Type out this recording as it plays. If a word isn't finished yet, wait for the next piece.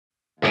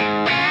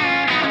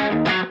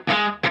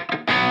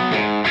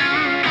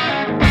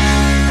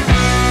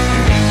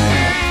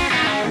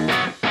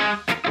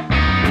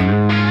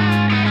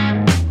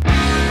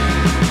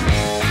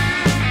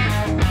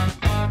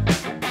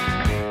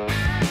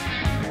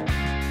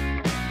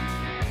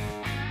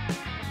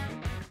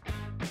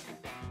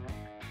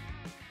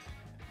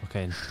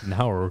Okay,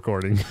 now we're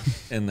recording.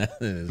 And that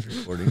is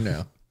recording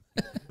now.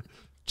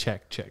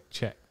 Check, check,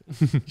 check.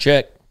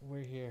 Check.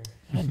 We're here.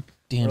 God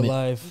damn We're it.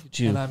 live.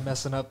 You. And I'm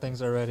messing up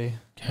things already.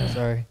 I'm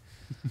sorry.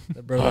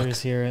 The brother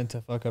is here and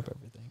to fuck up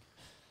everything.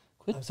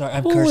 Quit I'm sorry.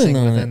 I'm pulling cursing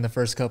on within it. the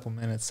first couple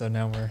minutes, so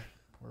now we're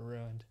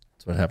ruined.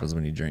 That's what happens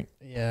when you drink.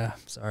 Yeah,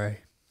 I'm sorry.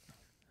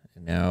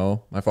 And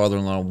now my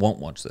father-in-law won't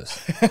watch this.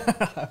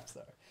 I'm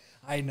sorry.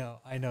 I know.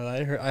 I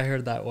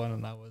heard that one,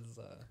 and that was.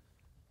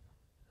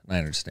 I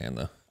understand,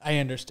 though. I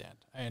understand.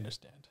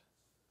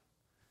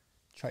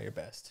 Try your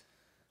best.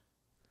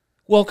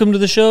 Welcome to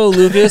the show,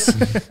 Lucas.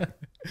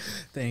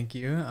 Thank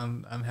you.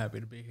 I'm happy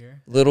to be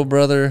here. Little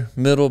brother,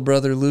 middle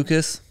brother,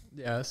 Lucas.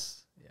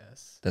 Yes.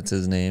 That's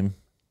his name.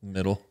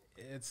 Middle.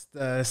 It's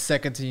the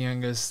second to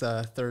youngest,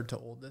 third to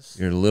oldest.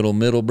 Your little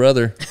middle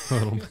brother.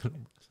 Little bit.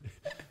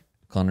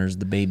 Connor's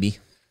the baby.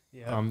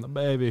 Yeah. I'm the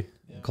baby.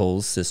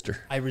 Cole's sister.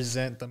 I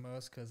resent the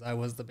most because I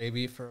was the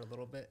baby for a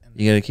little bit, and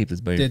You got to keep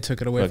this baby. they took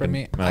it away from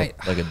me. Like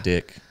a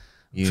dick.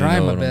 You Trying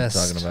know my what best.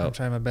 I'm talking I'm about.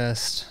 trying my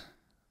best.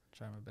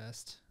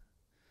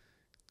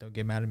 Don't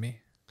get mad at me.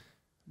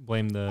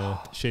 Blame the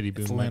shitty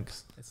It's boom limp.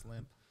 mics. It's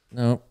limp.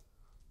 No.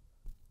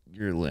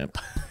 You're limp.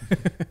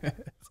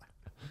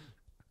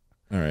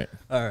 All right.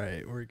 All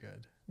right, we're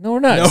good. No, we're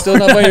not. It's still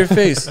not by your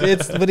face.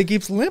 But it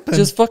keeps limping.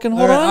 Just fucking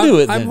hold All right, on to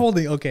it. I'm then.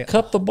 holding. Okay.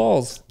 Cup the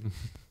balls.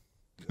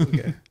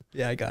 Okay.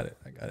 Yeah, I got it.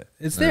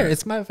 It's All there. right.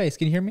 It's my face.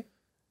 Can you hear me?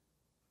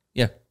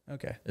 Yeah.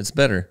 Okay. It's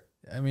better.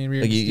 I mean,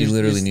 Like you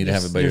literally need to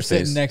have it by your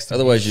sitting face. next to me.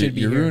 Otherwise, You should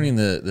be you're hearing ruining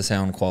the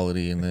sound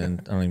quality, and then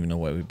I don't even know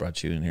why we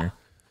brought you in here.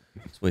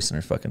 It's wasting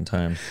our fucking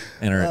time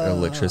and our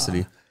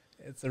electricity.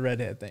 It's a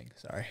redhead thing.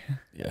 Sorry.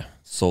 Yeah.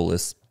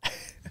 Soulless.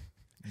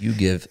 You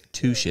give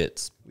two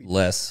shits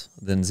less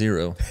than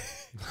zero.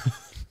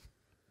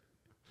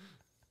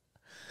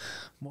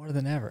 More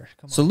than ever.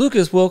 Come on. So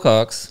LucASS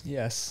Wilcox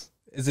Yes.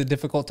 Is it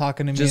difficult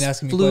talking to me and just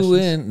asking me flew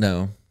questions? in.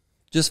 No.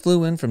 Just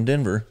flew in from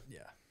Denver Yeah.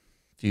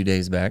 a few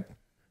days back.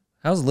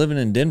 How's living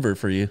in Denver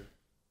for you?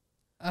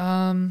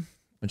 I'm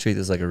gonna treat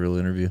this like a real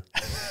interview.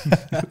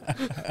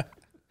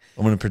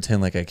 I'm gonna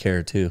pretend like I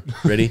care too.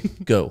 Ready?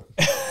 Go.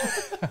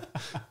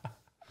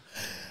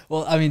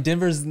 Well, I mean,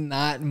 Denver's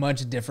not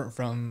much different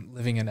from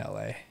living in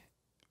LA.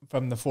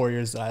 From the 4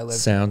 years that I lived.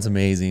 Sounds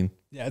amazing.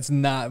 Yeah, it's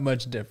not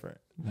much different.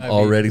 I mean,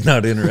 Already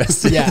not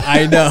interested. yeah,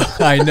 I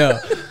know.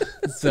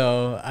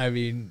 So, I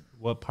mean,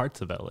 What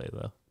parts of LA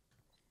though?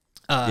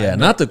 Yeah,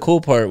 not the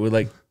cool part with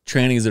like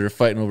trannies that are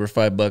fighting over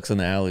 $5 in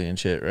the alley and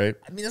shit, right?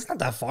 I mean, it's not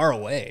that far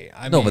away.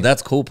 I No, mean, but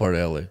that's cool part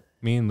of LA.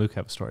 Me and Luke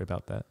have a story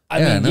about that. I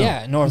Yeah, I mean, know.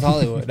 yeah, North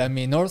Hollywood. I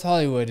mean, North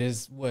Hollywood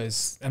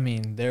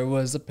there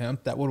was a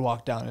pimp that would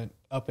walk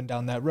up and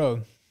down that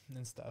road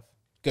and stuff.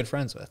 Good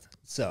friends with.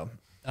 So,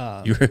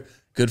 You were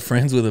good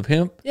friends with a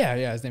pimp? yeah,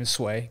 his name's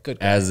Sway. Good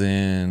guy. As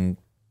in,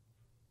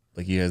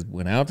 like you guys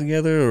went out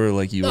together, or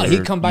like you No, were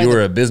he'd come by you the-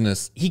 were a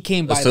business He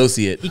came by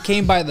associate. he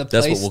came by the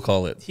place. That's what we'll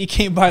call it. He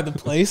came by the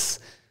place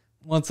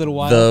once in a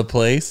while. The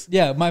place.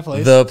 Yeah, my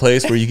place. The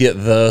place where you get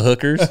the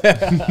hookers.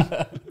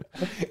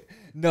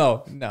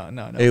 No.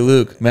 Hey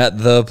Luke, Matt,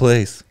 the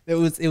place It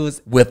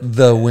was with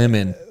the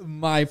women.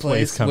 my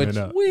place. coming Which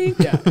up.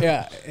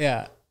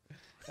 yeah.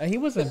 He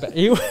wasn't bad.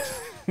 He was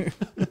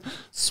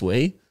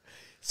Sway.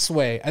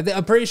 Sway.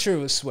 I'm pretty sure it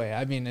was Sway.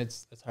 I mean,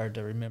 it's hard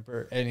to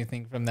remember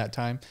anything from that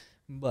time,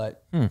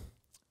 but Fear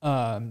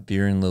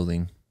and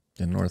Loathing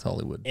in North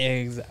Hollywood.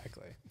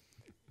 exactly.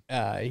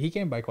 He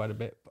came by quite a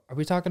bit. Are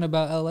we talking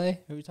about LA? Are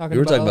we talking? We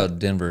were talking LA? about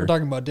Denver. We're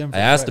talking about Denver.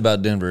 I asked right.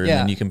 about Denver, Yeah. and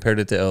then you compared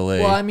it to LA.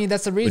 Well, I mean,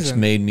 that's the which reason.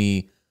 made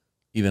me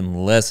even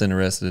less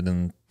interested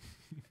in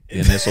the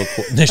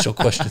initial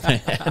question I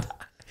had.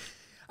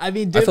 I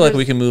mean, I feel like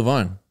we can move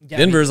on. Yeah,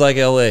 Denver's like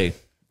LA.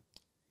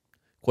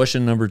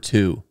 Question number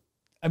 2.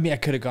 I mean, I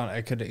could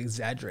have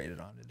exaggerated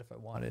on it if I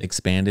wanted.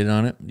 Expanded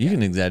on it. You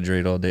can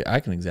exaggerate all day. I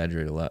can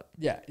exaggerate a lot.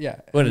 Yeah.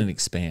 Go ahead and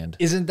expand.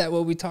 Isn't that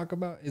what we talk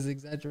about? Is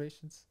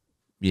exaggerations?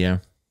 Yeah.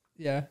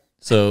 Yeah.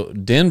 So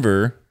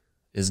Denver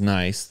is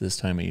nice this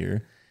time of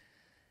year.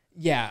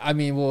 Yeah. I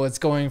mean, well, it's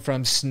going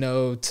from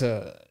snow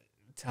to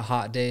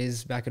hot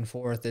days back and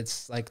forth.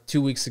 It's like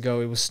 2 weeks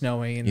ago it was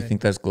snowing, and You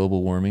think that's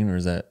global warming, or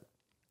is that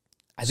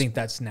I think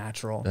that's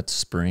natural. that's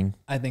spring?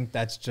 I think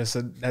that's just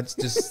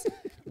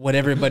what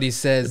everybody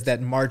says,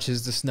 that March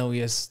is the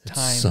snowiest It's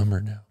time summer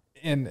now.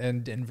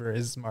 in Denver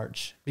is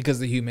March because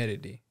of the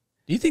humidity.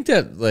 Do you think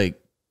that like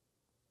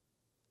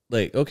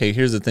okay?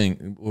 Here's the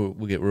thing. We'll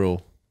get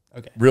real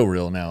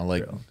now.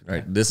 Like, Real.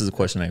 right, this is a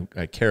question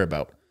I care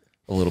about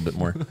a little bit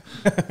more.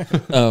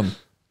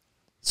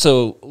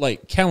 So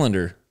like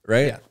calendar,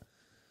 right? Yeah.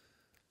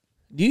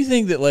 Do you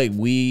think that like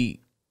we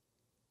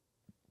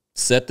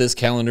set this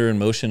calendar in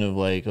motion of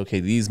like, okay,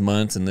 these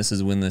months and this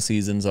is when the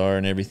seasons are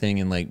and everything,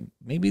 and like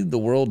maybe the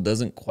world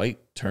doesn't quite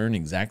turn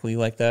exactly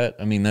like that?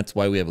 I mean, that's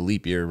why we have a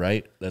leap year,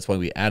 right? That's why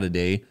we add a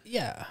day.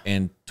 Yeah.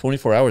 And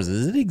 24 hours,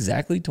 is it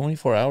exactly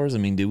 24 hours? I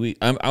mean,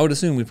 I would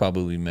assume we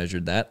probably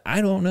measured that.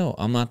 I don't know.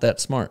 I'm not that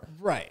smart.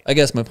 Right. I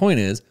guess my point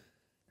is,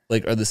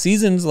 like, are the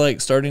seasons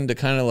like starting to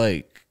kind of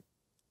like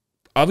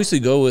obviously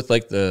go with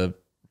like the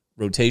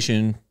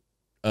rotation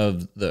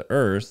of the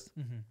Earth,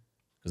 Mm-hmm.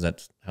 because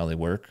that's how they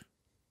work.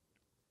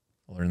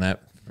 I learned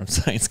that from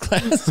science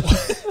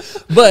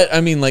class. But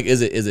I mean, like,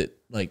 is it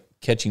like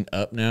catching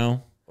up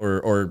now,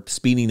 or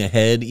speeding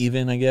ahead?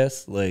 Even, I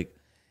guess, like.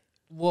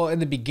 Well, in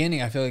the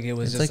beginning, I feel like it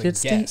was It's just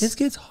like a guess. it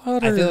gets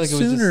hotter. I feel like it was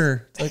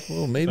sooner. It's like,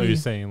 well, maybe. So you're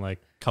saying like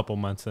a couple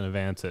months in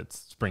advance, it's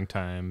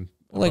springtime,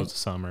 Like, opposed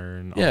to summer,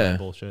 and all yeah. that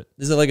bullshit.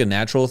 Is it like a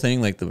natural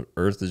thing? Like the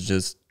Earth is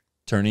just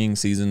turning,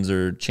 seasons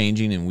are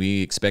changing, and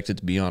we expect it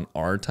to be on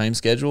our time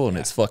schedule, and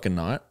it's fucking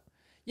not.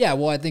 Yeah,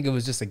 well, I think it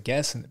was just a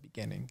guess in the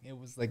beginning. It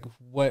was like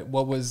what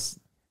was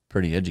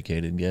Pretty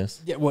educated,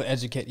 guess.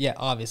 yeah,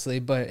 obviously,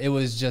 but it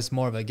was just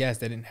more of a guess.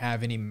 They didn't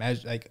have any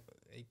measure like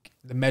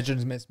the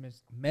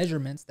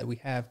measurements that we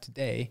have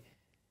today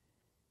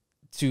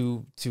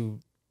to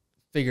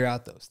figure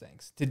out those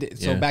things.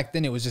 So back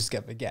then it was just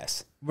a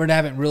guess. We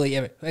haven't really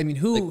ever. I mean,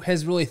 who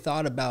has really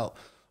thought about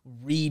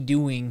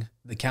redoing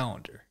the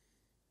calendar?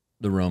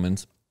 The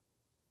Romans.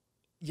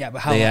 Yeah, but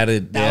how They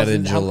added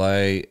thousands- how-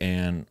 July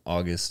and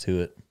August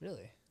to it.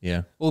 Really?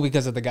 Yeah. Well,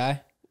 because of the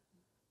guy.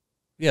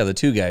 Yeah, the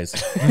two guys.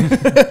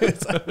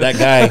 That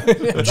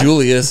guy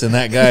Julius and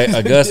that guy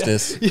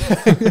Augustus.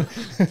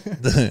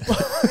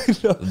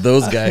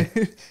 Those guys.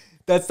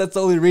 That's the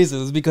only reason.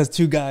 It was because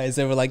two guys.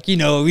 They were like, we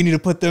need to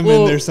put them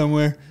in there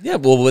somewhere. Yeah,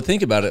 well, but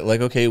think about it.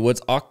 Like, okay,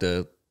 what's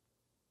Octa?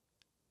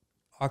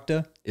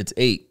 Okta. It's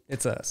 8.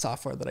 It's a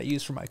software that I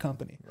use for my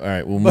company. All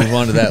right, we'll move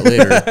on to that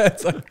later.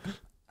 It's like,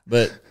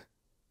 But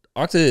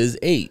Octa is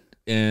 8,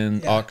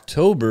 and Yeah.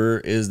 October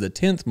is the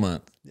 10th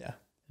month. yeah,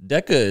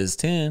 Deca is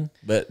 10,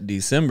 but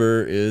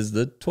December is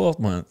the 12th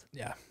month.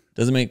 yeah.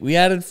 Doesn't make, we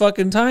added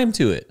fucking time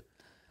to it.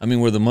 I mean,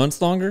 were the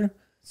months longer?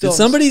 So- Did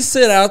somebody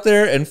sit out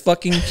there and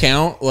fucking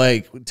count,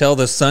 like, till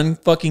the sun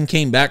fucking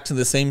came back to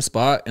the same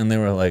spot, and they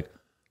were like,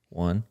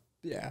 1,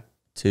 Yeah.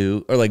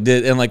 2, or like,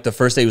 and like the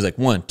first day was like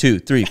 1, 2,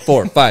 3,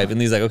 4, 5, and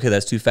he's like, okay,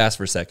 that's too fast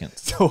for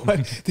seconds. So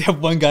they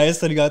have one guy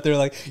sitting out there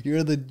like,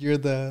 you're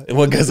the. And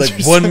one guy's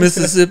like, 1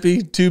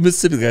 Mississippi, 2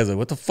 Mississippi. The guy's like,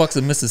 what the fuck's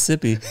a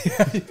Mississippi?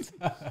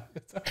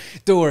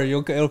 Don't worry,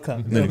 it'll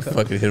come. And then he It'll come.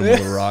 fucking hit him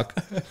with a rock.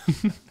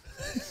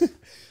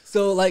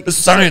 So like, It's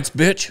science,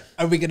 bitch.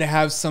 are we gonna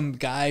have some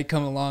guy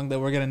come along that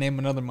we're gonna name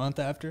another month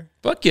after?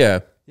 Fuck yeah.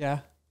 Yeah.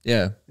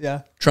 Yeah.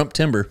 Yeah. Trump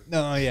timber.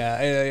 No,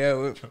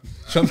 yeah.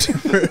 Trump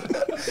timber.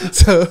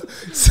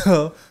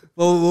 so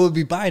what will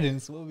be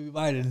Biden's? What will be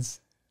Biden's?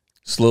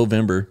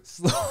 Slowvember.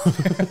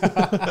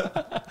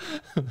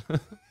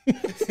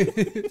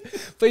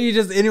 But you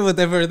just ended with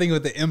everything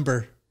with the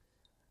ember.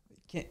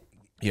 Can't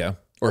Yeah.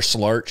 Or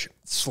Slarch.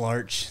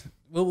 Slarch.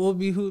 Who would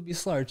be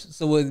Slarch?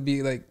 So would it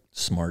be like?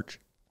 Smarch.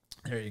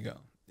 There you go.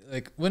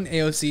 Like, wouldn't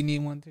AOC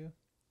need one too?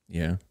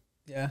 Yeah.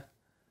 Yeah.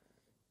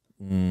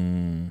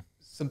 Mm,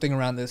 Something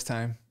around this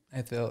time.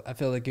 I feel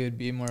like it would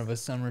be more of a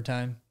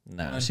summertime.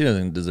 nah, she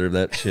doesn't deserve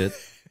that shit.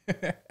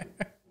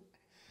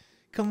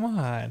 Come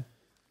on.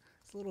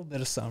 It's a little bit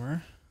of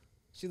summer.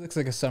 She looks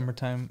like a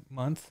summertime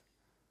month.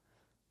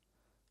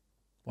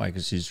 Why?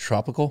 Because she's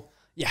tropical?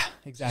 Yeah,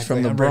 exactly.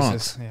 from the I'm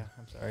Bronx. racist. Yeah,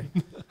 I'm sorry.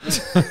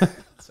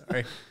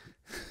 Sorry.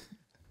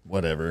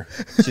 Whatever.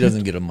 She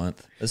doesn't get a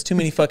month. That's too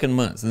many fucking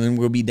months. And then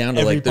we'll be down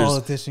to Every like there's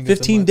politician gets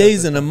a 15 month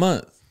days at in a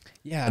month.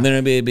 Yeah. And then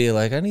everybody be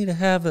like, I need to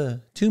have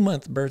a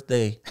 2-month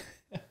birthday.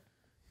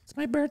 It's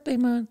my birthday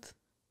month.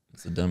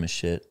 It's the dumbest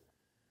shit.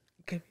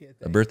 Could be a A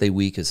thing. birthday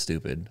week is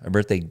stupid. A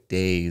birthday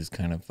day is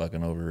kind of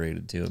fucking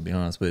overrated too, to be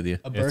honest with you.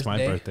 A It's my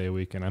birthday. birthday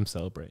week, and I'm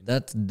celebrating.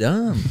 That's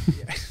dumb.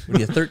 What are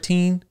you,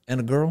 13 and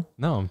a girl?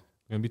 No, I'm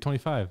gonna be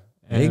 25.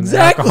 And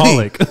Exactly.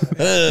 An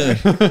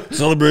alcoholic.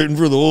 Celebrating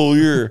for the whole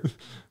year.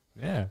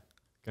 Yeah.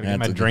 Gotta That's get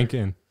my a good- drink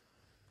in.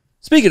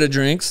 Speaking of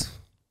drinks,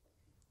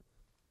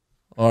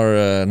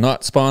 our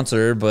not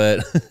sponsor,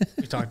 but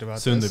We talked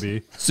about Soon this. to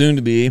be. soon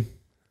to be,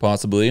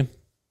 possibly,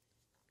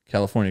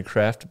 California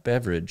Craft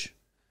Beverage,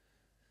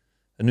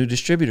 a new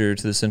distributor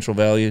to the Central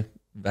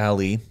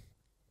Valley.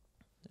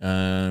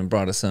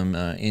 Brought us some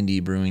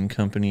indie brewing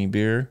company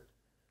beer,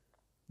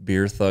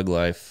 Thug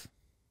Life,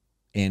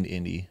 and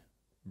indie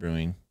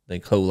brewing. They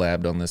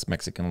collabed on this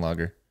Mexican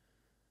lager.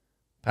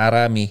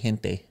 Para mi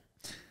gente.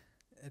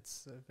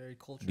 It's very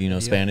cultured. Do you know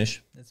of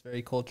Spanish? It's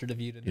very cultured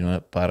of you to Do do. you know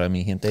what para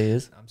mi gente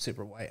is? I'm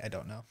super white. I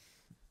don't know.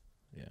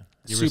 Yeah.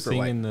 You were Super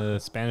white. singing the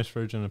Spanish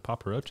version of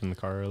Papa Roach in the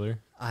car earlier.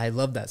 I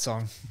love that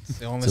song. It's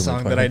the only It's in my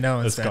song car. that I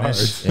know in It's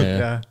Spanish. cars.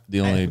 Yeah.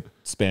 The only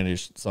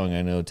Spanish song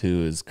I know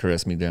too is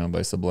Caress Me Down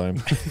by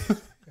Sublime.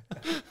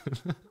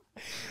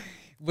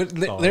 But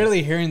Solid.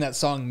 literally hearing that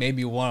song made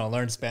me want to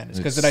learn Spanish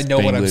because then I know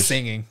what I'm Spanglish.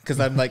 singing.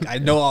 Because I'm like, I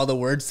know all the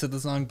words to the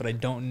song, but I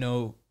don't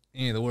know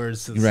any of the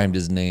words to the He rhymed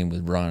his name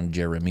with Ron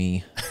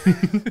Jeremy.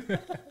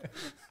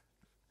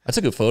 I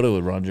took a photo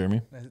with Ron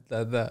Jeremy.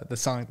 song. The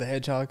Sonic the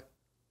Hedgehog.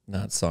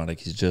 Not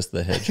Sonic. He's just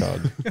the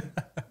hedgehog.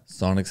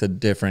 Sonic's a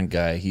different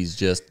guy. He's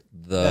just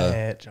The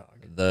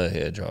Hedgehog. the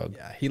hedgehog.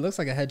 Yeah, he looks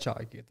like a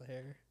hedgehog with the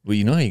hair. Well,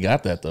 you know he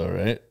got that though,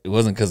 right? It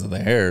wasn't because of the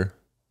hair.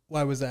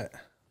 Why was that?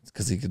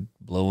 because he could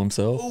blow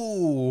himself.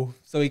 Ooh,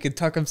 so he could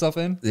tuck himself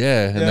in.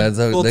 Yeah, and that's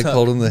how full they tuck.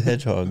 called him the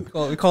hedgehog.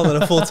 We called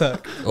it a full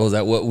tuck. Oh, is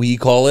that what we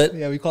call it?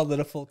 Yeah, we called it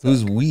a full tuck.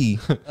 Who's we?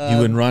 You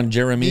and Ron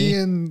Jeremy? Me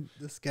and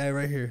this guy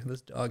right here,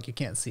 this dog you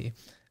can't see.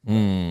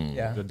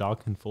 Yeah, The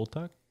dog can full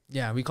tuck.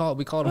 yeah, we call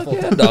it a full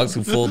Yeah, tuck. dogs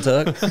who full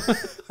tuck.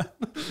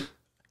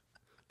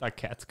 That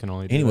cats can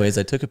only do Anyways,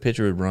 I took a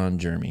picture of Ron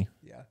Jeremy.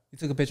 Yeah, you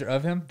took a picture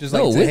of him, just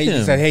No, like with hey, him.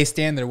 you said, hey,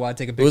 stand there while I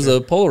take a It picture. was a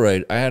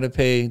Polaroid. I had to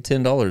pay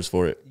 $10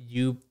 for it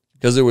You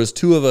because there was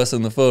 2 of us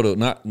in the photo,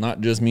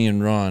 not just me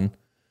and Ron.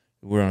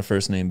 We're on a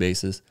first name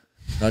basis.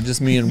 Not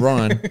just me and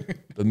Ron,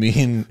 but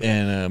me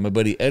and my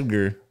buddy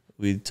Edgar.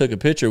 We took a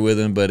picture with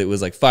him, but it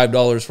was like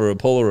 $5 for a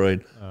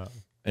Polaroid.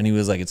 And he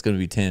was like, it's going to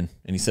be 10.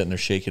 And he's sitting there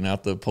shaking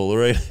out the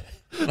Polaroid.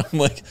 I'm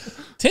like,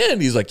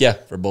 10? He's like, yeah,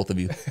 for both of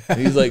you. And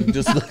he's like,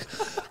 just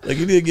like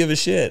he didn't give a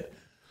shit.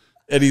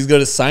 And he's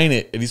going to sign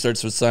it. And he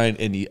starts to sign.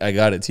 And I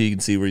got it too. You can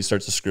see where he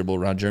starts to scribble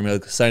around Jeremy.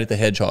 Like, sign it the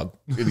hedgehog.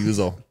 And he was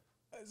all,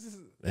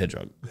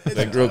 hedgehog.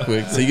 Like, real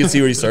quick. So you can see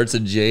where he starts a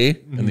J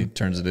and he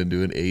turns it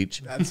into an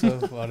H. that's so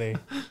funny.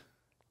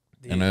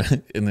 And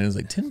then it was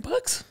like,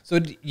 $10? So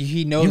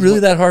he knows. You really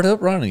that hard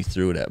up, Ron? And he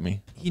threw it at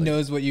me. He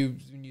knows what you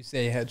when you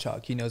say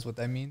hedgehog. He knows what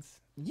that means.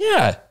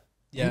 Yeah.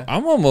 Yeah,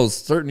 I'm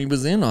almost certain he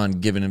was in on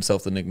giving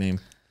himself the nickname.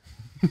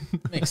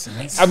 makes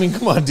sense. I mean,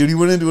 come on, dude. He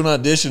went into an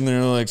audition.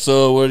 They're like,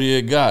 so what do you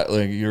got?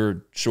 Like, you're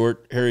a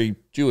short, hairy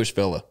Jewish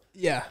fella.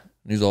 Yeah,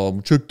 And he's all,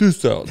 check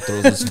this out.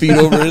 Throws his feet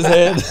over his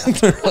head.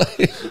 They're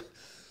like,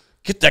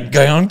 get that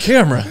guy on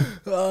camera.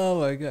 Oh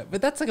my god!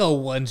 But that's like a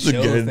one show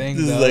This thing.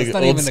 is Though. like It's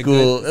not old even a school.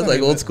 good- That's not like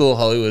even old a- school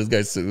Hollywood. This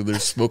guy's sitting there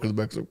smoking in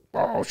the back. Like,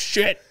 oh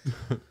shit!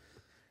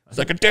 It's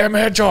like a damn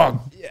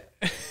hedgehog. Yeah.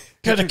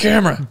 Get the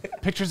camera.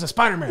 Pictures of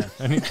Spider-Man.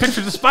 I need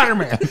pictures of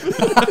Spider-Man.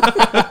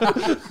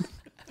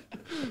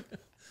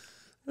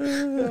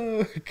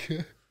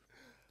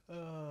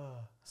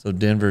 So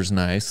Denver's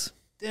nice.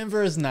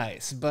 Denver is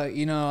nice, but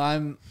you know,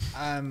 I'm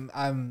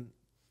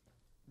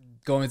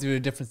going through the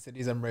different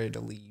cities. I'm ready to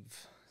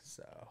leave,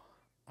 so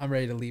I'm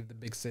ready to leave the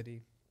big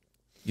city.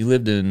 You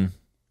lived in.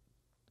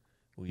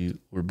 Well, you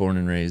were born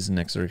and raised in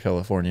Exeter,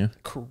 California,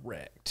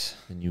 Correct.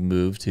 and you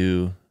moved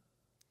to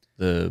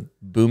the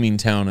booming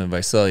town of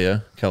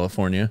Visalia,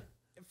 California,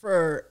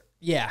 For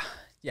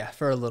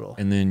for a little.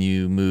 and then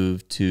you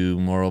moved to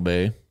Morro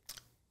Bay.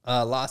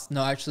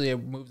 Actually, I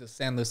moved to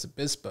San Luis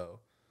Obispo,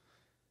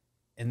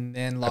 and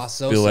then Los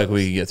Osos. I feel like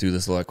we could get through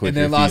this a lot quicker and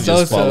then if Los you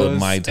just followed Osos,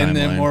 my and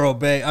then timeline. Morro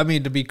Bay. I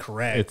mean, to be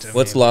correct. I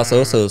What's mean, Los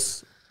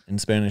Osos in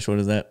Spanish? What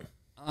is that?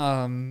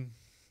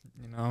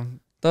 You know,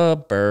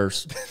 The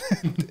Bears.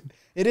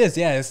 it is.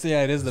 Yeah,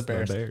 it is the The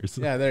Bears. Bears.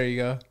 Yeah, there you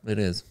go. It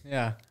is.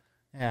 Yeah.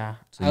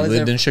 So you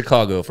lived in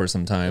Chicago for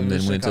some time,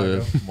 Lived then in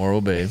went to Morro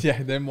Bay,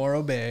 Yeah, then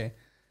Morro Bay.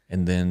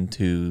 and then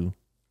to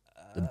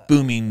the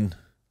booming.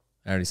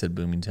 I already said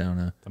booming town.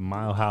 Huh? The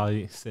Mile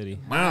High City.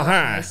 Mile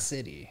High.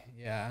 City.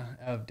 Yeah,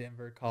 of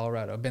Denver,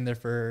 Colorado. I've been there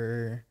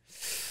for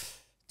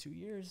 2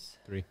 years.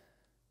 3.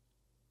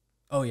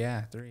 Oh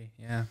yeah, 3.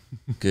 Yeah.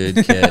 Good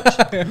catch.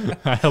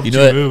 I helped You you,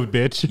 know what? move,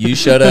 bitch. You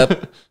shut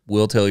up.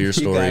 We'll tell your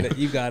story.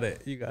 You got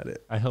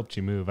it. I helped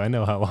you move. I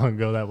know how long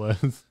ago that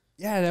was.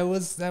 Yeah, that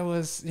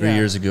was. 3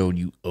 years ago,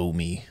 you owe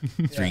me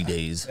 3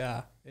 days.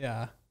 Yeah.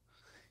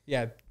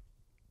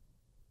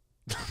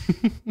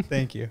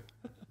 Thank you.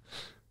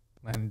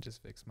 Landon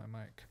just fixed my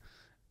mic.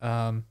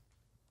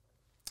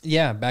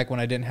 Yeah, back when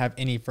I didn't have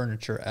any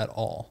furniture at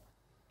all.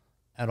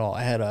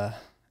 I had a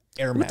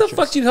air What mattress. the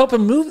fuck did you help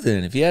him move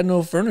then? If you had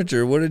no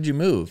furniture, what did you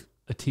move?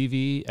 A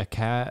TV, a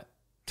cat.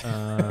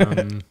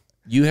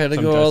 You had to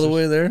Some go all the dressers.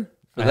 way there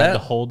for I had to that?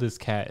 hold his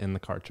cat in the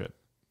car trip.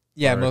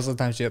 Yeah, for most of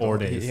the time she had 4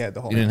 the whole, days. he had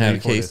the whole. You didn't have a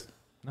Maybe 4 case? days.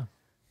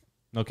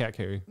 No cat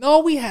carrier. No,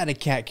 we had a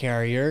cat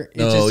carrier. It's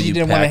No, just you you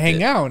didn't want to packed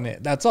hang it. out in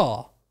it. That's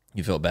all.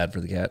 You felt bad for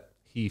the cat,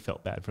 He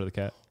felt bad for the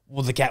cat.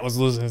 Well, the cat was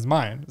losing his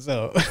mind.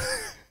 So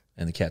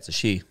and the cat's a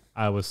she.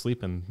 I was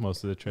sleeping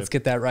most of the trip. let's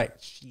get that right.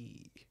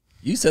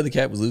 You said the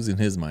cat was losing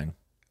his mind.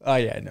 Oh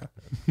yeah,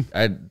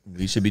 I know.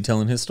 We should be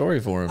telling his story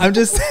for him. I'm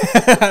just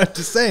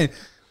saying.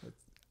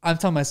 I'm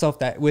telling myself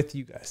that with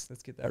you guys.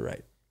 Let's get that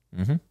right.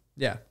 Mm-hmm.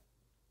 Yeah.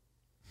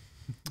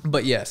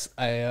 But yes,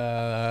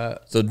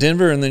 So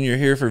Denver, and then you're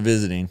here for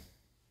visiting.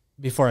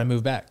 before I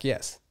move back,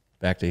 yes.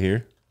 Back to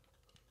here.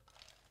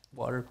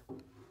 Water.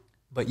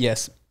 But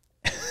yes.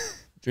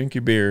 Drink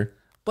your beer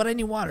But I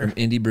need water. from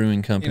Indie Brewing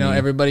You Company. know,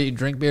 everybody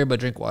drink beer, but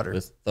drink water.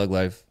 with Thug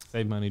Life.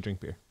 Save money, drink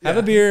beer. Have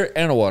a beer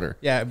and a water.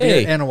 Yeah, beer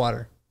Hey, and a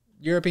water.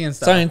 European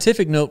style.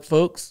 scientific note,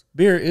 folks.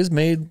 Beer is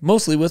made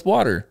mostly with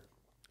water.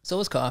 So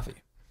is coffee.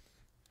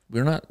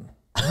 We're not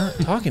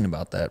talking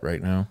about that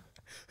right now.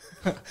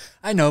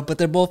 I know, but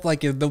they'll both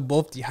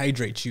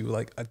dehydrate you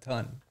like a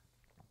ton.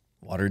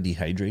 Water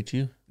dehydrates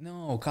you?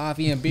 No,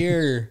 coffee and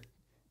beer.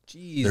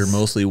 Jeez. They're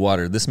mostly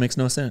water. This makes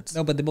no sense.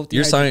 No, but they both dehydrate.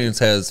 Your science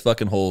has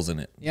fucking holes in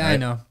it. Yeah, I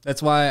know.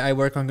 That's why I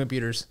work on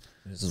computers.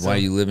 This is why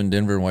you live in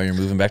Denver and why you're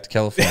moving back to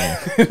California.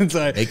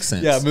 So, Makes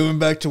sense. Yeah, moving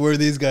back to where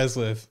these guys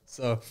live.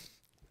 So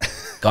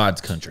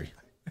God's country.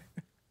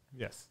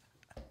 Yes.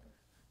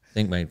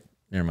 Never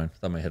mind. I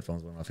thought my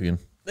headphones went off again.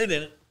 They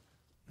didn't.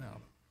 No.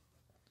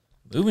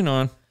 Moving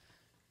on.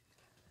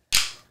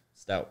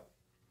 Stout.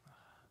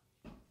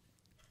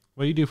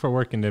 What do you do for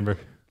work in Denver?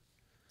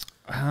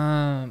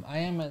 I'm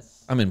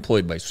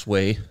employed by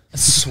Sway.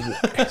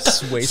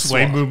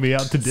 Sway moved me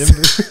out to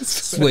Denver.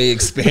 Sway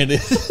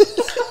expanded.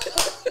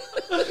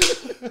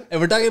 And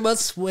we're talking about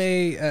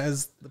Sway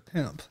as the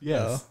pimp.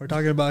 Yes. We're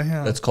talking about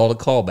him. That's called a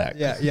callback.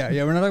 Yeah.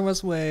 We're not talking about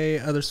Sway,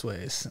 other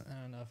Sways.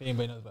 I don't know if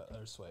anybody knows about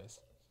other Sways.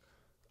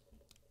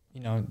 You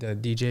know, the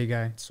DJ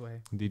guy, Sway.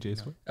 DJ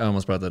Sway. I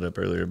almost brought that up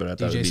earlier, but I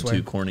thought DJ it'd be Sway.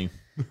 too corny.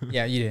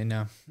 Yeah, you didn't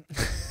know.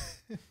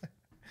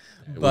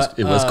 It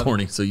was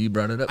corny, so you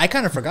brought it up. I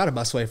kind of forgot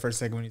about Sway for a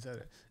second when you said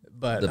it.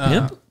 But The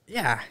pimp?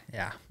 Yeah.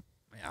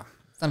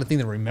 It's not a thing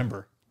to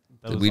remember.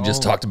 That we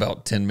just talked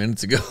about 10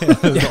 minutes ago.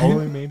 It was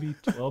only maybe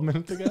 12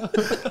 minutes ago.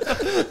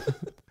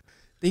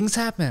 Things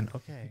happen.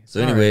 Okay. So,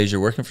 anyways,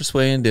 you're working for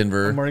Sway in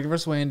Denver. I'm working for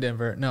Sway in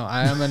Denver. No,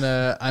 I'm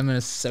an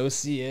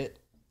associate.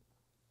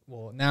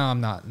 Well, now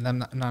I'm not. I'm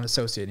not an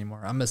associate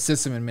anymore. I'm a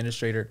system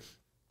administrator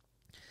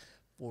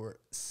for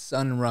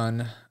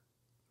Sunrun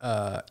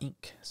Inc.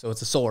 So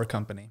it's a solar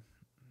company.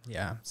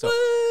 Yeah. So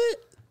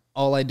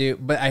all I do,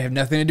 but I have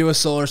nothing to do with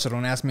solar. So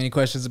don't ask me any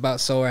questions about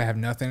solar. I have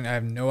nothing. I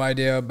have no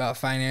idea about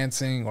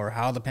financing or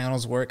how the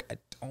panels work. I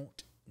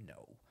don't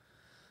know.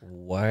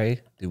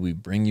 Why did we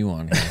bring you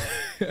on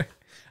here?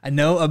 I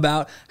know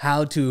about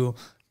how to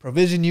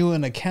provision you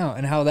an account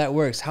and how that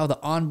works, how the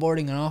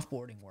onboarding and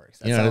offboarding works.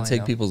 That's You know how all to I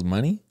take know. people's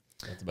money?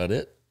 That's about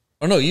it.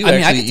 Oh no, you I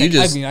mean,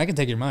 actually I can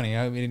take your money.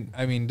 I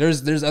mean,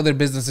 there's other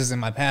businesses in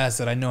my past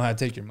that I know how to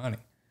take your money.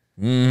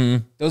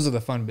 Mm-hmm. Those are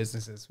the fun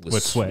businesses.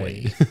 With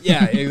Sway.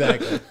 Yeah,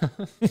 exactly.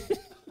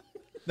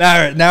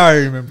 now I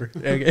remember.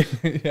 Okay.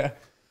 Yeah.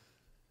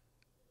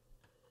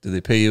 Do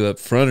they pay you up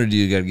front, or do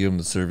you got to give them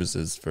the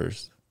services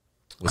first?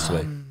 With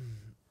Sway.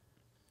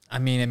 I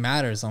mean, it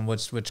matters on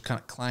which kind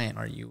of client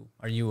are you.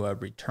 Are you a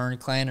return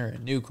client or a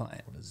new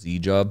client? A Z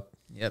job?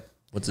 Yep.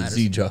 What's a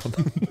Z job?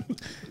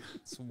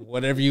 It's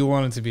whatever you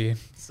want it to be.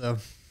 So,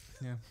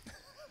 yeah.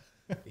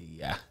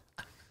 Yeah.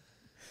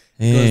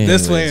 Goes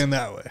this way and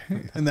that way.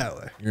 And that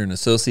way. You're an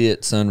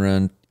associate,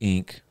 Sunrun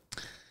Inc.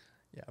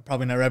 Yeah,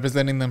 probably not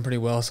representing them pretty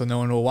well, so no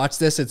one will watch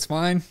this. It's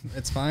fine.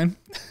 It's fine.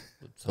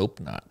 Let's hope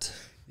not.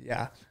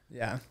 Yeah.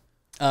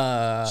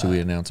 Should we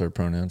announce our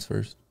pronouns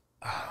first?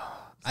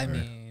 I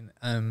mean,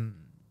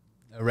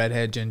 a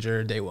redhead,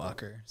 ginger,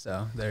 daywalker.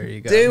 So there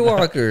you go.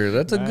 Daywalker.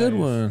 That's a good Nice.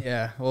 one.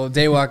 Yeah. Well,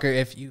 daywalker,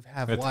 if you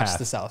have It's watched half.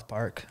 the South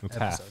Park It's episode.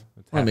 half.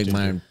 It's I half make ginger.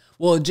 mine.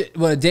 Well,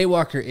 what a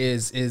daywalker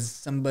is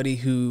somebody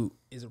who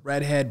is a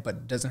redhead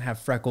but doesn't have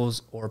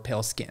freckles or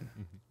pale skin.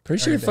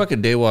 Pretty sure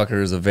fucking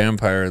Daywalker is a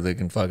vampire that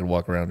can fucking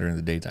walk around during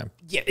the daytime.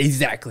 Yeah,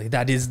 exactly.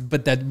 But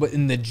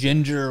in the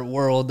ginger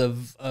world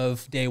of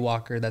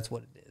daywalker, that's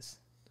what it is.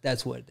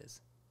 That's what it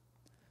is.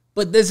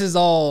 But this is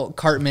all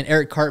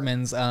Eric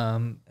Cartman's.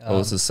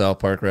 It's a South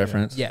Park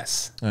reference.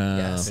 Yes.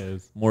 Yes. It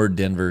is. More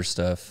Denver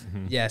stuff.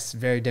 Yes,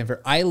 very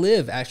Denver. I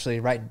live actually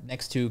right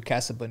next to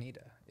Casa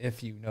Bonita,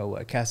 if you know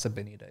what Casa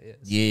Bonita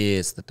is.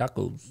 Yes, the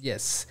tacos.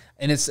 Yes,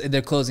 and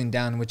they're closing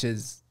down, which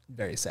is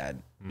very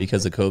sad.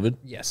 Because of COVID?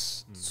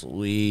 Yes,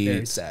 Sweet.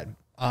 very sad.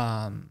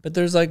 But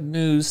there's like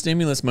new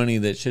stimulus money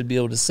that should be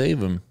able to save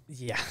them.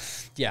 Yeah.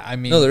 I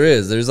mean, No, there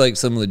is. There's like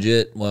some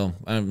legit. Well,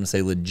 I'm going to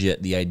say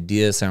legit. The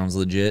idea sounds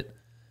legit.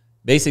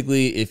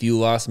 Basically, if you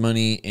lost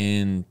money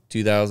in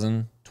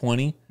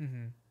 2020,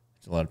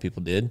 which a lot of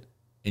people did,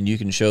 and you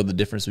can show the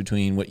difference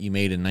between what you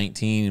made in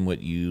 19 and what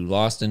you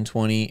lost in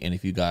 20, and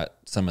if you got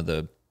some of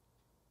the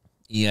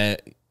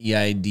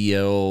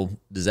EIDL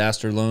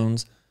disaster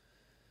loans,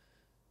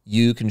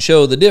 you can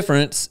show the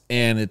difference,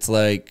 and it's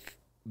like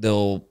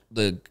the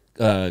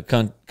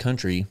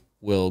country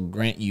will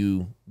grant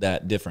you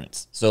that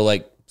difference. So,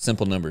 like,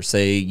 simple numbers.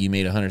 Say you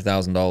made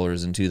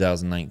 $100,000 in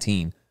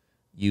 2019.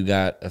 You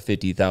got a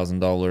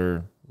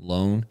 $50,000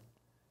 loan,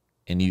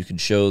 and you could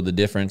show the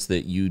difference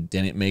that you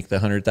didn't make the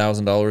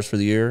 $100,000 for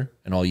the year,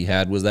 and all you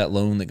had was that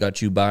loan that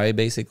got you by,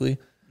 basically.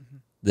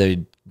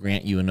 They'd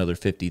grant you another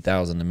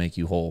 $50,000 to make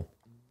you whole.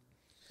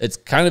 It's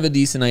kind of a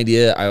decent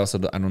idea. I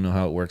don't know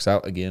how it works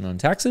out again on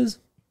taxes.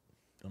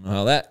 Don't know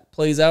how that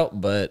plays out,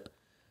 but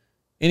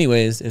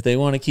anyways, if they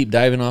want to keep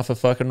diving off of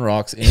fucking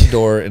rocks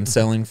indoor and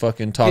selling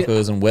fucking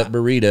tacos and wet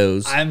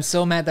burritos, I'm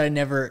so mad that I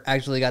never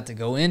actually got to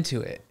go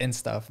into it and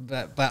stuff.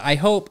 But I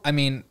hope. I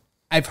mean,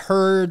 I've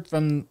heard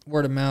from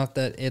word of mouth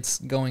that it's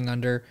going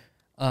under.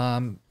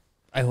 I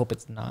hope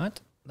it's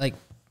not. Like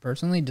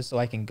personally, just so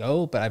I can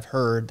go. But I've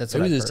heard that's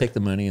maybe what they I've just heard. take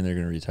the money and they're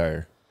going to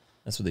retire.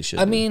 That's what they should.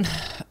 I do. mean,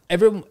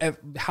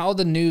 how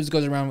the news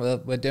goes around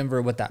with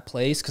Denver with that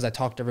place, because I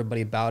talked to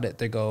everybody about it.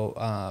 They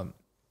go,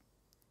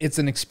 it's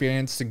an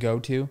experience to go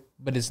to,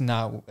 but it's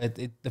not.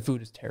 The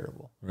food is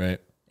terrible. Right.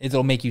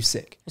 It'll make you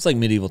sick. It's like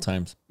medieval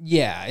times.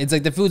 Yeah, it's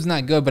like the food's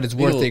not good, but it's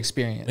worth the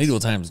experience. Medieval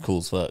times is cool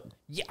as fuck.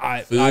 Yeah,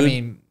 I Food?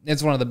 mean,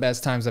 it's one of the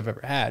best times I've ever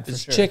had. For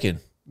It's sure. chicken.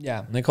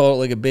 Yeah. And they call it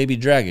like a baby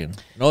dragon.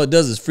 And all it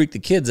does is freak the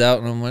kids out.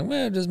 And I'm like,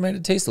 well, it just made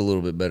it taste a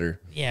little bit better.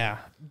 Yeah.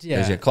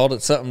 Because you called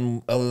it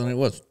something other than it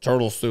was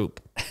turtle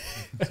soup.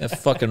 That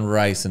fucking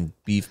rice and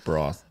beef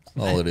broth.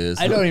 all it is.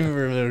 I don't even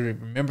really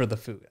remember the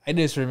food. I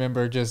just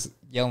remember just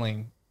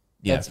yelling.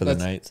 Yeah, for the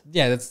nights.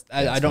 Yeah,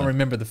 I don't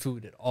remember the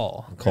food at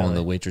all. I'm calling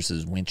the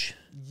waitresses winch.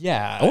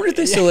 Yeah. I wonder if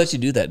they still let you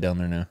do that down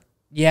there now.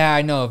 Yeah,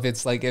 I know if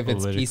it's Politically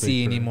PC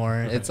correct.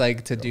 anymore, it's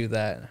like to do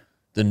that.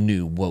 The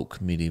new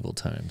woke medieval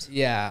times.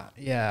 Yeah.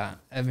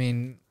 I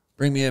mean,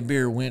 Bring me a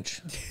beer,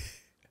 winch.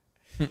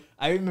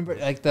 I remember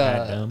like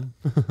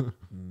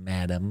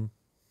Madam.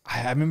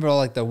 I remember all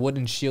like the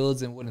wooden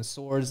shields and wooden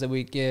swords that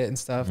we get and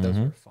stuff. Those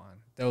were fun.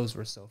 Those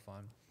were so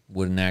fun.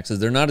 Wooden axes.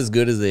 They're not as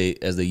good as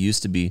they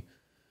used to be.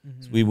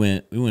 So we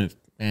went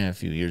a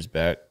few years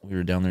back. We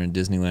were down there in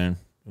Disneyland.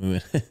 We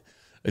went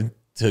and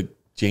took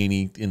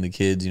Janie and the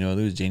kids, it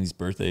was Janie's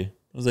birthday.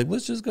 I was like,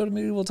 let's just go to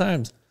medieval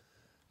times.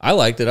 I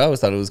liked it. I always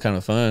thought it was kind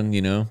of fun,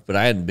 but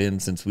I hadn't been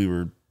since we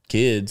were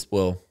kids.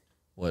 Well,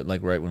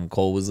 like right when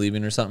Cole was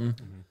leaving or something.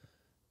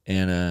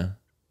 And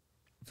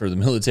for the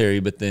military,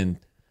 but then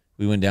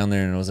we went down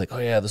there and I was like, oh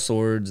yeah, the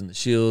swords and the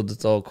shields,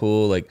 it's all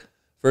cool. Like,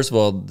 first of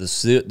all, the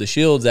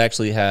shields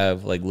actually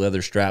have like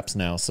leather straps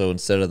now. So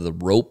instead of the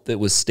rope that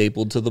was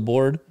stapled to the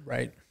board,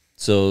 Right.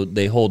 so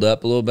they hold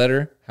up a little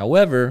better.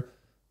 However,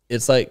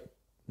 it's like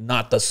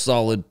not the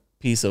solid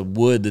piece of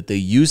wood that they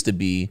used to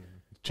be.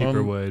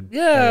 Cheaper wood.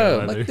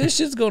 Yeah, like this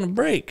shit's gonna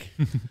break.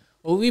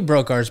 Well, we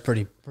broke ours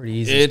pretty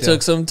easy. It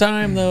took some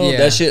time though. Yeah.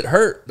 That shit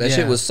hurt. That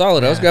shit was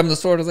solid. I was Yeah. grabbing the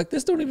sword. I was like,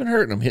 this don't even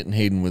hurt, and I'm hitting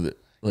Hayden with it.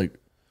 Like,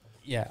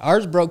 Yeah,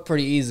 ours broke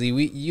pretty easy.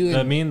 Me, you,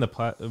 and You,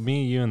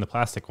 and the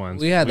plastic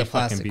ones. We had the fucking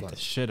plastic beat ones. the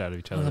shit out of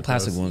each other. the with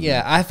plastic those. ones.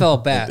 yeah, I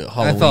felt bad. the I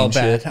Halloween felt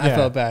bad. shit. I Yeah.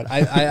 felt bad.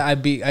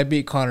 I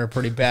beat Connor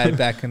pretty bad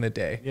back in the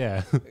day.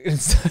 Yeah.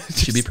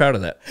 Should be proud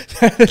of that.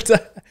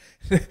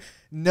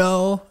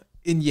 No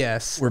and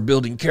yes. We're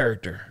building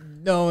character.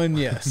 No and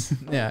yes.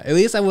 Yeah, at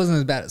least I wasn't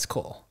as bad as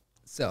Cole.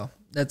 So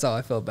that's all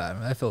I felt bad.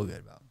 I feel good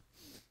about.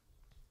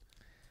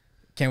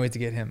 Can't wait to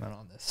get him in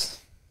on this.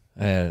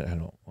 I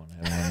don't want to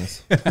have him on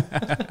this.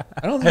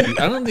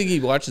 I don't think he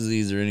watches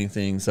these or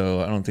anything,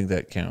 so I don't think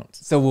that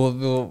counts. So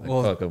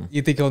we'll fuck him.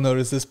 You think he'll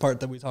notice this part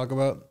that we talk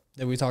about?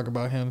 That we talk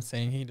about him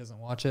saying he doesn't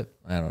watch it?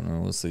 I don't know.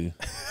 We'll see.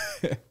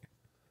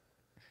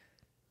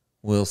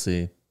 We'll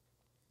see.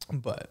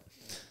 But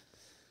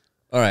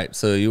All right.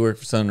 So you work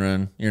for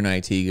Sunrun. You're an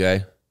IT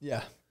guy.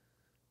 yeah.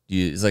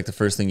 It's like the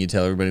first thing you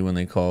tell everybody when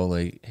they call,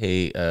 like,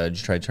 "Hey, did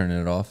you try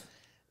turning it off?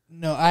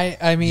 No, I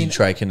Did mean you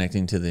try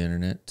connecting to the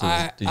internet? Did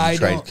you I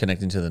try don't-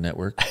 connecting to the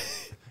network?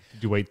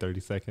 Did you wait 30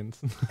 seconds?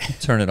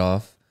 Turn it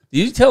off. Do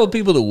you tell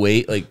people to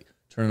wait, like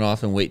turn it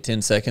off and wait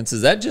 10 seconds?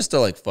 Is that just to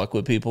like fuck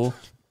with people?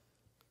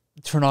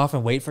 turn off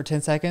and wait for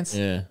 10 seconds?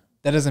 Yeah,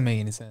 That doesn't make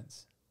any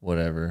sense.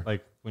 whatever.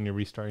 Like when you're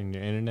restarting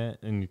your internet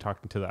and you're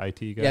talking to the IT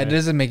guy. Yeah, it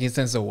doesn't make any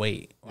sense to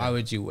wait. Why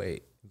would you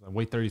wait?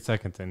 Wait 30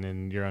 seconds and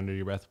then you're under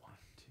your breath. 1,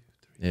 2,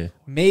 3. Yeah.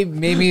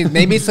 Maybe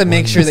it's to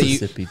make sure that you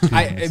Mississippi, two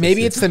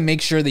maybe it's Mississippi. to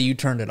make sure that you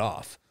turned it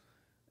off.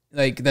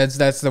 Like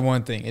that's the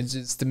one thing. It's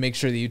just to make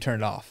sure that you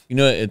turn it off.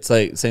 It's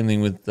like same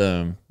thing with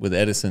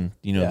Edison.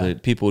 Yeah. The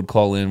people would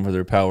call in for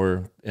their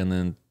power, and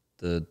then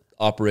the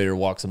operator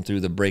walks them through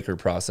the breaker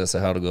process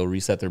of how to go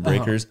reset their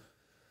breakers.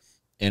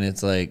 And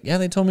it's like, yeah,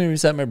 they told me to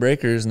reset my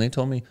breakers, and they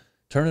told me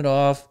turn it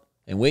off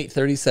and wait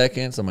 30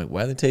 seconds. I'm like,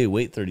 why did they tell you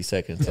wait 30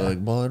 seconds? They're like,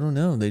 well, I don't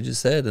know. They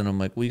just said, and I'm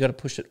like, well, you got to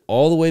push it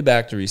all the way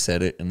back to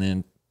reset it, and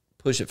then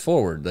push it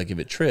forward. Like if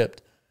it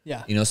tripped,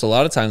 Yeah. so a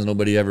lot of times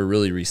nobody ever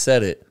really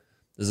reset it.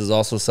 This is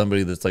also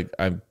somebody that's like,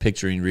 I'm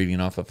picturing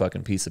reading off a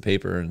fucking piece of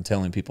paper and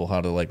telling people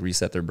how to like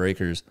reset their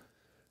breakers.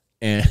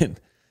 And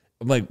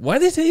I'm like, why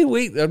did they tell you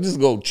wait? I'm just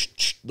go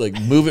like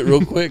move it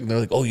real quick. And they're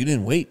like, oh, you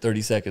didn't wait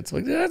 30 seconds. I'm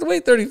like, you don't have to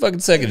wait 30 fucking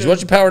seconds. You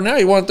want your power now?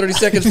 You want it 30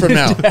 seconds from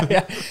now.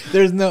 Yeah.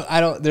 There's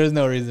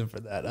no reason for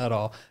that at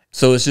all.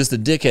 So it's just a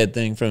dickhead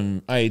thing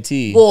from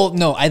IT. Well,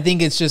 no, I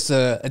think it's just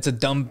a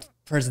dumb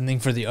person thing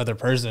for the other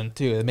person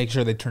too, to make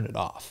sure they turn it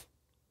off.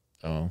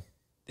 Oh.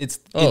 It's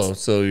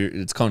So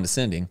it's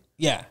condescending.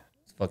 yeah,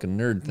 Fucking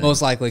nerd thing.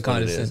 most likely That's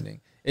what it is.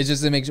 condescending. It's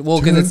just to make sure. Well,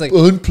 because it's like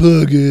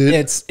unplug it.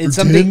 it's for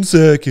something. 10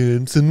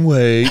 seconds and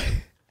wait.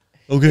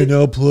 Okay,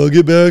 now plug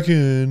it back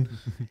in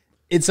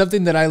It's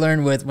something that I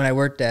learned when I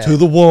worked at to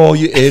the wall,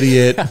 you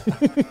idiot.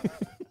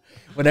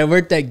 when I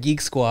worked at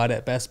Geek Squad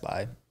at Best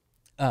Buy.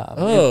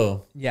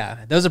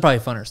 Yeah, those are probably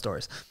funner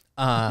stories.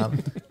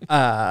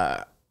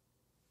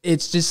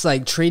 It's just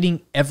like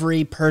treating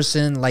every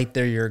person like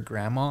they're your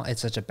grandma.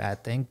 It's such a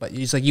bad thing, but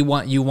it's like you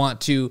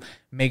want to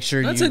make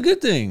sure That's a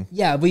good thing.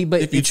 Yeah, but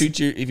If you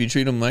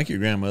treat them like your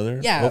grandmother,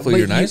 Yeah, hopefully but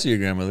you're nice to your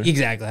grandmother.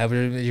 exactly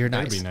you're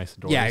nice. Better be nice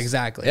to Yeah, Doris.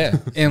 exactly. Yeah,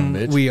 and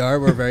bitch.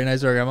 we're very nice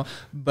to our grandma,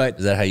 but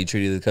Is that how you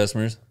treated the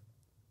customers?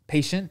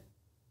 patient.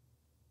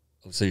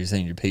 So you're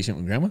saying you're patient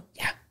with grandma?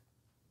 Yeah,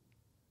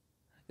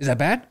 is that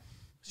bad?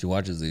 She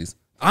watches these.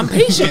 I'm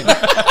patient.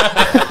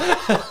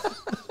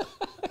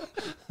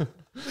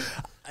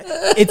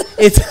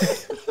 it's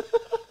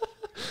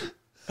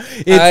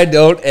I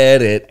don't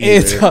edit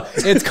either.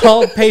 it's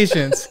called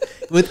patience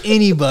with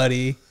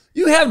anybody.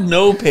 You have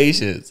no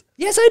patience.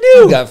 Yes, I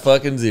You do. got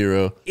fucking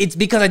zero. It's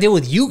because I deal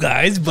with you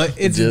guys, but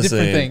it's a Just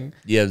different saying. thing.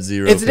 You have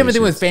zero. It's a different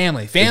thing with patience.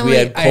 family. If Family, we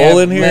had I Cole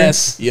have in here,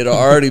 less. you'd have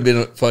already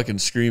been fucking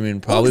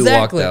screaming, probably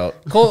Exactly.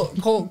 walked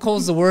out.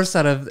 Cole's the worst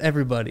out of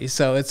everybody,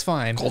 so it's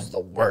fine. Cole's the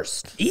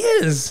worst. He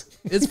is.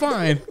 It's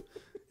fine,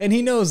 and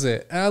he knows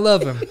it. And I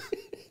love him.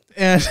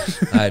 And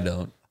I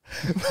don't.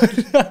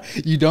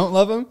 you don't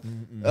love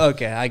him?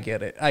 Okay, I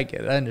get it. I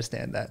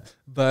understand that.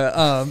 But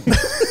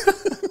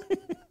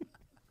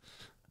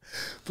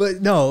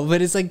but no,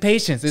 but it's like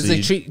patience. It's So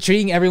like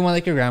treating everyone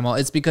like your grandma.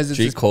 It's because it's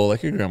Treat just, Cole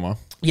like your grandma.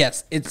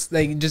 yes, it's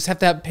like you just have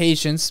to have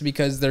patience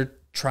because they're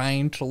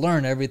trying to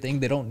learn everything.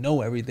 They don't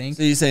know everything.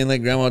 So you saying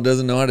like grandma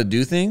doesn't know how to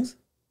do things?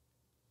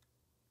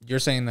 You're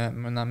saying that,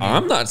 not me.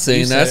 I'm not saying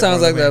You that. said it Sounds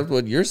more like than me. that's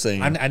what you're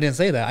saying. I didn't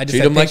say that. I just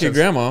Treat said him like your patience.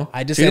 grandma.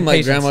 I just treat said him like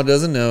patience. grandma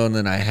doesn't know, and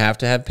then I have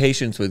to have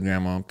patience with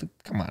grandma.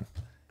 Come on,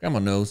 grandma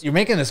knows. You're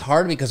making this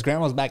hard because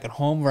grandma's back at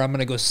home where I'm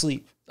gonna go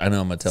sleep. I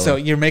know. I'm gonna tell So her.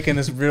 you're making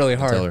this really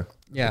hard. Tell her.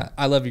 Yeah,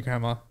 I love you,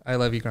 grandma. I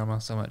love you, grandma,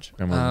 so much.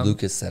 Grandma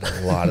Lucas said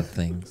a lot of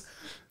things.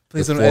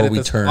 Please don't Before edit we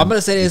this. turn, I'm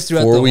gonna say this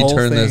throughout before the we whole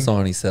turn thing. this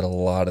on. He said a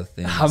lot of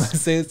things. I'm gonna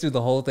say this through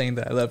the whole thing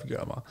that I love you,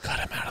 grandma. Cut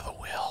him out of the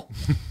will.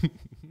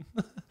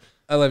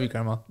 I love you,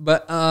 grandma.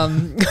 But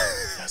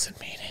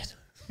Doesn't mean it.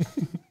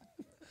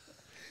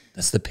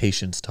 That's the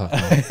patience talking.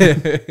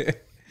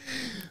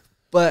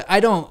 but I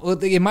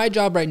don't. In my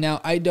job right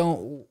now,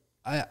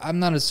 I'm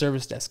not a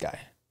service desk guy.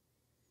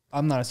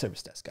 I'm not a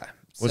service desk guy.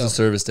 What's So, a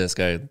service desk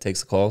guy?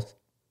 Takes the calls.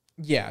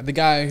 Yeah, the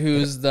guy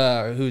who's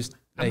I'm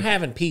like,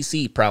 having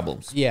PC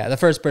problems. yeah, the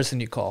first person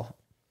you call,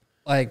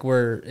 like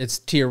where it's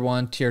tier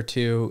 1, tier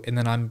 2, and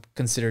then I'm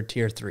considered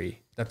tier 3.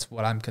 That's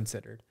what I'm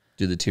considered.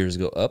 Do the tiers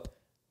go up?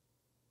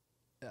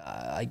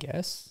 I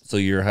guess So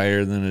you're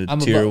higher than a I'm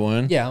tier above.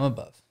 1? Yeah, I'm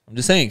above. I'm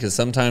just saying because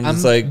sometimes I'm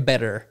it's like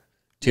better.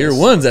 tier Yes.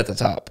 1's at the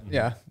top.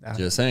 Yeah.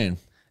 Just saying.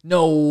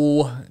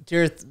 No,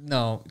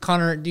 no.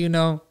 Connor, do you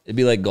know It'd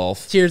be like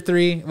golf. tier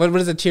 3? What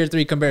is a tier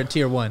 3 compared to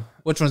tier 1?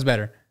 Which one's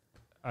better?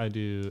 I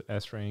do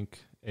S rank,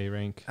 A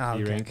rank, Oh,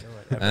 E okay.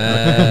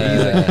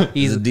 rank.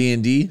 He's a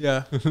D&D.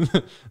 Yeah.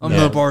 I'm No.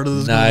 not part of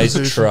this. Nice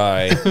conversation.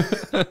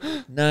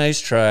 try. Nice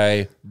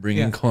try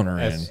bringing Yeah. Connor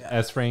in.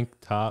 S rank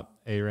top,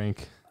 A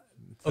rank.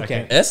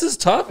 Okay. S is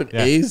top and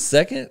Yeah. A is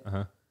second?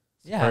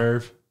 Yeah.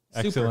 Perv, Super.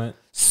 excellent.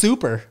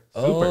 Super.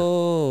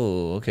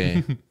 Oh,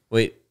 okay.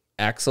 Wait,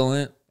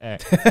 excellent? Yeah.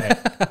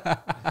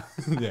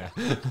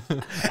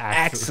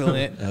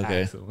 Excellent.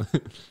 Okay.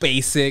 Excellent.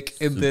 Basic.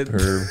 And then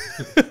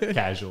Superb.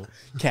 Casual.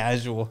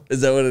 casual.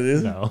 Is that what it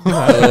is? No.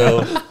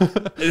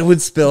 Oh, it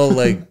would spell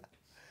like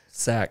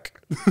sack.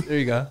 There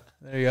you go.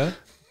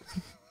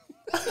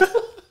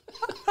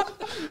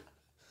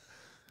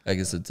 I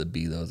guess it's a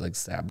B though. It's like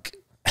sabk.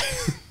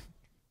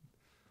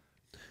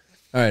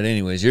 All right.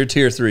 Anyways, you're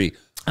tier 3,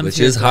 which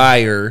tier is 3.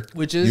 higher.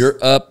 Which is- you're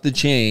up the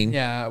chain.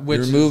 Yeah.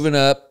 You're moving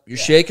up. You're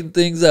shaking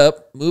things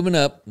up. Moving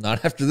up.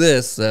 Not after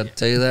this. I'll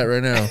tell you that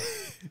right now.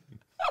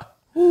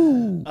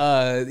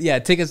 Yeah,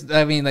 tickets.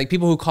 I mean, like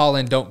people who call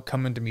in don't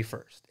come into me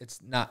first. It's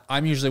not.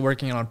 I'm usually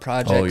working on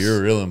projects. Oh,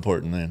 you're real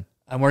important then.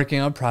 I'm working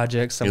on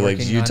projects. I'm You're like,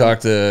 working did you on talk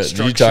to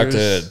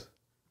structures.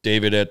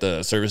 David at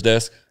the service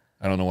desk?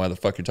 I don't know why the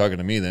fuck you're talking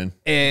to me then.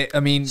 I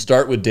mean,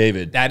 Start with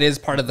David. that is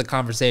part of the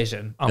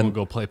conversation. I'm gonna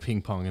go play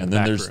ping pong in And the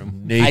then back there's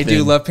room. Nathan. I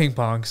do love ping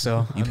pong,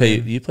 so You play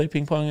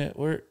ping pong at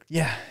work?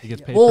 yeah. He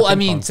gets paid Well, for I ping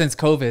mean, pong. since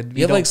COVID,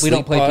 we have, don't, like, we don't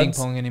sleep play ping pods?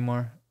 pong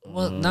anymore.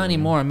 Well, not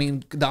anymore. I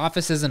mean, the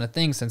office isn't a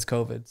thing since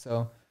COVID.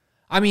 So,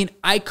 I mean,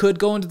 I could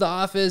go into the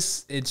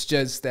office. It's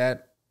just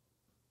that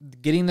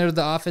getting there to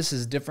the office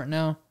is different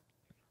now.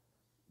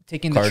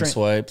 Taking the Card train.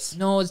 swipes?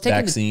 No, it's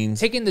taking Vaccines?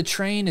 taking the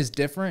train is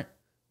different.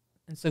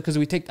 And so, because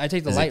I take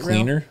the Is light it rail.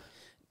 cleaner?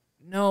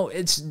 No,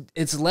 it's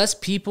less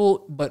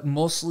people, but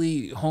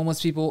mostly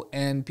homeless people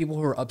and people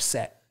who are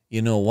upset.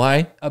 You know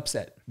why?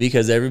 Upset.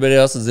 Because everybody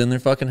else is in their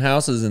fucking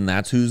houses and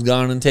that's who's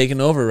gone and taken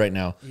over right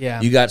now.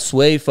 Yeah. You got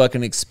Sway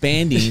fucking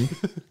expanding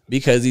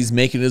because he's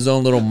making his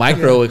own little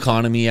micro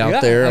economy out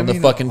Yeah, there I on the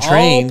mean, fucking all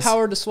trains.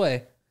 power to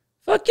Sway.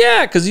 Fuck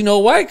yeah. Because you know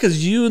why?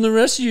 Because you and the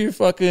rest of your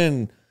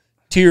fucking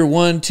tier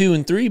 1, 2,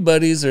 and 3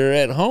 buddies are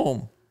at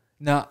home.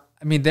 No,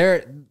 I mean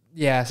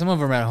some of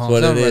them are at home,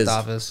 what some of it them are at is. the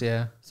office.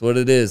 Yeah. That's what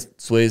it is.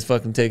 Sway's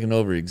fucking taking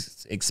over,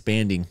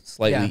 expanding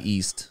slightly Yeah.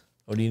 east.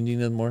 Oh, do you need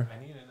another more?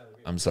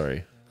 I'm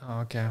sorry.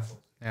 Oh, okay.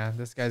 Yeah,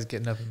 this guy's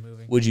getting up and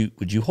moving. Would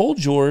you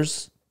hold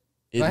yours?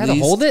 Do I have to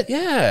hold it?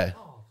 Yeah.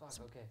 Oh, fuck.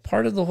 Okay.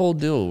 Part of the whole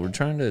deal. We're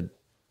trying to.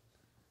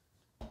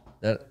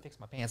 Fix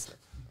my pants.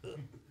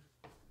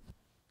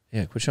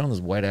 Yeah, quit showing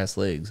those white ass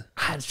legs.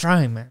 I'm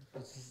trying, man.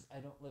 I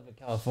don't live in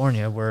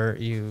California where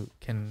you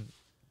can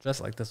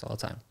dress like this all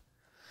the time.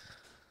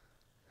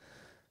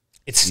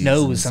 It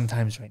snows Seasons.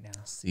 sometimes right now.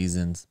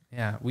 Seasons.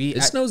 Yeah,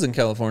 It snows in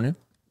California.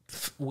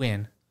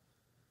 when?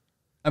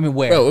 I mean,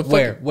 where? Bro,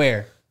 it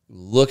Where?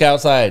 Look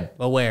outside.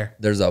 But where?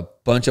 There's a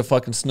bunch of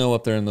fucking snow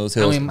up there in those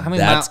How hills. many,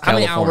 That's how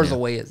many hours California.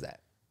 away is that?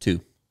 2.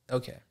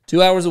 Okay.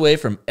 2 hours away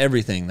from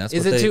everything. That's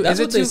Is what it they, two? That's Is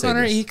it what they two, say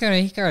Connor? this. He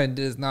kind of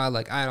does not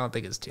like. I don't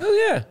think it's 2.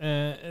 Oh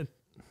yeah.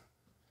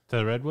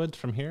 The Redwoods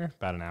from here,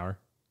 about an hour.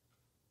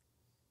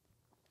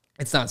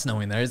 It's not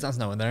snowing there. It's not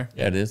snowing there.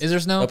 Yeah, it is. Is there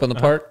snow? Up in the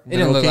park? It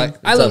didn't look like.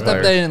 I looked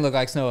up there. It didn't look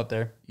like snow up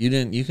there.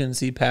 You can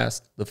see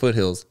past the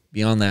foothills.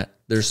 Beyond that,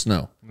 there's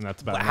snow. And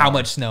that's about How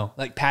much snow?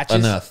 Like patches?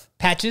 Enough.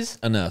 Patches?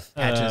 Enough.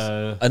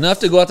 Patches. Enough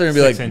to go out there and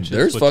be like, 6 inches,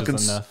 there's which is fucking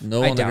enough.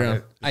 snow I on the doubt ground.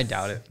 it. I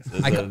doubt it.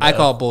 I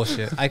call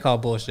bullshit. I call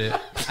bullshit.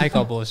 I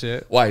call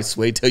bullshit. Why?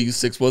 Sway tell you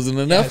 6 wasn't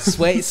enough?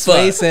 Yeah,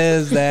 Sway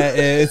says that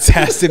it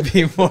has to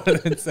be more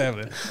than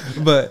 7.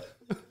 But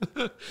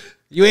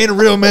you ain't a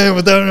real man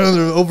without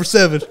another over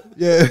 7.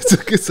 Yeah,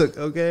 it's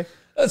okay.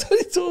 That's what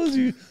he told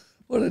you.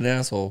 What an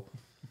asshole.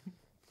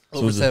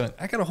 Over 7.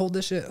 I gotta hold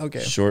this shit. Okay.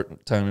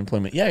 Short time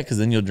employment. Yeah, because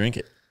then you'll drink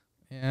it.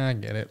 Yeah, I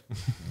get it.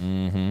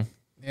 Mm-hmm.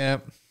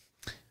 Yep.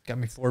 Got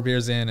me 4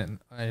 beers in, and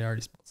I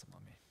already spilled some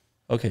on me.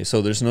 Okay,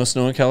 so there's no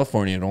snow in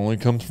California. It only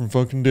comes from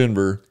fucking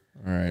Denver.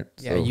 All right.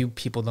 Yeah, you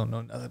people don't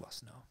know nothing about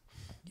snow.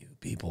 You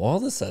people, all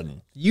of a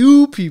sudden.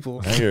 You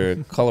people. Now you're a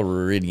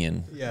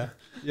Coloradian. Yeah.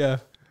 Yeah.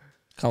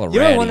 Coloradian.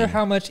 You ever wonder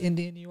how much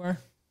Indian you are?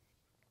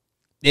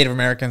 Native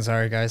American,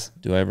 sorry, guys.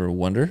 Do I ever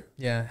wonder?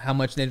 Yeah, how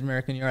much Native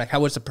American you are? Like, how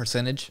what's the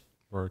percentage?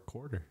 Or a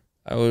quarter.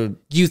 I would.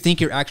 Do you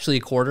think you're actually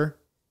a quarter?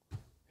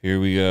 Here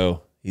we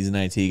go. He's an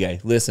IT guy.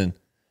 Listen,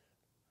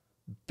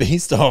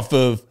 based off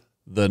of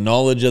the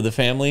knowledge of the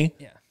family,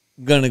 Yeah.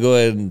 I'm going to go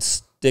ahead and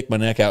stick my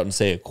neck out and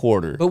say a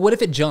quarter. But what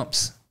if it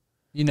jumps?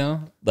 You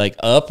know? Like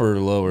up or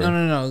lower?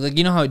 No. Like,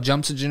 you know how it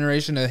jumps a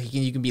generation?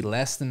 You can be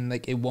less and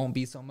like it won't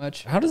be so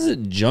much? How does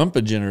it jump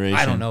a generation?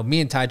 I don't know.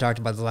 Me and Ty talked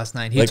about this last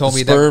night. He Like told the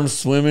me that. sperm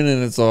swimming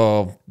and it's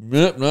all,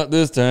 nope, not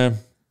this time.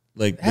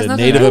 Like Has the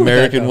nothing Native to do with that,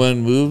 American though.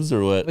 one moves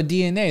or what? But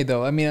DNA,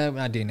 though. I mean,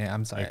 not DNA.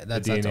 I'm sorry. Like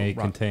That's the a DNA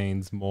wrong-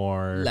 contains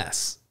more.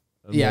 less.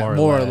 Yeah,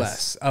 more or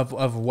less of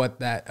what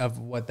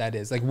that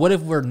is. Like, what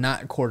if we're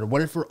not a quarter?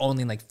 What if we're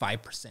only like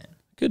 5%?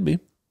 Could be.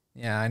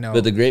 Yeah, I know.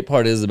 But the great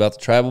part is about the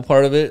tribal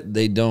part of it,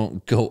 they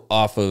don't go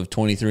off of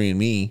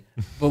 23andMe.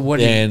 But what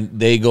And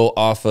they go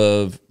off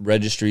of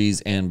registries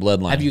and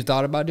bloodline. have you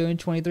thought about doing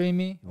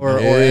 23andMe or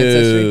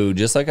Ancestry? No,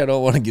 just like I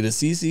don't want to get a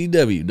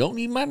CCW. Don't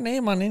need my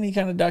name on any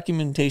kind of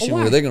documentation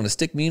Why? where they're going to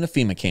stick me in a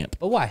FEMA camp.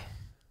 But why?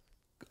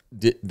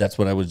 That's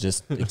what I was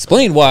just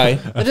explain why.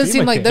 That doesn't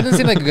seem like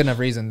a good enough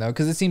reason though,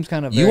 because it seems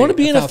kind of. You want to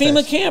be in a FEMA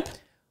far-fetched. camp?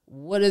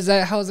 What is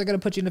that? How is it going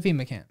to put you in a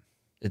FEMA camp?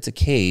 It's a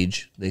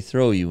cage they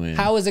throw you in.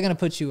 How is it going to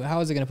put you? How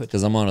is it going to put you?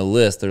 Because I'm on a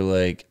list. They're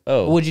like,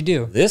 oh, What would you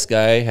do? this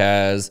guy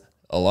has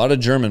a lot of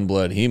German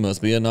blood. He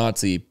must be a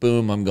Nazi.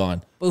 Boom, I'm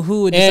gone. But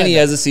who would? And decide he that?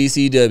 has a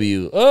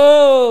CCW.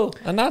 Oh,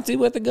 a Nazi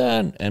with a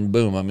gun. And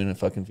boom, I'm in a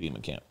fucking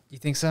FEMA camp. You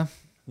think so?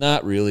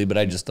 Not really, but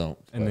I just don't.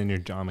 And then you're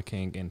John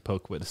McCain getting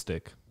poked with a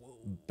stick.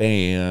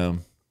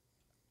 Bam.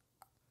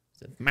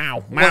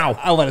 Mow, Well, mow.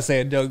 I want to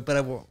say a joke, but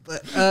I won't.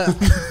 But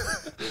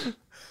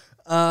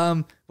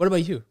what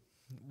about you?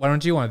 Why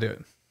don't you want to do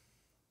it?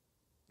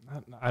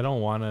 I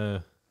don't want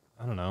to.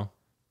 I don't know.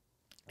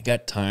 I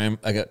got time.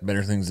 I got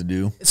better things to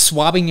do.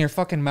 Swabbing your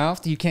fucking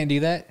mouth? You can't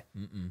do that.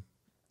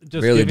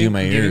 Just Barely do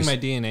my giving ears. my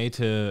DNA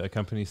to a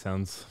company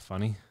sounds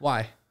funny.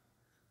 Why?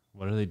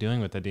 What are they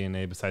doing with the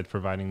DNA besides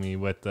providing me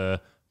with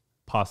the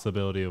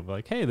possibility of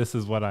like, hey, this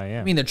is what I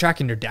am? I mean, they're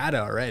tracking your data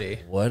already.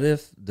 What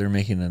if they're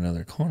making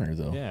another corner,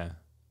 though? yeah.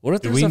 What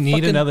if Do there's we a need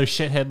fucking, another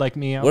shithead like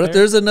me out What there? if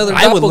there's another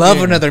I would love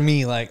doppelganger? another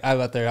me like I'm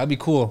out there. I'd be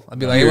cool. I'd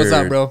be like, hey, what's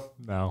up, Weird. bro?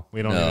 No,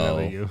 we don't need No.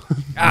 another you.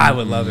 I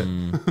would love it.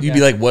 You'd be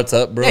like, what's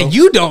up, bro? Yeah,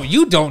 you don't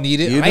need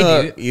it. You I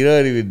know, need it. you know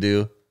what he would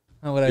do?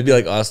 How would I You'd do?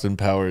 be like Austin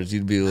Powers.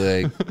 You'd be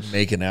like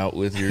making out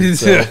with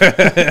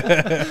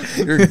yourself.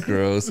 You're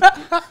gross.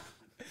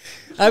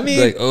 I mean,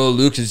 Like, oh,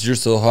 Lucas, you're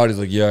so hot. He's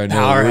like, yeah, I know.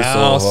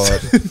 Powerhouse.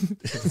 You're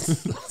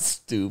so hot.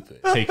 Stupid.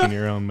 Taking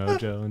your own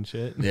mojo and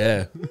shit.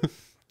 Yeah.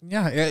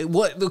 yeah.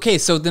 What? Okay,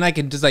 so then I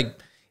could just like,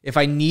 if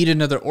I need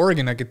another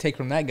organ, I could take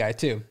from that guy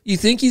too. You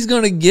think he's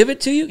going to give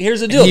it to you? Here's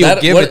the deal. He'll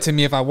give it to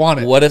me if I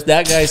want it. What if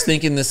that guy's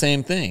thinking the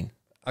same thing?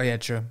 Oh yeah,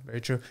 true. Very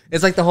true.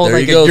 It's like the whole There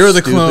like you go, you're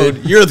the stupid.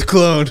 clone. You're the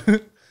clone.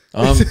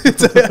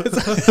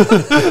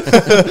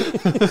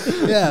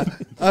 Yeah.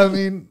 I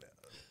mean,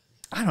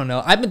 I don't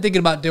know. I've been thinking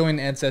about doing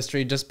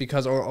Ancestry just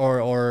because,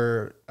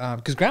 or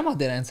because Grandma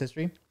did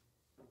Ancestry.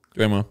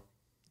 Grandma.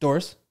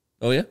 Doris,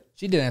 Oh, yeah?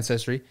 she did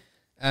Ancestry.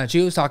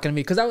 She was talking to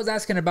me because I was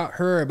asking about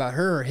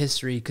her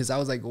history because I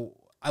was like,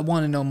 I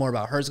want to know more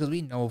about hers because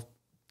we know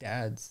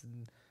dads.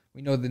 And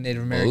we know the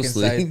Native American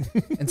Mostly.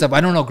 side and stuff. I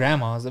don't know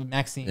grandmas,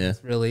 Maxine's Yeah.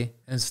 really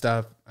and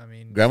stuff. I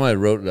mean, Grandma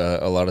wrote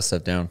a lot of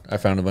stuff down. I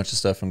found a bunch of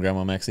stuff from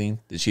Grandma Maxine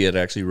that she had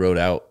actually wrote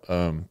out,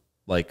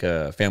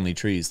 family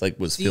trees, like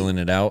was filling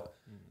it out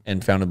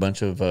and found a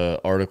bunch of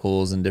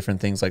articles and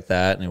different things like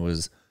that. And it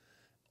was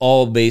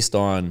all based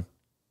on,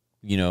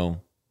 name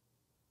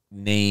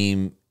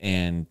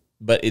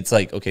but it's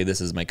like, okay, this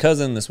is my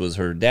cousin. This was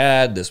her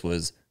dad. This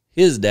was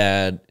his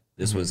dad.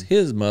 This was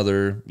his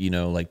mother,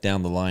 like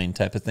down the line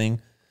type of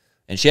thing.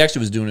 And she actually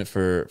was doing it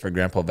for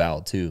Grandpa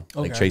Val too,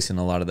 like Okay. tracing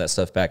a lot of that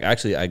stuff back.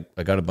 Actually, I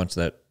got a bunch of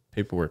that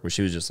paperwork where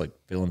she was just like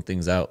filling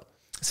things out.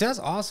 see, that's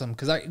awesome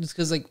because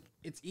like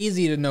it's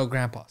easy to know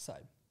Grandpa's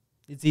side.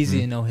 It's easy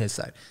to know his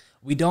side.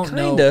 We don't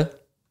know. Kinda.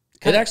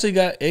 It actually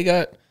got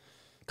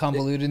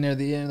convoluted near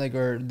the end, like,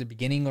 or the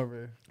beginning,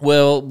 or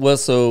Well,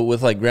 so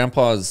with like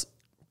grandpa's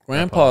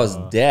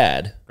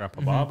dad,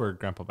 Grandpa Bob or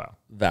Grandpa Val?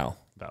 Val.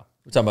 Val.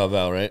 We're talking about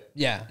Val, right?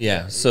 yeah,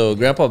 Yeah. So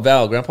Grandpa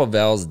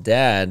Val's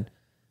dad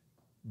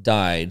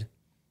died,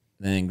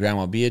 and then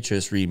Grandma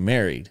Beatrice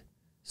remarried.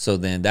 So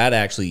then that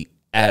actually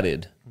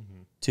added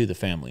to the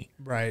family,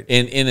 right,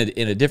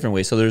 in a different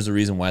way. So there's a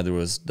reason why there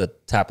was the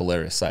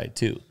Tapalaris side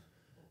too,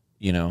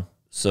 you know.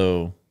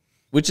 So,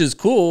 which is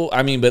cool.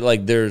 I mean, but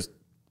like there's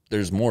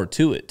more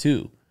to it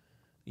too,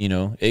 you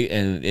know.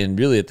 And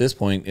really at this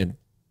point,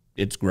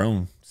 it's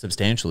grown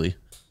substantially.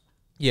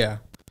 yeah,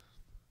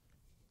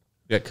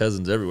 We got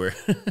cousins everywhere.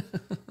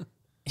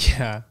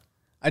 yeah.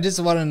 I just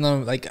want to know,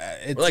 like,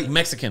 it's We're like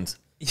Mexicans.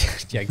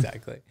 yeah,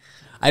 exactly.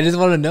 I just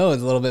want to know a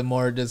little bit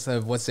more just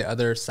of what's the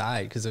other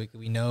side, because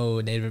we know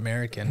Native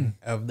American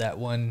of that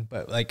one,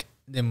 but like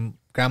then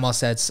Grandma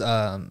said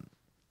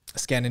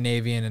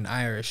Scandinavian and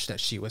Irish, that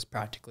she was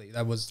practically,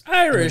 that was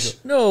Irish?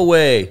 No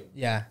way.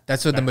 yeah,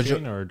 that's what the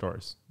majority. Or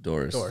Doris?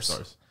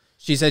 Doris.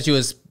 She said she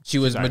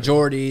was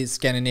majority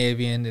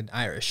Scandinavian and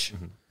Irish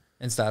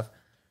and stuff.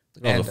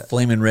 All the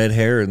flaming red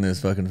hair in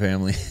this fucking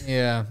family.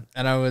 Yeah,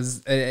 and I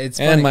was it's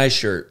And funny my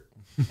shirt.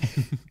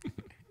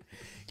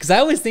 because I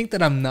always think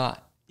that I'm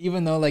not,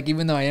 even though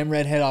I am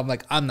redhead, I'm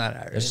like, I'm not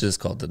Irish. It's just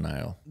called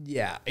denial.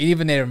 Yeah,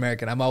 even Native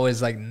American, I'm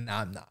always like,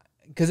 nah, I'm not,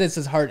 because it's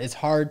as hard. It's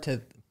hard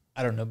to,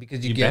 I don't know,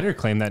 because You get better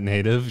claim that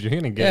native. You're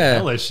gonna get Yeah.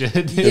 hella shit.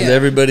 Because Yeah.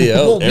 everybody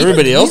else, Well,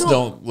 we don't-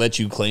 don't let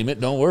you claim it.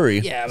 Don't worry.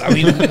 yeah. I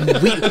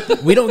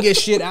mean, we don't get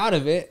shit out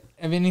of it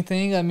of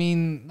anything. I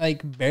mean,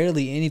 like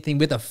barely anything.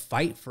 We have to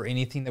fight for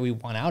anything that we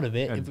want out of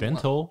it. And if we want.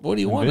 dental. What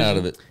do you and want out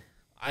of vision. it?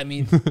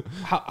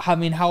 I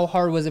mean, how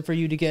hard was it for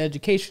you to get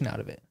education out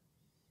of it?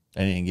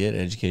 I didn't get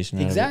education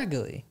out of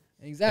it.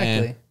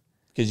 Exactly.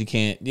 Because you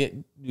can't. Yeah,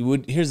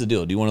 here's the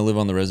deal. Do you want to live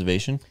on the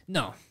reservation?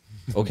 No,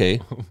 Okay.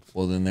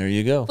 Well, then there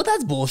you go. but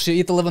that's bullshit. You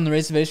have to live on the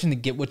reservation to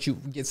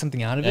get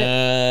something out of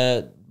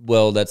it.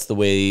 Well, that's the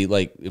way,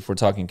 like, if we're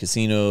talking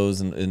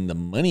casinos and the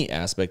money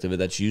aspect of it,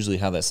 that's usually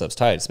how that stuff's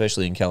tied,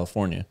 especially in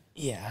California.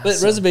 Yeah, But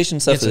so reservation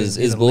stuff it's a- is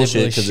it's a bullshit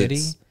label because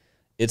shitty.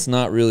 it's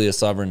not really a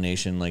sovereign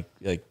nation like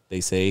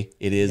they say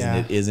it is Yeah.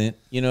 and it isn't.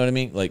 You know what I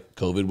mean? Like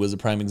COVID was a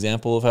prime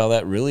example of how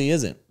that really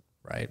isn't.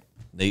 right,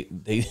 They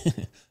they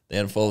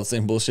had to follow the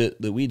same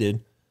bullshit that we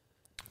did.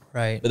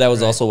 right. But that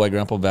was also why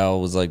Grandpa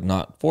Val was like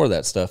not for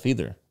that stuff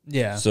either.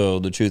 yeah. So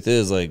the truth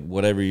is, like,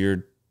 whatever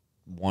you're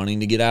wanting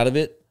to get out of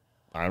it,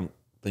 I don't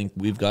think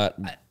we've got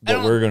what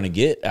we're going to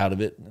get out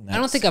of it. And I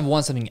don't think I've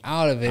won something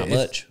out of it. Not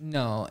It's- much.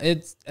 No,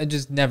 I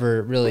just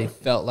never really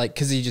felt like,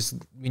 because you just,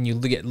 when you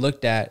get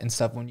looked at and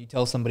stuff, when you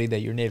tell somebody that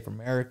you're Native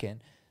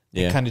American,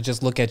 they Yeah. kind of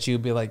just look at you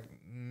and be like,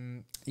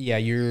 yeah,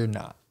 you're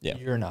not. Yeah.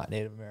 You're not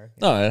Native American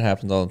No, that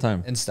happens all the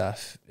time. and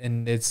stuff.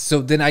 And it's,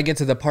 so then I get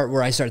to the part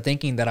where I start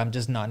thinking that I'm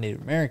just not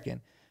Native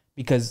American,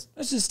 because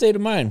That's just state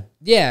of mind.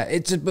 yeah,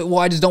 it's just, but well,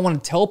 I just don't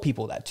want to tell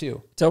people that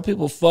too. Tell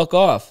people fuck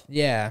off.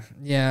 Yeah.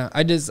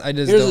 I just Here's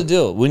the don't.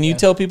 deal. When you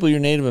tell people you're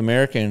Native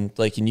American,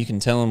 like, and you can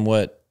tell them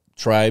what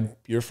tribe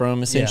you're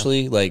from,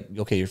 essentially, like,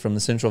 okay, you're from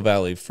the Central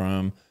Valley,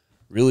 from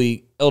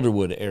really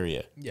Elderwood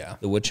area. Yeah.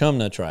 The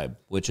Wachumna tribe,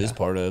 which is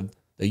part of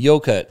the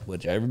Yokut,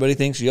 which everybody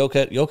thinks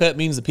Yokut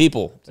means the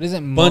people. But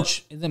isn't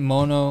bunch- isn't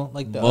Mono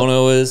like the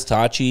Mono is,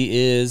 Tachi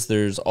is,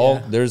 there's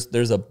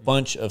a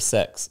bunch of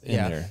sects in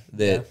Yeah.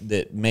 there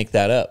that make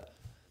that up.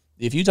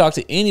 If you talk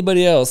to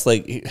anybody else,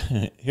 like,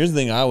 here's the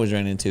thing I always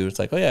ran into. It's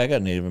like, oh yeah, I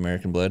got Native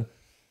American blood.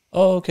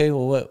 Oh, okay,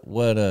 well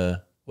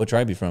what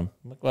tribe you from?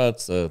 I'm like, well,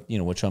 it's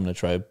Wachumna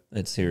tribe.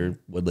 It's here,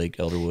 Woodlake,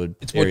 Elderwood.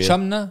 It's area.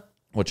 Wachumna?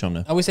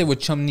 Wachumna. I always say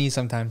Wachumni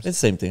sometimes. It's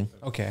the same thing.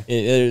 Okay.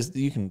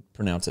 You can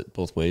pronounce it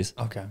both ways.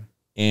 Okay.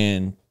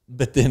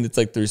 But then it's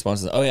like the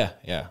response is, oh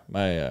yeah,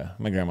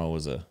 my grandma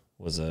was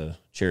a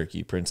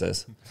Cherokee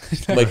princess.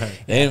 Like,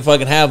 they didn't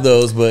fucking have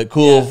those, but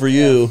cool for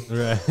you.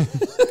 Right.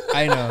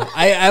 I know.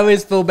 I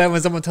always feel bad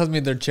when someone tells me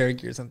they're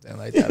Cherokee or something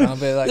like that. I'll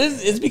be like,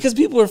 It's because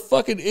people are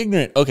fucking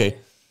ignorant. Okay,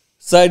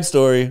 side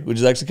story, which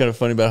is actually kind of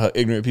funny about how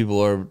ignorant people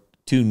are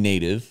to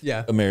Native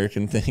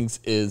American things,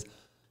 is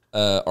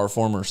our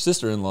former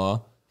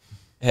sister-in-law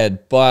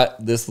had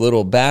bought this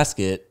little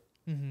basket,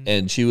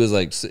 and she was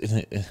like,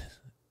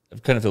 I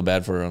kind of feel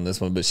bad for her on this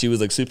one, but she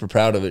was like super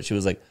proud of it. She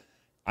was like,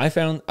 I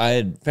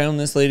had found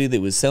this lady that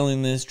was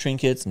selling these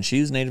trinkets, and she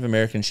was Native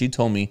American. She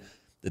told me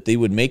that they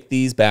would make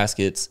these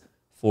baskets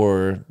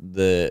for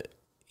the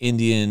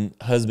Indian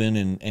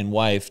husband and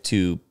wife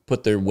to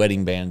put their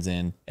wedding bands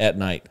in at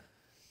night.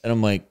 And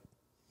I'm like,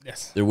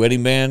 yes. their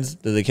wedding bands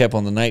that they kept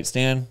on the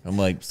nightstand? I'm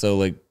like, so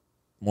like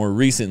more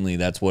recently,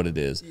 that's what it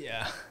is.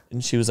 Yeah.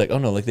 And she was like, oh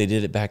no, like they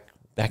did it back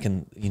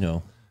in,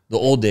 the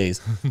old days.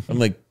 I'm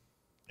like,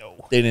 no,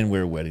 they didn't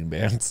wear wedding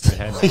bands. They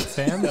had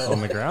nightstands on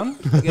the ground.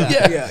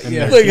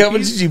 Yeah. Like, how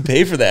much did you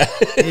pay for that?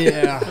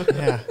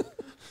 Yeah.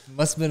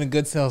 Must have been a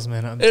good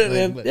salesman. I'm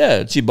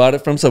And, she bought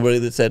it from somebody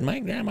that said, my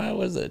grandma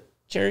was a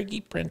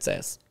Cherokee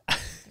princess.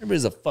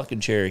 Everybody's a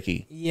fucking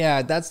Cherokee.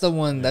 Yeah, that's the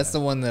one. Yeah. That's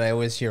the one that I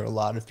always hear a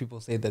lot of people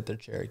say that they're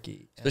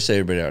Cherokee. Especially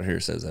everybody out here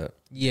says that.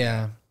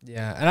 Yeah,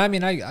 yeah. And I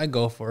mean, I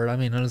go for it. I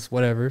mean, it's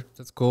whatever.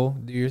 That's cool.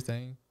 Do your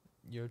thing.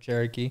 You're a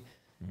Cherokee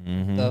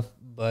stuff,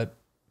 but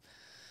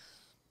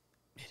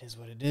it is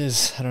what it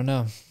is. I don't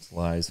know. It's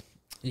lies.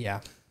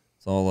 Yeah.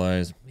 It's all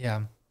lies.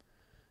 Yeah.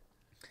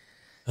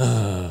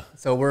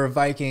 So we're a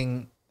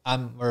Viking.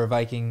 We're a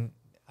Viking,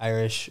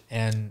 Irish,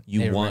 and you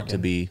Native want American. to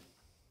be.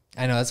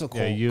 I know that's what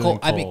Cole. Yeah, you Cole and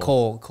I mean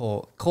Cole.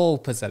 Cole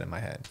puts that in my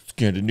head.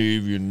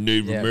 Scandinavian,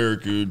 Native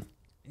American.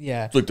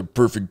 Yeah. It's like the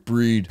perfect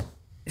breed.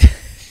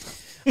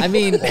 I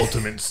mean,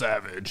 ultimate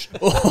savage.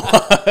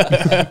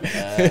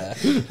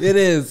 it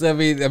is. I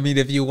mean,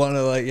 if you want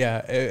to, like, yeah,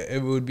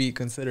 it would be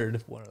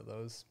considered one of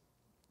those.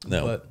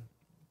 No. But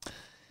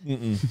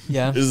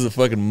yeah, This is a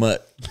fucking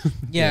mutt.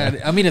 yeah.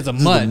 I mean, it's a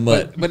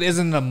mutt, but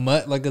isn't a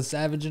mutt like a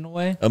savage in a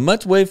way? A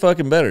mutt's way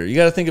fucking better. You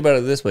got to think about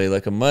it this way.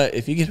 Like a mutt,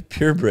 if you get a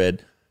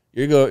purebred,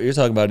 you're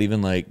talking about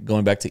even like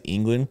going back to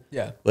England.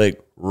 Yeah.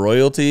 Like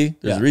royalty.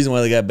 There's a reason why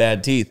they got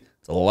bad teeth.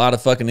 It's a lot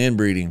of fucking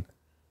inbreeding.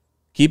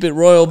 Keep it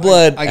royal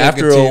blood. I got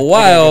After good a teeth.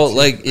 while,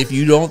 like if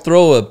you don't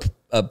throw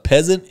a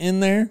peasant in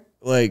there,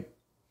 like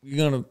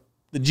the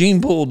gene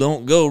pool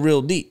don't go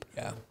real deep.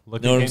 Yeah.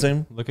 Look Know at what I'm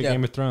saying? Look at Yeah.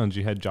 Game of Thrones.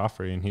 You had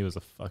Joffrey, and he was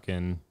a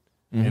fucking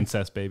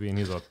incest baby, and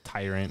he's a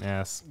tyrant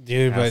ass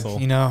Dude, asshole.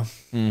 but you know,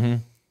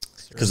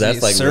 Because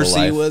that's like real Cersei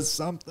life. was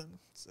something.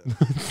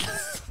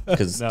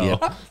 Because No.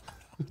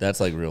 that's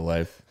like real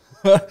life.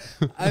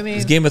 I mean,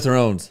 It's Game of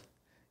Thrones.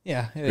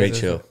 yeah, it Great is.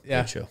 show.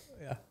 Yeah, Great show.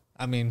 yeah.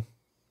 I mean,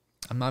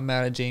 I'm not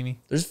mad at Jamie.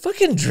 There's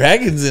fucking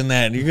dragons in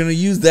that. And you're gonna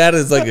use that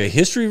as like a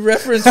history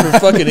reference for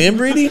fucking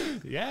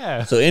inbreeding?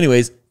 Yeah. So,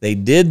 anyways, they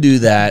did do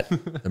that.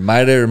 There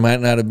might or might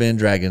not have been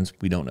dragons.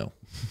 We don't know.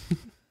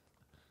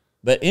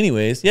 But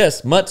anyways,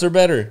 yes, mutts are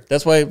better.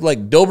 That's why,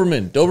 like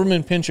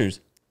Doberman pinchers.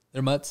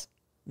 They're mutts.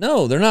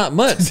 No, they're not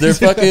mutts. They're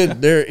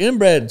fucking. They're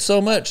inbred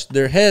so much.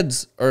 Their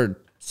heads are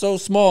so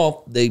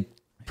small. They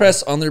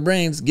press on their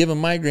brains, give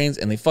them migraines,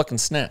 and they fucking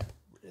snap.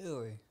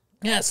 Really?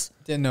 Yes.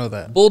 Didn't know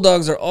that.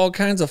 Bulldogs are all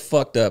kinds of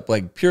fucked up,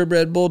 like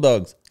purebred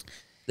bulldogs.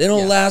 They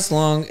don't last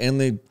long, and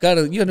they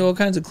gotta do all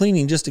kinds of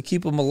cleaning just to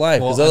keep them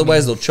alive. Because Well, I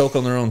otherwise, mean- they'll choke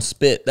on their own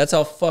spit. That's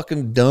how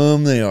fucking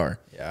dumb they are.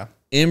 Yeah.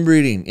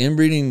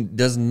 Inbreeding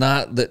does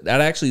not. That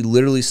actually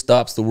literally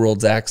stops the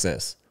world's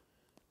access.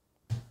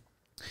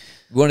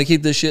 You want to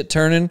keep this shit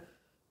turning?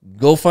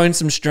 Go find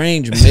some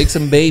strange and make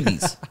some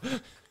babies.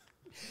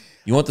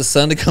 You want the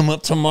sun to come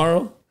up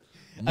tomorrow?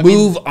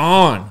 Move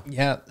on.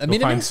 Yeah. I Go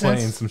mean, it find makes Sway and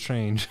sense. some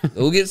strange.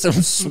 Go get some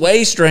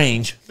sway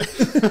strange.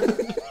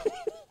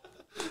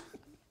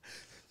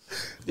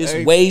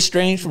 It's way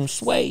strange from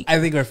sway. I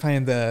think we're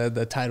finding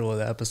the title of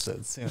the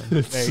episode soon.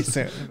 Very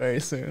soon. Very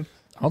soon.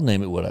 I'll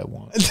name it what I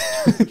want.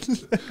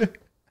 The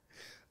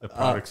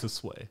products of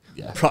Sway.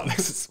 Yeah.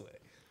 Products of Sway.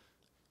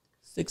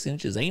 6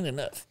 inches ain't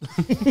enough.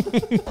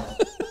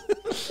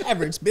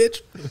 Average,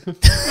 bitch.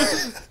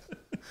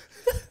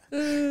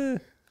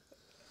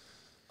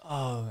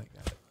 Oh my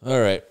god.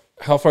 All right.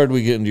 How far did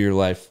we get into your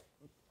life?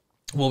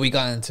 Well, we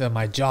got into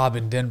my job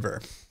in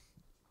Denver.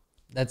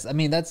 That's the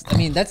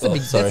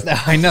big. sorry.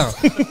 I know.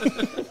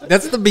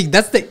 That's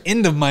the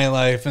end of my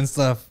life and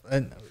stuff.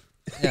 And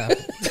yeah.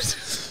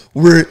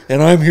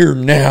 And I'm here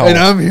now. And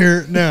I'm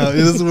here now.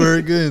 This is where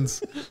it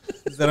ends.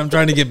 Is that I'm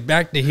trying to get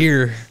back to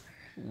here.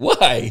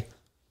 Why?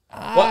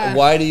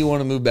 Why do you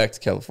want to move back to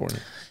California?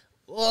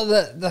 Well,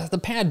 the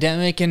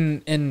pandemic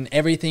and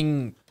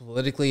everything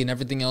politically and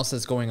everything else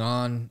that's going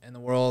on in the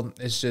world,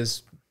 it's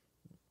just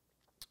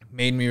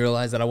made me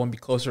realize that I want to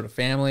be closer to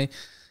family,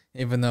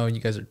 even though you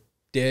guys are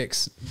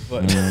dicks.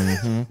 But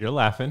You're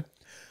laughing.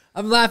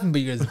 I'm laughing,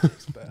 but you guys are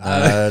dicks. But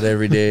Not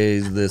every day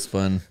is this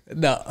fun.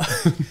 no,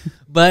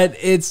 but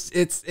it's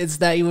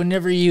that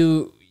whenever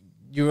you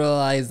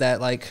realize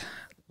that, like,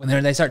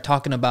 when they start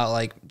talking about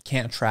like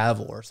can't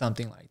travel or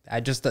something like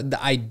that, just the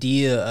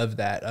idea of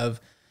that,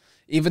 of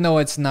even though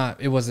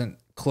it wasn't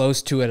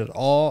close to it at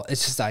all,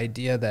 it's just the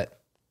idea that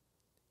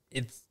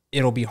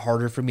it'll be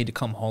harder for me to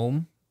come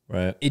home.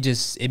 Right.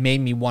 It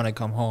made me want to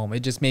come home. It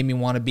just made me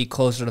want to be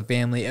closer to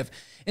family. And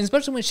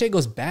especially when shit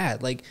goes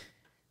bad, like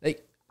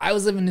I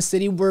was living in a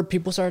city where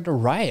people started to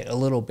riot a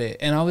little bit,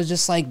 and I was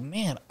just like,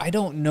 man, I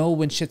don't know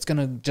when shit's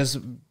gonna just,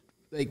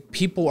 like,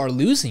 people are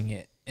losing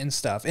it and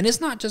stuff. And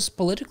it's not just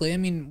politically. I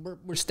mean,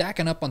 we're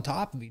stacking up on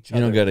top of each other.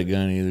 You don't got a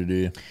gun either, do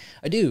you?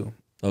 I do.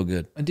 Oh,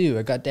 good. I do.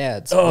 I got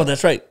dads. Oh,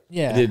 that's right.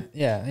 Yeah, I did.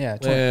 yeah.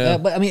 Well,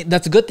 But I mean,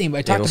 that's a good thing. But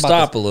I talked It'll about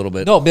stop this. a little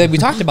bit. No, but we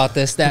talked about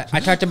this. That I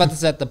talked about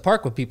this at the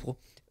park with people.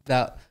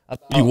 That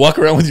You walk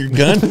around with your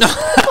gun?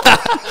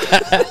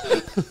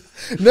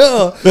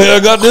 no, Man, I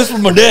got this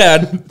from my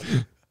dad.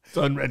 It's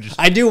unregistered.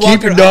 I do.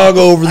 Keep your dog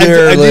over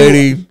there,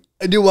 lady.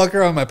 I do walk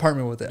around my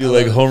apartment with it. You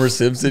like Homer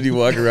Simpson? You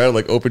walk around,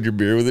 like open your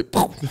beer with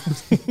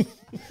it.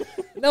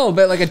 No,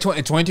 but like a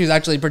 22 is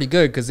actually pretty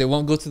good because it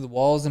won't go through the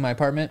walls in my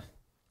apartment,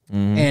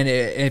 and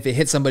if it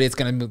hits somebody, it's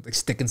gonna like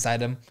stick inside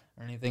them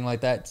or anything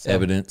like that. So,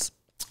 Evidence.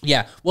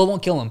 yeah, well, it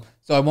won't kill them,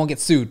 so I won't get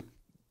sued.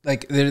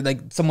 Like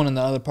someone in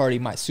the other party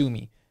might sue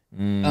me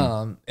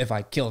if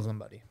I kill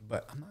somebody,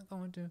 but I'm not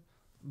going to.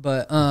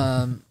 But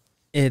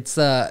it's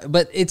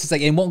just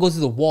like it won't go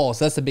through the wall.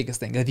 So that's the biggest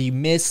thing. If you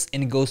miss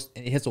and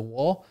it hits a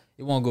wall,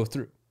 it won't go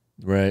through.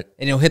 Right.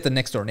 And it'll hit the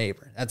next door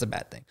neighbor. That's a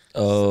bad thing.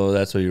 Oh,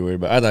 that's what you're worried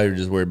about. I thought you were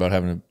just worried about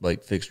having to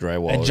like fix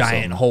drywall. A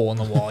giant hole in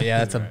the wall. Yeah,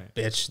 that's a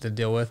bitch to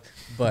deal with.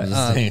 But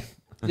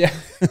yeah,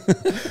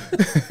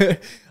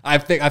 I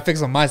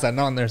fix on my side,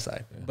 not on their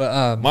side.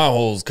 But my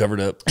hole's covered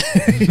up.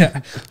 yeah,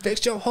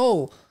 fix your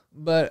hole.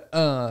 But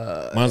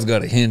mine's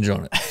got a hinge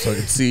on it, so I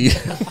can see.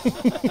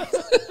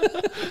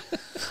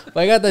 But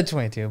I got that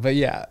 22. But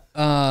yeah,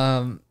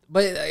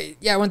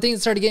 yeah, when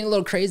things started getting a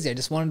little crazy, I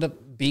just wanted to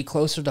be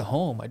closer to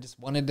home. I just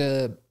wanted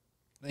to,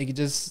 like,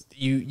 just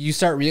you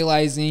start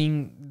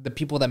realizing the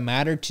people that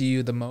matter to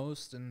you the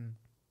most. And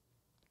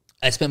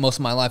I spent most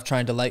of my life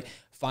trying to like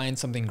find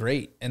something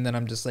great, and then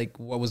I'm just like,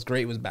 what was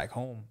great was back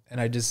home, and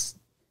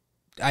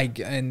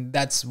and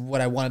that's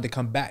what I wanted to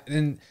come back.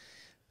 And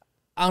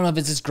I don't know if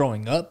it's this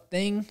growing up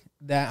thing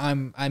that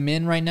I'm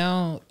in right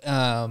now.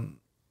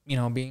 You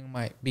know,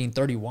 being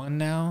 31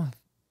 now,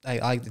 I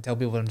like to tell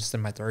people I'm just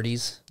in my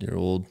 30s. You're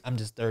old. I'm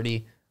just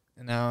 30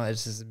 now.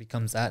 It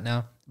becomes that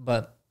now.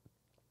 But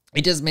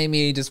it just made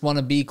me just want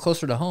to be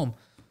closer to home.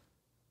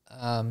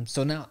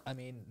 So now, I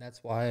mean,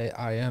 that's why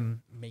I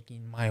am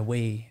making my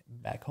way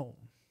back home.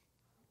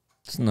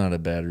 It's not a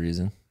bad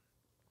reason.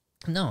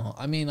 No,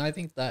 I mean, I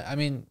think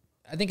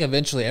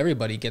eventually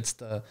everybody gets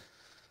the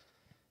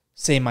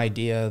same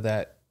idea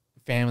that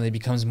family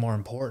becomes more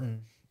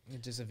important.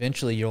 It just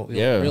eventually you'll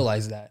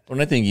realize that. When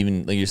I think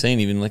even like you're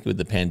saying, even like with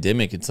the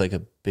pandemic, it's like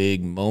a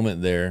big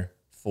moment there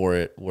for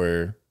it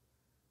where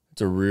it's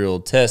a real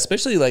test,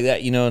 especially like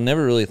that. You know, I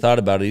never really thought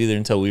about it either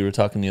until we were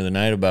talking the other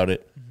night about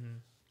it. Mm-hmm.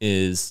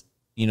 Is,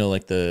 you know,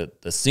 like the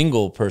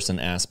single person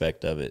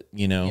aspect of it,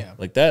 you know,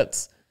 like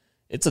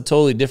it's a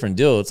totally different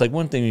deal. It's like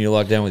one thing when you're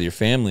locked down with your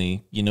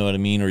family, you know what I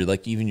mean? Or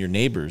like even your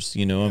neighbors,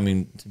 you know, I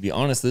mean, to be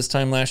honest, this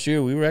time last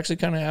year, we were actually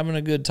kind of having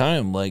a good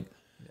time. Like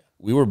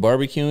we were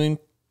barbecuing,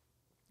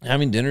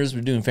 having dinners,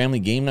 we're doing family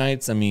game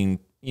nights. I mean,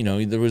 you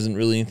know, there wasn't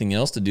really anything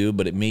else to do,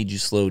 but it made you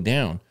slow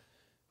down.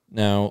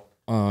 Now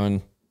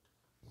on,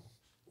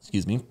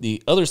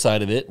 the other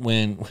side of it,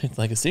 when with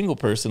like a single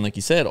person, like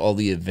you said, all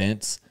the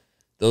events,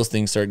 those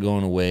things start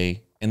going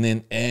away. And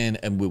then,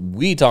 and what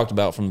we talked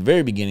about from the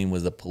very beginning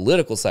was the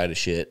political side of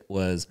shit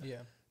was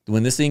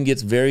when this thing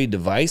gets very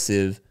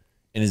divisive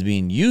and is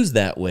being used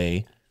that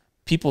way,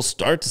 people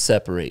start to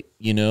separate,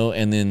 you know,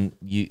 and then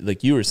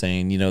like you were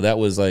saying, you know, that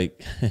was like,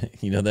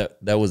 you know,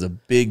 that was a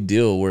big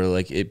deal where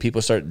like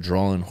people start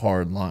drawing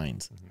hard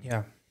lines,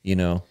 you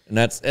know, and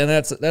that's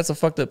a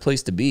fucked up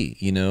place to be,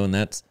 you know,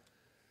 and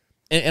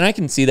and I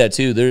can see that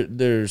too.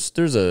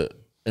 There's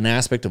an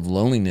aspect of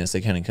loneliness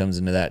that kind of comes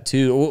into that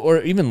too,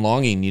 or even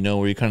longing, you know,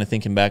 where you're kind of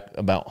thinking back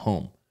about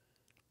home,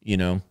 you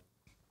know,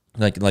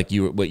 like what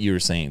you were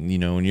saying, you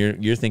know, and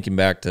you're thinking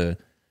back to,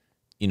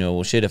 you know,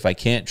 well, shit, if I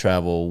can't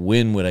travel,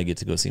 when would I get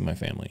to go see my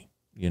family,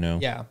 you know?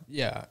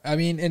 Yeah. I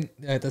mean, and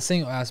the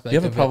single aspect. Do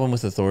you have a problem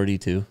with authority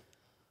too?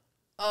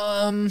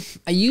 I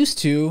used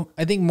to.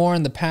 I think more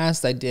in the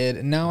past I did,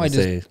 and now I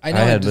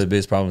had the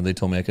biggest problem. They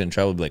told me I couldn't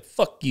travel. I'd be like,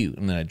 fuck you,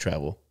 and then I'd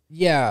travel.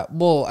 Yeah,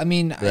 well, I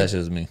mean, that's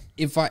just me.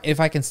 If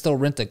I can still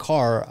rent a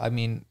car, I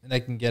mean, and I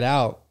can get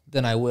out,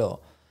 then I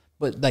will.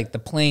 But like the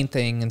plane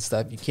thing and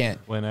stuff, you can't.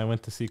 When I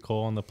went to see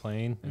Cole on the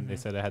plane, and they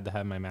said I had to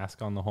have my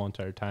mask on the whole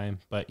entire time,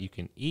 but you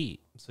can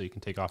eat, so you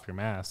can take off your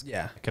mask.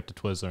 Yeah, I kept a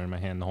Twizzler in my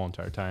hand the whole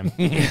entire time,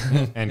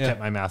 and kept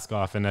my mask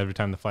off. And every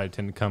time the flight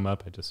attendant come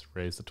up, I just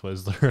raised the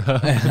Twizzler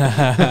up.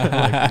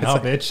 Like, no,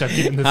 bitch, I'm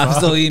keeping this off.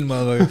 Still eating,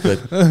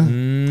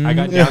 motherfucker. I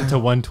got down to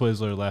one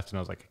Twizzler left, and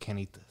I was like, I can't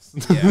eat this.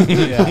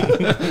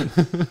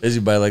 As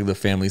you buy like the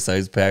family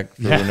size pack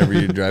for whenever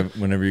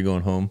you're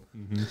going home,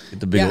 get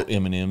the big old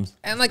M&Ms.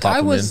 And like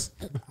I was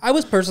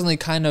personally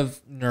kind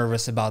of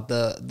nervous about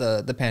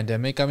the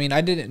pandemic. I mean,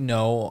 I didn't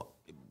know.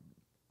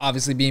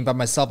 Obviously, being by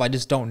myself, I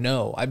just don't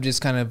know. I'm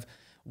just kind of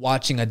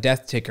watching a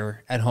death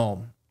ticker at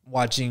home,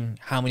 watching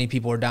how many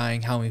people are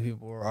dying, how many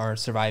people are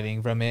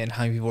surviving from it, and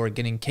how many people are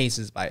getting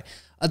cases by it.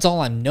 That's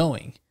all I'm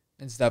knowing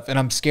and stuff. And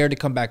I'm scared to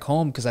come back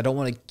home because I don't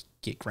want to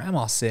get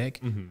grandma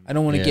sick. I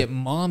don't want to get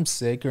mom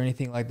sick or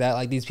anything like that.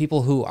 Like these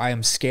people who I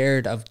am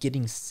scared of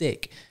getting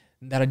sick,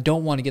 that I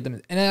don't want to get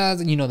them. And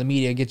as you know, the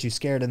media gets you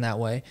scared in that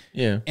way.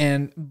 Yeah.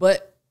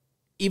 But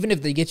even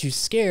if they get you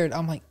scared,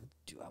 I'm like,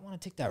 do I want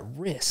to take that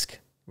risk?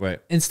 Right.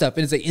 And stuff.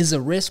 And it's like, is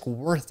the risk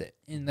worth it?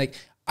 And like,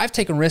 I've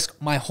taken risk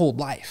my whole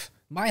life.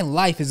 My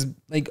life is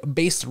like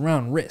based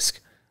around risk.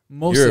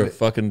 You're a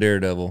fucking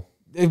daredevil.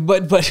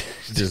 But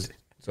just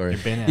sorry.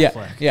 You're Ben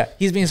Affleck. Yeah.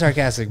 He's being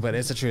sarcastic, but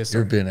it's a true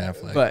story. You're Ben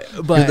Affleck. But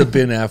you're the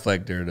Ben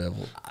Affleck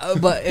daredevil.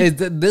 But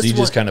this so you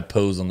just kind of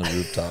pose on the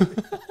rooftop.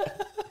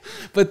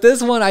 But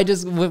this one, I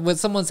just with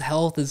someone's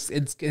health is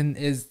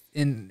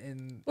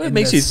well, it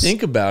makes you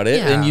think about it,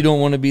 and you don't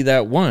want to be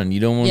that one. You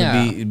don't want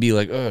to be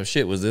like, oh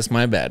shit, was this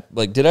my bad?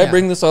 Like, did I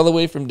bring this all the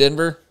way from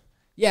Denver?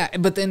 Yeah,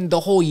 but then the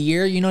whole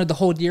year, the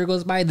whole year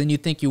goes by, then you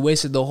think you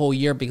wasted the whole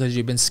year because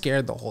you've been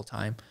scared the whole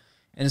time,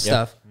 and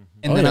stuff.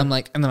 And then I'm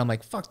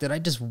like, fuck, did I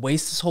just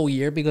waste this whole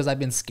year because I've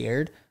been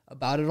scared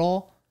about it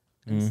all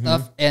and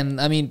stuff?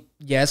 And I mean,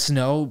 yes,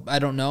 no, I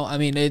don't know. I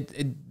mean,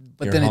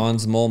 but You're then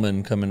Hans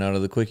Molman coming out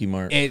of the Quickie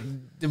Mart.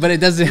 but it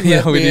doesn't.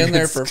 You know, we in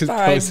there for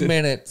 5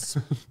 minutes,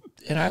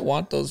 and I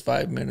want those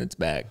 5 minutes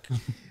back.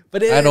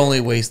 But I'd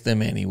only waste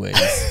them anyways.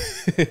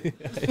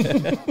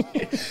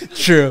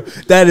 True,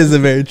 that is a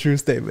very true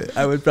statement.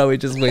 I would probably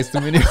just waste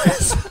them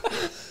anyways.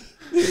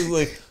 He's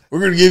like, we're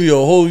gonna give you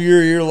a whole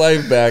year of your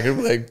life back, and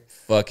I'm like,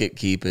 fuck it,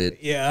 keep it.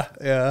 Yeah,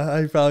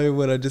 I probably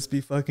would just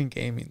be fucking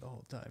gaming the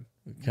whole time.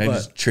 Can I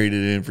just trade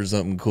it in for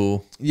something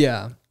cool?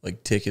 Yeah.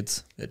 Like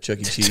tickets at Chuck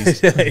E.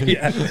 Cheese.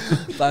 Yeah.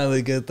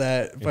 Finally get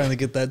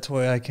that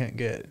toy I can't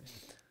get.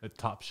 The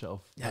top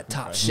shelf. Yeah,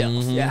 top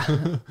shelf.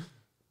 Yeah.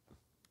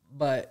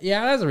 But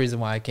yeah, that's the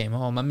reason why I came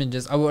home. I mean,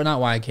 not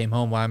why I came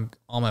home. Why I'm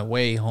on my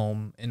way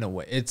home in a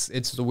way. It's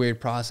the weird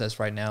process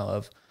right now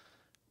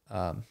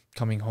of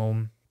coming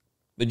home.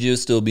 But you'll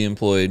still be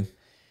employed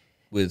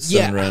with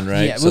Sunrun,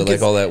 right? Yeah, so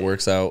like all that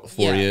works out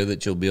for you,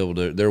 that you'll be able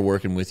to. They're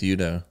working with you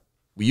to.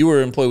 You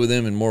were employed with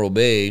them in Morro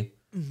Bay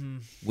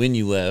when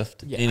you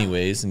left,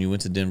 anyways, and you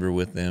went to Denver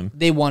with them.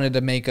 They wanted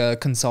to make a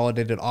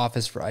consolidated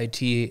office for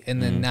IT,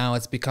 and then now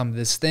it's become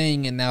this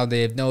thing, and now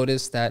they've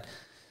noticed that,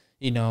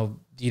 you know,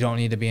 you don't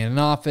need to be in an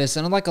office.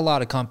 And like a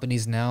lot of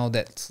companies now,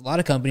 a lot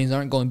of companies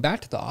aren't going back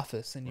to the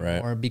office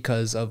anymore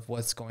because of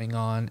what's going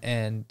on.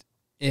 And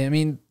I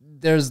mean,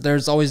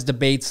 there's always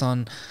debates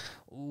on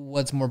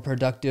what's more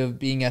productive,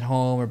 being at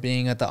home or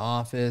being at the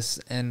office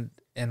and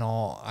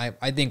all.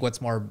 I think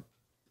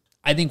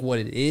what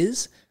it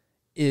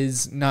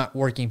is not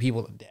working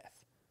people to death.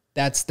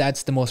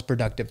 That's the most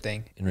productive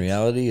thing. In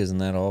reality, isn't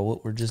that all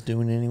what we're just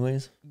doing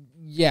anyways?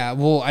 Yeah,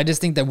 well, I just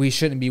think that we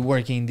shouldn't be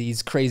working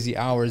these crazy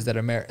hours that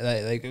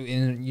like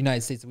in the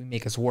United States that we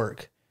make us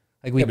work.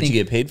 Like but you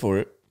get paid for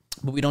it.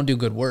 But we don't do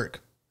good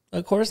work.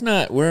 Of course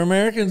not. We're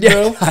Americans,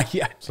 bro.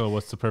 Yeah. So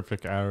what's the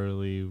perfect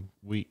hourly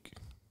week?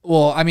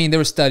 Well, I mean, there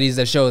were studies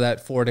that show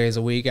that 4 days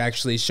a week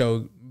actually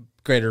show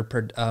greater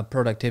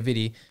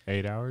productivity.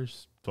 8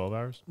 hours, 12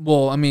 hours?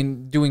 Well, I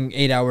mean, doing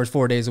 8 hours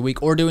 4 days a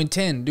week, or doing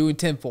 10, do a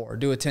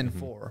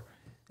 10-4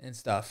 and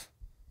stuff.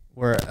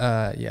 Where,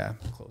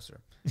 closer.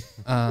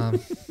 I'm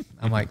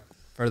like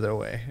further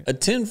away. A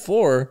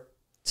 10-4,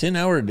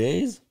 10-hour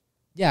days?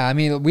 Yeah, I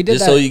mean, we did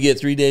just that. So you get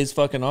 3 days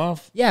fucking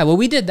off? Yeah, well,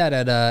 we did that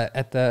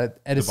at the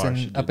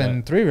Edison up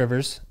in Three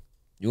Rivers.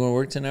 You want to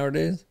work 10-hour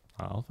days?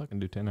 I'll fucking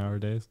do 10-hour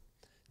days.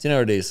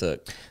 10-hour days suck.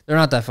 They're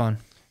not that fun.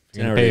 If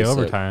you're gonna pay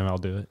overtime, I'll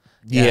do it.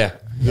 Yeah.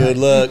 Good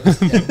luck.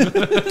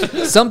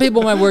 Some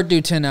people might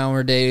do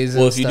 10-hour days.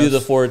 Well, if you do the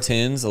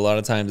 410s, a lot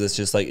of times it's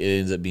just like it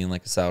ends up being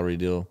like a salary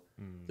deal.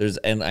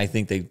 And I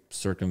think they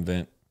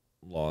circumvent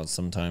laws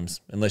sometimes,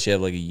 unless you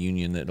have like a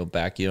union that'll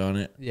back you on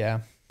it.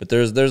 Yeah. But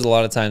there's a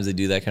lot of times they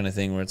do that kind of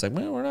thing where it's like,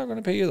 well, we're not going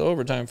to pay you the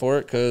overtime for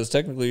it because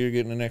technically you're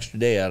getting an extra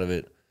day out of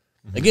it.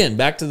 Again,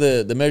 back to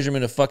the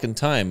measurement of fucking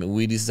time.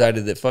 We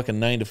decided that fucking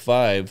 9 to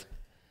 5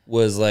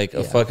 was like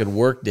a fucking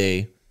work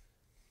day.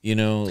 You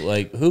know,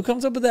 like who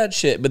comes up with that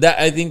shit? But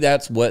I think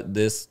that's what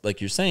this, like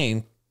you're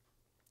saying,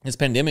 this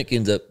pandemic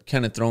ends up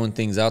kind of throwing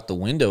things out the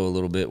window a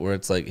little bit where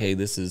it's like, hey,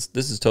 this is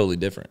totally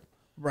different.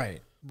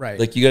 Right.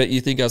 Like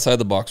you think outside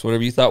the box.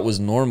 Whatever you thought was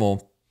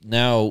normal,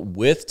 now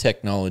with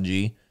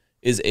technology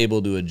is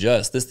able to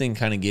adjust. This thing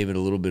kind of gave it a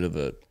little bit of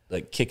a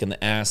like kick in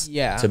the ass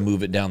to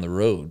move it down the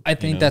road. I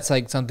think that's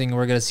like something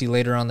we're gonna see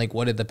later on. Like,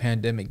 what did the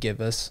pandemic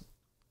give us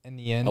in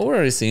the end? Oh, we're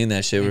already seeing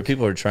that shit where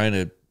people are trying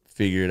to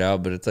figure it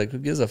out, but it's like, who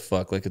gives a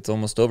fuck? Like, it's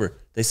almost over.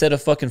 They set a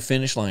fucking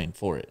finish line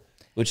for it,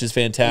 which is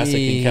fantastic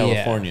in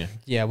California.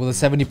 Yeah, well, the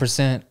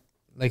 70%.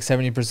 Like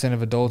 70%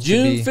 of adults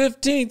June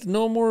 15th,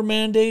 no more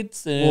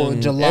mandates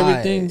and July.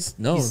 everything's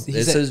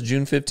it says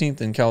June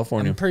 15th in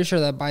California. I'm pretty sure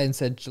that Biden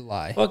said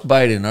July. Fuck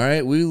Biden, all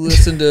right? We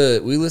listen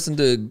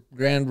to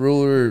Grand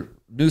Ruler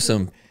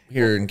Newsom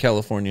here in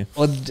California.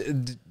 Well,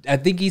 I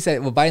think he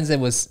said what Biden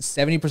said was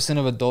 70%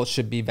 of adults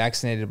should be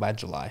vaccinated by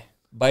July.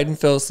 Biden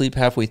fell asleep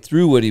halfway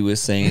through what he was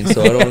saying,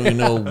 so I don't even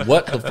know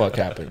what the fuck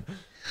happened.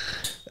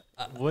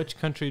 Which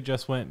country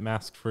just went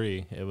mask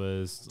free? It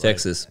was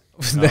Texas.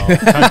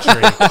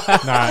 Country,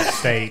 not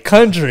state.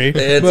 Country.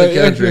 It's a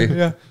country.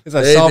 Yeah. It's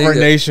a sovereign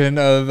nation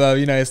of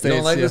United States. You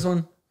don't like this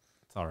one?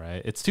 It's all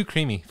right. It's too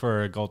creamy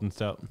for a golden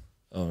stout.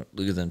 Oh,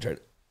 look at them try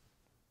it.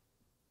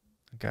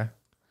 Okay.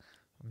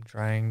 I'm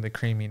trying the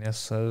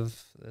creaminess of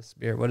this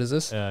beer. What is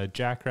this?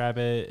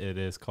 Jackrabbit. It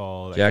is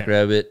called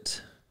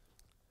Jackrabbit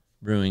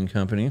Brewing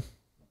Company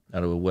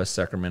out of West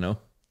Sacramento.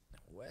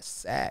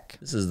 West Sac.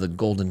 This is the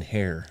Golden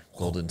Hair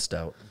Golden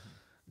Stout.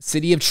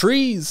 City of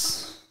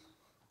Trees.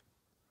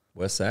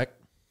 West Sac?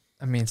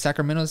 I mean,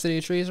 Sacramento, City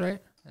of Trees, right?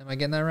 Am I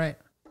getting that right?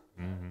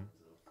 Mm-hmm.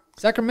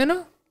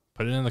 Sacramento?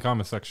 Put it in the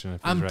comment section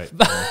if he's right.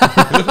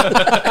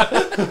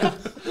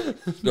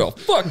 No,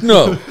 fuck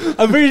no.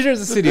 I'm pretty sure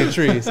it's the City of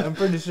Trees. I'm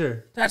pretty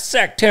sure. That's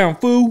Sacktown,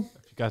 fool.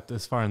 If you got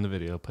this far in the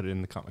video, put it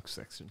in the comment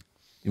section.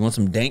 You want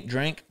some dank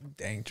drink?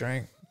 Dank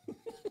drink.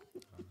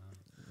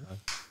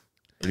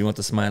 Or do you want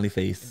the smiley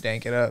face?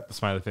 Dank it up. The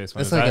smiley face one.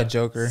 That's Is like a that-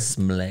 Joker.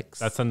 Smlex.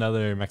 That's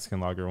another Mexican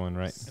lager one,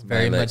 right?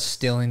 Very Smilex. much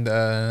stealing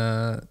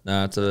the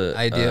No, it's a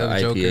idea of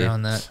Joker IPA.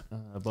 on that.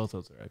 Both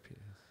those are IPAs.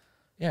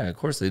 Yeah, of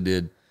course they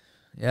did.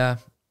 Yeah.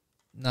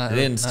 Not, They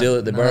didn't steal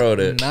it, they borrowed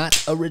it.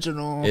 Not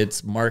original.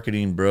 It's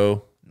marketing,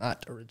 bro.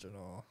 Not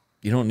original.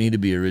 You don't need to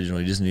be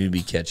original. You just need to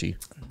be catchy.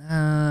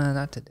 Nah,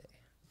 not today.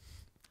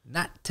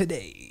 Not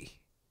today.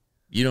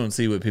 You don't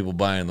see what people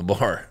buy in the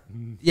bar.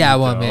 Yeah,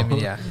 well, No.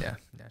 maybe. Yeah,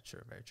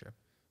 true. Very true.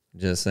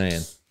 Just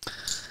saying.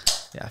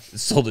 Yeah.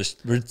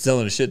 We're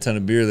selling a shit ton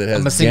of beer that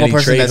I'm a has single Danny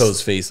person that's-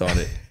 Trejo's face on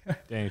it.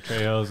 Danny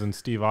Trejo's and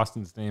Steve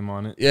Austin's name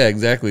on it. Yeah,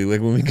 exactly.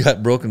 Like when we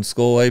got Broken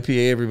Skull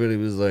IPA, everybody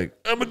was like,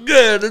 "Oh my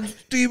god, that's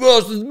Steve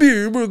Austin's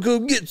beer. I'm gonna go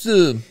get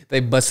some."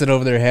 They busted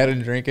over their head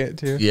and drink it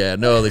too. Yeah,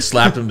 no, they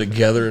slapped them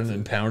together and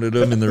then pounded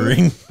them in the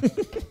ring.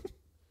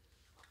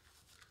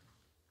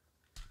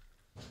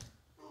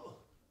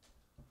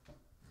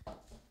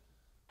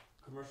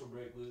 Commercial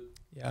break, Luke.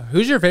 Yeah.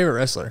 Who's your favorite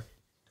wrestler?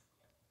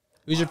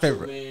 Who's your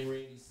favorite?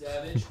 Randy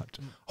Savage.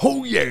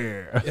 Oh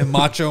yeah.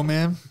 Macho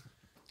Man.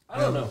 I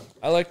don't know.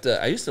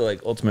 I used to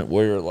like Ultimate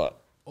Warrior a lot.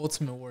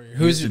 Ultimate Warrior.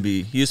 He used to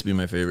be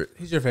my favorite.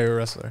 Who's your favorite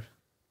wrestler?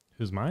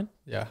 Who's mine?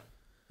 Yeah.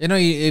 You know,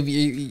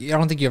 I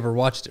don't think you ever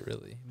watched it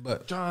really,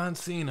 but John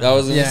Cena. I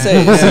was gonna Yeah.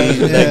 say,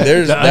 see, like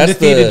there's the that's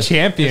undefeated the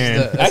champion.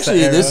 That's the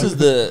actually era.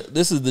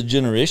 this is the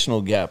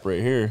generational gap right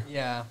here.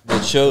 yeah.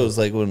 It shows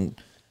like when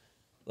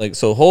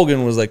so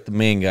Hogan was like the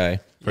main guy.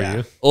 for Yeah.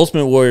 you.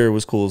 Ultimate Warrior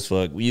was cool as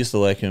fuck. We used to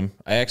like him.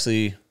 I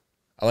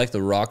like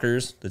the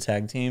Rockers, the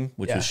tag team,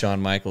 which Yeah. was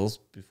Shawn Michaels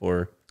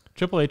before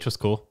Triple H was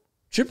cool.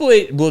 Triple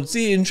H. Well,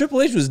 see, and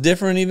Triple H was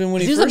different even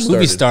when he He's first a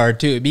movie started. star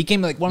too. He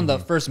became like one of the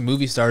first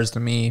movie stars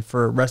to me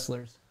for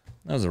wrestlers.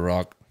 That was a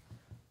Rock.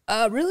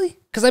 Really?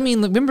 Because I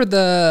mean, remember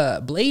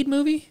the Blade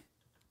movie,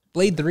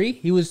 Blade 3?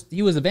 He was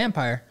a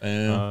vampire.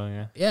 Oh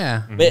yeah.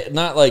 Yeah, But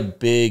not like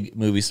big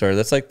movie star.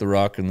 That's like The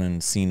Rock, and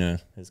then Cena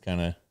has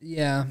kind of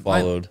yeah.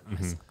 followed.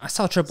 I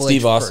saw Triple H.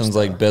 Steve Austin's first,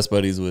 like though. best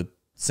buddies with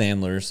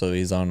Sandler, so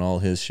he's on all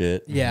his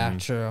shit. Yeah,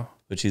 true.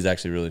 Which he's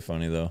actually really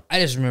funny though. I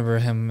just remember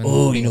him.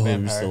 Oh, being you know a who I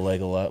used vampire. to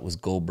like a lot was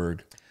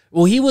Goldberg.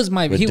 Well, he was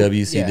my With he,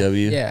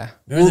 WCW. Yeah.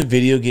 Remember the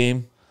video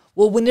game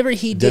Well, whenever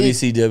he did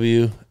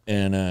WCW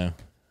and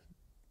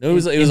it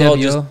was all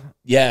just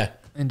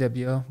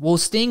NWO. Well,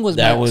 Sting was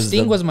That my was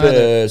Sting the was my other,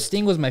 best.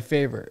 Sting was my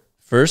favorite.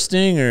 First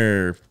Sting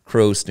or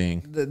Crow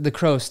Sting. The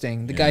Crow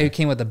Sting, the guy who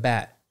came with the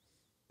bat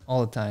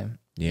all the time.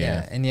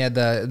 Yeah. and he had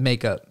the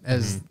makeup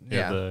as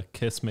Yeah. The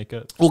Kiss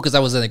makeup. Well, because I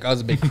was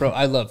a big Crow.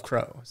 I love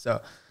Crow. So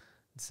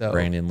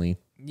Brandon Lee.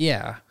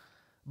 yeah.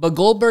 But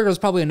Goldberg was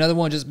probably another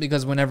one just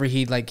because whenever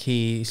he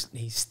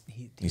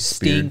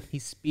speared. he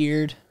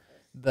speared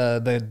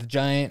the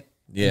giant.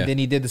 Yeah. And then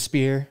he did the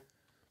spear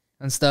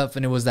and stuff,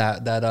 and it was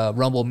that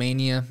Rumble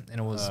Mania, and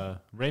it was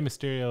Rey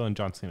Mysterio and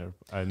John Cena.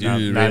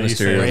 Dude, Rey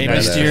Mysterio. Rey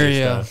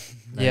Mysterio.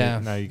 Yeah.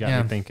 Now you got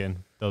Yeah. me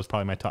thinking. That was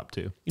probably my top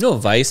two. You know,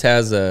 Vice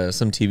has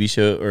some TV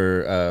show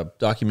or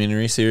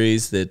documentary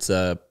series that's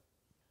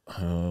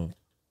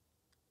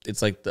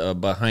it's like the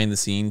behind the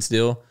scenes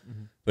deal,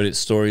 but it's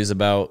stories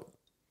about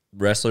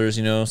wrestlers.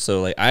 You know,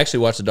 so like I actually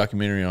watched a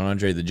documentary on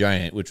Andre the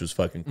Giant, which was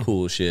fucking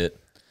cool as shit.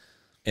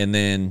 And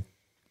then,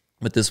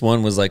 but this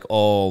one was like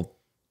all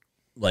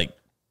like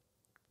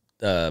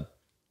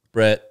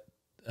Bret,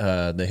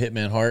 the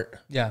Hitman Hart.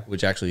 Yeah.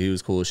 Which actually he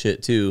was cool as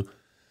shit too.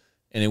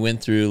 And it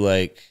went through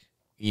like,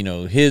 you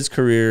know, his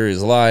career,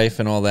 his life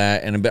and all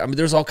that. And I mean,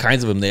 there's all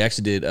kinds of them. They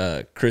actually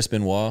did Chris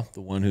Benoit,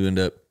 the one who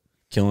ended up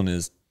killing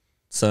his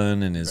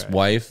son and his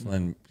wife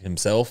and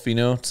himself, you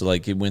know? So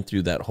like it went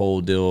through that whole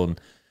deal and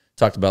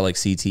talked about like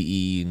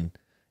CTE, and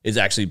it's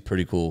actually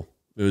pretty cool.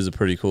 It was a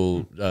pretty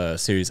cool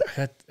series.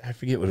 I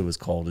forget what it was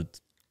called.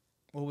 It's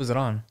What was it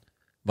on?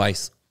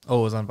 Vice. Oh,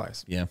 it was on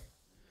Vice. Yeah.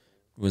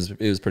 It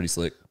was pretty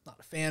slick. Not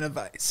a fan of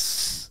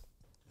Vice.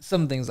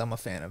 Some things I'm a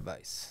fan of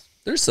Vice.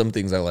 There's some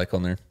things I like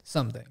on there.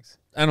 Some things.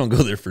 I don't go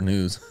there for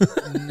news.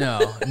 No.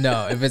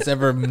 If it's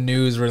ever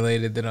news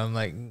related, then I'm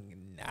like,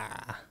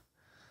 nah.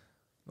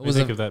 What do you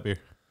think of that beer?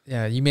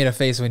 Yeah, you made a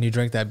face when you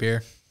drank that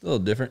beer. A little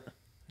different.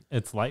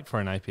 It's light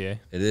for an IPA.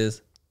 It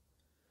is.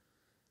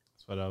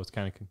 That's what I was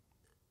kind of.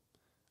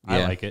 Yeah.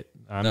 I like it.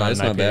 I'm No, not it's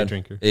an not IPA bad.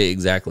 drinker.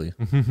 Exactly.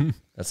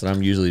 That's what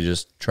I'm usually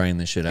just trying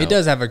this shit out. It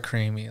does have a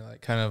creamy,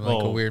 like kind of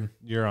like a Oh, weird.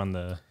 You're on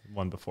the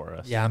one before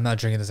us. Yeah, I'm not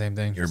drinking the same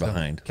thing. You're so-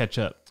 behind. Catch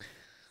up.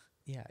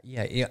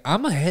 Yeah.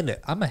 I'm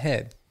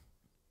ahead.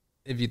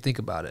 If you think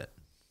about it,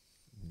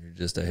 You're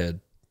just ahead.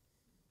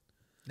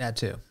 that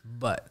too,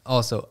 but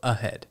also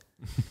ahead.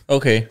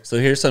 Okay, so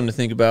here's something to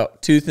think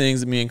about. Two things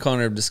that me and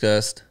Connor have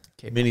discussed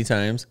Okay. many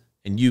times,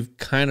 and you've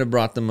kind of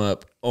brought them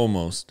up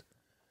almost.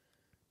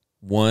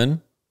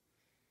 One,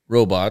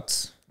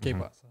 robots. Okay,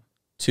 boss.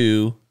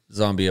 Two,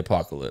 zombie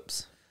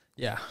apocalypse.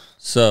 Yeah.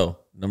 So,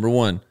 number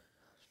one,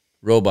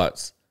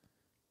 robots.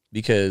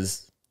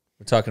 Because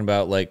we're talking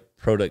about like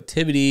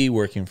productivity,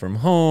 working from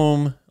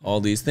home, all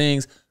these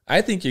things.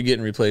 I think you're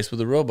getting replaced with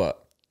a robot.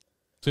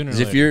 Sooner or 'Cause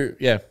if later.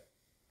 you're,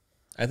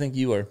 I think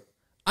you are.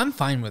 I'm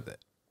fine with it.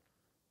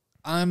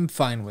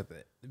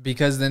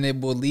 because then it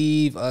will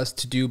leave us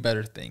to do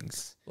better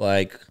things,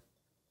 Like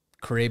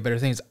create better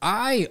things.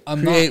 I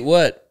am create not.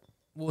 what?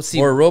 We'll see.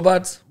 More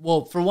robots?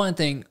 Well, for one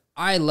thing,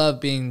 I love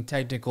being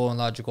technical and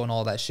logical and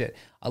all that shit.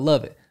 I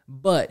love it.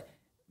 But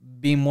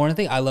being more than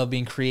thing, I love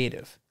being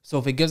creative. So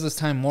if it gives us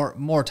time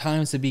more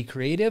times to be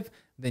creative,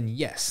 then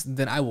yes,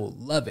 then I will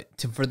love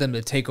it for them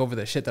to take over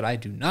the shit that I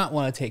do not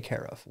want to take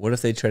care of. What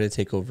if they try to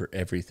take over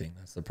everything?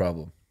 That's the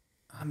problem.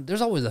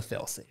 There's always a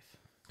fail-safe.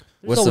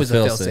 What's the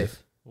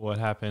fail-safe? What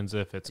happens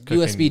if it's cooking?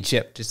 USB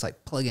chip, just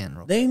like plug in.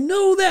 They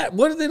know that.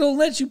 What if they don't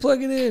let you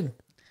plug it in?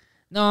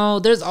 No,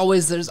 there's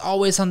always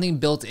something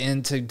built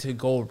in to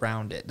go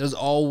around it. There's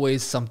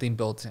always something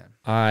built in.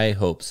 I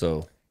hope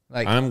so.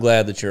 Like, I'm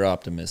glad that you're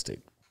optimistic.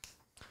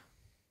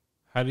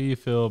 How do you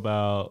feel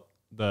about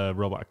the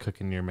robot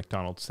cooking your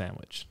McDonald's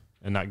sandwich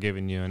and not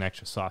giving you an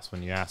extra sauce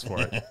when you ask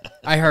for it?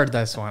 I heard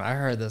this one.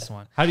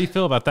 How do you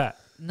feel about that?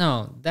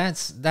 No,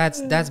 that's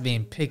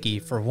being picky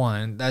for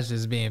one. That's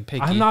just being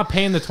picky. I'm not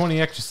paying the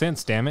 20 extra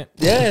cents, damn it.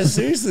 Yeah,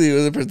 seriously.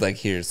 The person's like,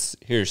 here,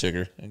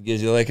 sugar, and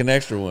gives you like an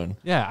extra one.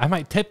 Yeah, I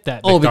might tip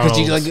that. Oh, because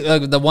McDonald's you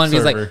like the one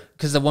who's like, server.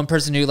 because the one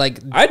person who like,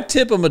 I'd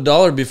tip them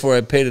 $1 before I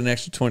paid an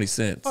extra 20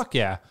 cents. Fuck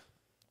yeah.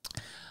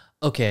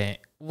 okay,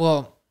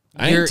 well,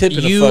 I ain't tipping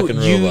a fucking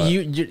robot.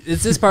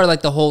 Is this part of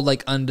like the whole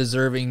like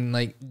undeserving,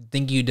 like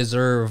think you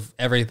deserve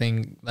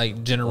everything,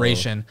 like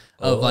generation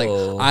of like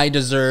I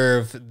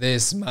deserve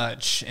this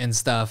much and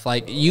stuff.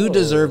 Like you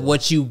deserve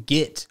what you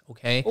get.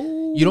 Okay,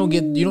 you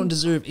don't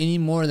deserve any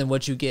more than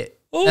what you get.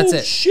 That's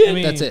it. Shit. I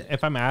mean, That's it.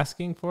 If I'm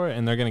asking for it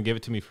and they're going to give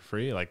it to me for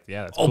free, like,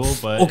 yeah, that's cool.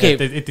 pff, But okay. if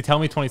they tell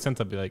me 20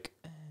 cents, I'd be like,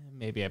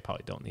 maybe I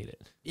probably don't need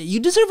it. You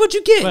deserve what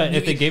you get. But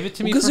if they gave it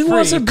to me for Because free, who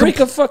wants to break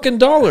a fucking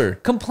dollar?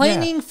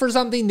 Complaining for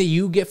something that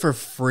you get for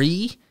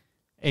free.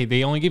 hey,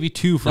 they only give you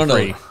 2 for No,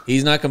 free.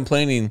 he's not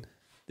complaining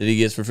that he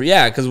gets for free.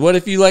 Yeah, because what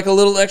if you like a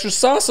little extra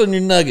sauce on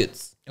your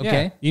nuggets?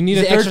 Okay, Yeah, you need Use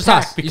a the third extra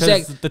pack sauce. You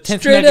because say- the 10th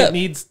straight nugget up.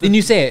 needs Then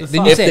you say it. the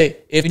Then you sauce. say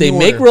it. If when they you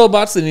make order.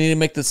 robots, they need to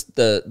make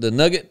the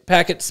nugget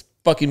packets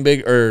fucking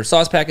big or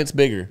sauce packets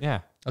bigger. Yeah.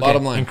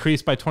 Bottom line.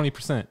 Increased by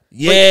 20%.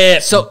 Yeah.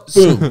 So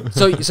boom.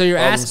 so you're Problem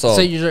asking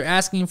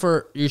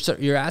solved.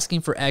 you're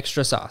asking for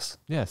extra sauce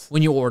Yes.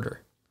 when you order.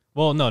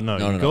 Well, no. No,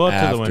 You no, go up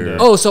after. to the window.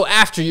 Oh, so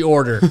after you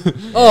order.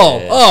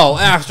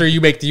 After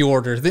you make the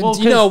order. Then Well,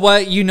 you know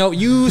what?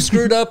 You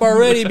screwed up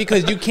already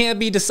because you can't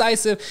be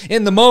decisive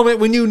in the moment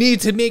when you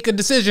need to make a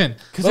decision.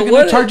 Because But they're going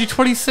what to charge you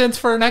 20 cents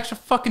for an extra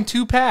fucking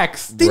 2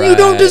 packs. Then you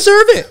don't Right.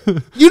 deserve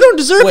it. You don't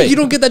deserve Wait. it. You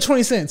don't get that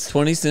 20 cents.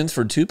 20 cents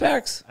for 2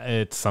 packs?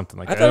 It's something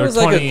like I that. thought it Or was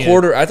like 20 a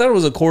quarter. I thought it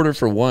was a quarter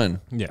for one.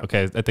 Yeah,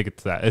 okay. I think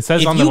it's that. It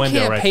says If on the you window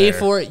can't right pay there.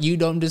 for it, you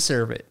don't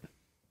deserve it.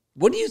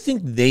 What do you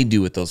think they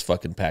do with those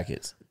fucking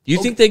packets? Do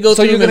you think they go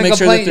So through you're them and gonna make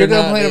sure that complain? they're You're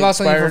gonna not complain about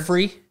something for expired?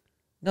 free?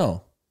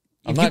 No.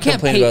 I'm If not you can't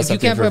complaining pay, about if you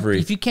something can't, for free.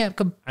 if you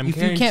can't, I'm if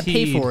you can't pay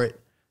guaranteed for it,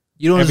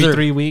 you don't Every deserve.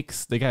 3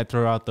 weeks, they got to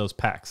throw out those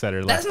packs that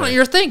are left. That's not there.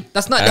 your thing.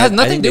 That's not. That I has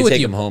nothing think to do they with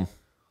take you. them home.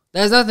 That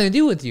has nothing to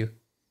do with you.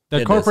 The It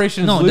does.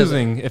 corporation is No, it doesn't.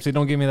 losing if they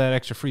don't give me that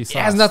extra free sauce. It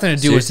has nothing to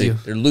do Seriously, with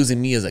you. they're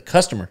losing me as a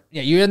customer.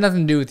 Yeah, you have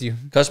nothing to do with you.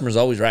 Customer's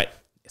always right.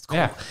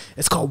 Yeah.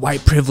 It's called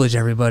white privilege,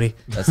 everybody.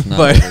 That's not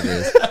But- what it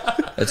is.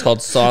 It's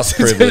called sauce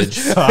privilege.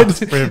 Sauce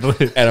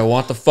privilege. And I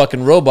want the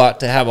fucking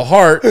robot to have a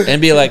heart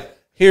and be like,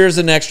 here's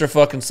an extra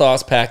fucking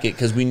sauce packet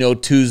because we know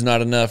 2's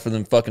not enough for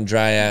them fucking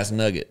dry ass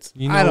nuggets.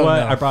 You I know don't what?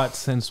 know. I brought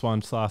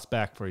Szechuan sauce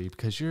back for you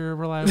because you're a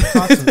reliable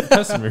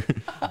customer.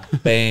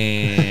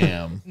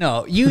 Bam.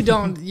 No, you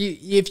don't.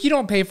 If you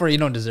don't pay for it, you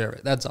don't deserve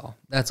it. That's all.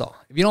 That's all.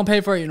 If you don't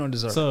pay for it, you don't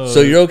deserve it.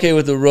 So you're okay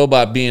with the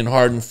robot being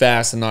hard and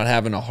fast and not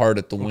having a heart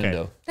at the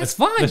window? That's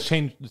fine. Let's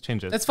change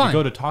it. That's fine. You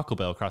go to Taco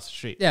Bell across the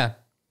street. Yeah.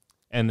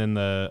 And then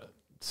the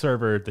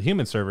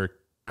human server,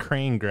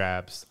 crane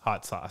grabs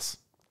hot sauce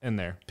in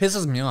there.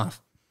 Pisses me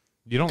off.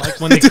 You don't like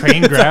when they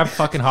crane grab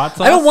fucking hot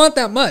sauce? I don't want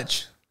that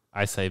much.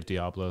 I saved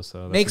Diablo,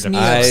 so that's Makes a me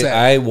different- upset.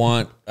 I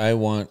want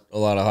a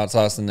lot of hot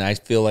sauce and I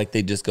feel like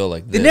they just go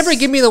like this. They never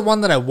give me the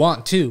one that I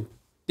want to.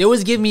 They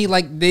always give me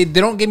like they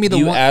don't give me the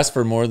You one. ask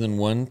for more than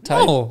one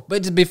type? No,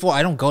 but just before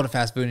I don't go to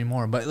fast food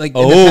anymore. But like,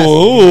 But-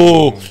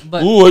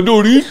 I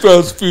don't eat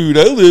fast food.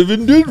 I live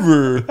in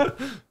Denver.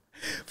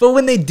 but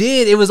when they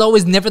did, it was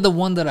always never the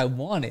one that I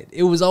wanted.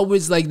 It was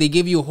always like they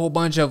give you a whole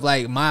bunch of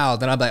like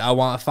mild, and I'm like, I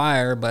want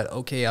fire, but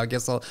okay, I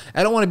guess I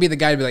don't want to be the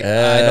guy to be like,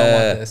 I don't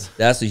want this.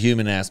 That's the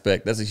human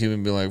aspect. That's a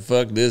human being like,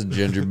 fuck this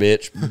ginger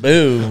bitch.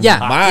 Boom. Yeah,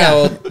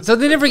 Mild. yeah. So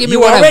they never give me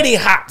You what already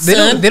hot, They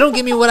son. don't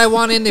give me what I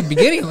want in the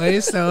beginning,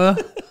 ways. So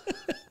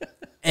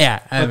yeah,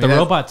 But the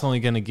robot's only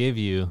going to give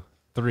you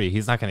 3.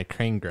 He's not going to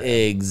crane grab.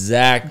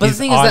 Exactly. But the He's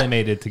thing is that-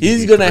 automated to give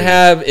He's you gonna 3.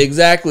 have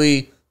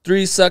exactly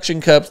 3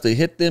 suction cups to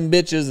hit them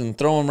bitches and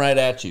throw them right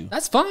at you.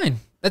 That's fine.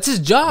 That's his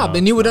job, No,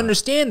 and you it's would not.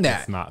 understand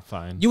that. It's not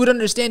fine. You would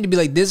understand to be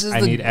like, this is I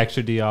the. need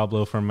extra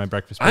Diablo for my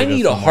breakfast. I burritos need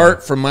in a the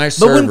heart from my but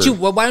server. wouldn't you?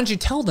 Well, why don't you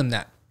tell them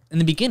that in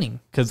the beginning?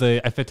 Because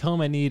if I tell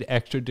them I need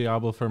extra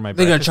Diablo for my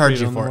They're gonna breakfast charge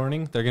burrito you in the for it.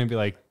 morning, they're going to be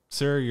like,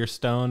 sir, you're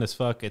stoned as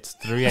fuck. It's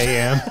 3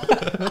 a.m.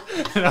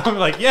 And I'm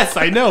like, yes,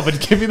 I know, but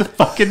give me the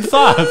fucking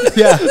sauce.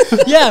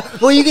 Yeah.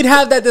 Well, you can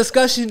have that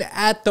discussion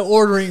at the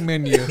ordering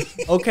menu.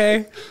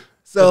 Okay. But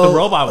So the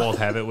robot won't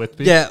have it with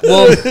me. yeah.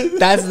 Well,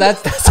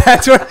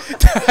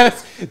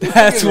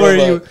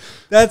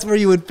 that's where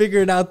you would figure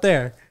it out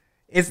there.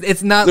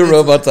 It's not The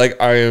robot's like,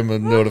 I am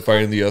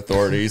notifying the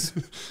authorities.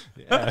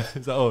 Yeah.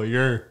 So,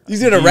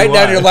 He's gonna write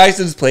down your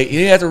license plate. He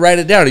didn't have to write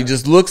it down. He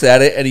just looks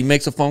at it and he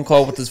makes a phone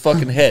call with his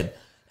fucking head.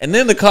 And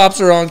then the cops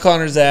are on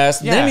Connor's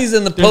ass. Yeah. Then he's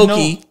in the There's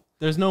pokey.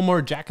 There's no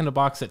more Jack in the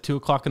Box at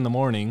 2:00 in the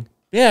morning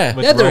Yeah.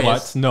 with there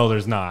robots. No,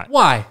 there's not.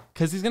 Why?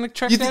 Because he's gonna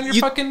track You down thi- your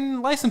you-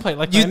 fucking license plate.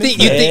 Like You my think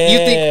name. you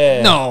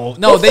think no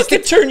They'll they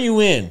fucking turn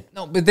you in.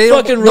 no but they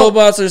don't Fucking no,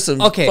 robots are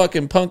some okay.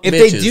 fucking punk If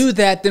bitches. they do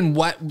that, then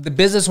what? The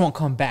business won't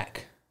come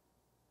back.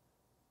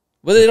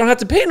 Well, they don't have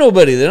to pay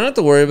nobody. They don't have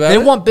to worry about They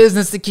it. want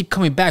business to keep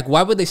coming back.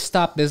 Why would they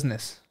stop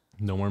business?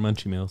 No more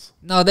Munchie Meals.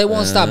 No, they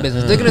won't stop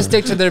business. They're gonna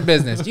stick to their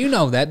business. You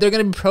know that. They're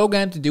gonna be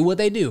programmed to do what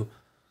they do.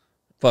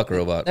 Fuck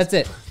robots. That's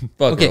it.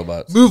 Fuck Okay,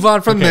 robots. move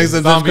on from Okay, next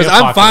zombie because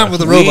I'm fine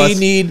with the robots. We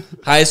need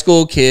high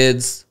school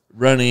kids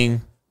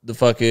running the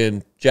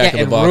fucking Jack in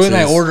the and Boxes. ruin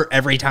my order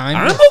every time.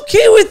 I'm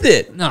okay with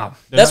it. No,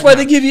 That's why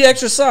they give you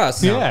extra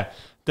sauce. Yeah,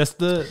 that's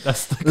the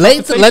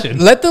let compensation.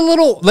 let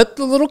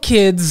the little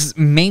kids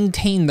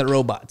maintain the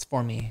robots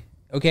for me.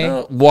 Okay.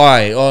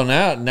 Why? Oh,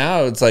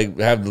 now it's like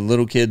have the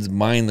little kids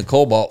mine the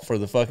cobalt for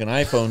the fucking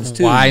iPhones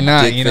too. Why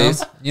not? dick You know.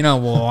 face. You know.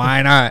 Well,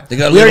 why not? They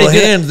got We little already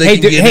did it. hands. They Hey,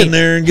 can dude, get hey, in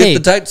there and get hey,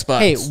 the tight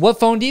spots. Hey, what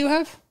phone do you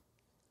have?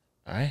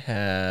 I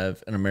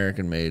have an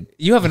American made.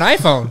 You have an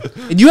iPhone.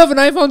 And you have an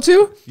iPhone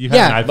too? You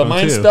have an iPhone But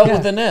mine's too. spelled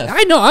with an F.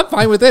 I know. I'm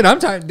fine with it. I'm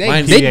tired.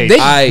 Mine's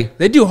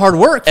They do hard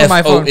work for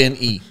my phone.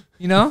 F-O-N-E.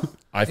 You know.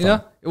 iPhone. You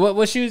know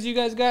what shoes you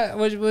guys got?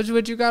 What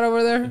you got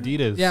over there?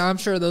 Adidas. Yeah, I'm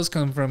sure those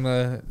come from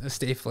a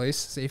safe place.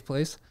 Safe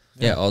place.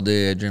 Yeah, all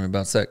day I dream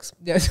about sex.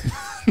 Yeah.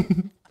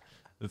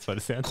 That's what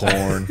it sounds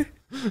Corn.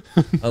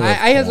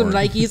 I have some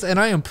corn. Nikes, and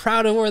I am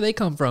proud of where they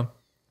come from.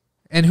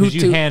 And who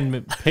Because you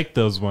hand picked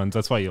those ones.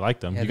 That's why you like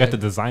them. Yeah, you got they- to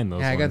design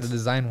those. Yeah, I got the ones.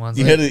 design ones.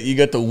 You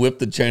got to whip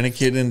the China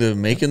kid into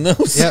making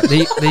those. Yeah,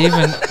 they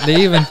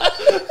even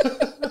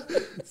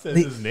It says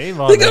his name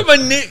on They there. got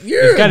my nick.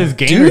 He's got his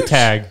gamer douche.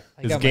 tag.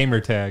 His got my- gamer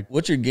tag.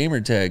 What's your gamer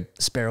tag?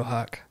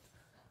 Sparrowhawk.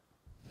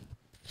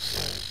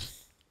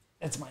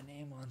 That's my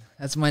name on.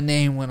 That's my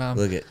name when I'm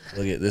Look at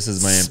this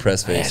is my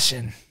impressed face.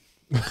 smashing.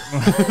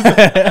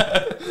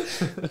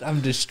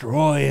 I'm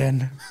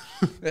destroying.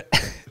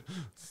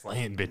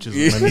 Slaying bitches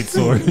with my meat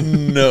sword.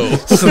 No.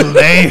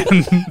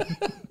 Slaying.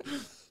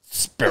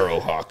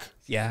 Sparrowhawk.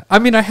 Yeah, I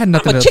mean, I had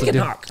nothing I'm a else to chicken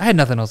do. hawk. I had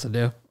nothing else to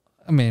do.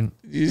 I mean,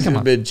 You should come have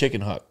on. been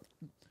Chicken Hawk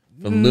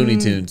from Looney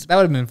Tunes. That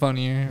would have been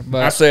funnier, I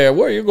but said,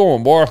 where you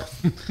going, boy?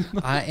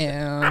 I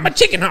am. I'm a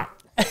chicken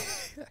hawk.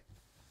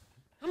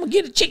 I'm gonna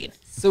get a chicken.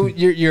 So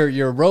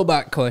your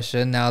robot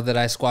question. Now that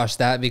I squashed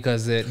that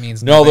because it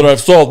means Now that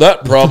I've solved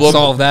that problem.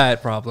 solved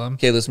that problem.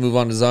 Okay, let's move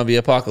on to zombie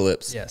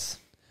apocalypse. Yes.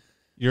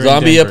 You're in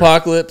Zombie Denver.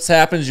 apocalypse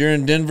happens. You're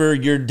in Denver.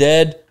 You're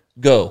dead.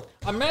 Go.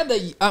 I'm mad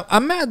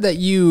that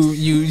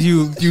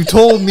you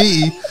told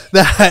me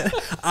that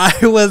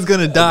I was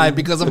gonna die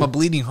because I'm a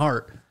bleeding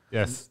heart.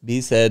 Yes.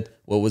 B said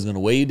what was gonna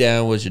weigh you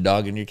down was your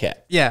dog and your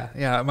cat. Yeah.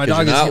 My 'Cause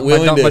dog you're is not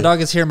willing my to-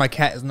 dog is here. My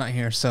cat is not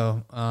here.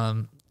 So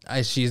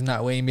she's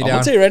not weighing me I'm down.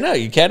 gonna tell you right now,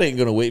 your cat ain't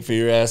gonna wait for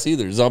your ass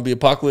either. Zombie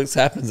apocalypse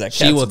happens. That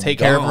She cat's will take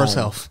care of gone.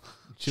 herself.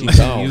 She She will see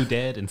gone. you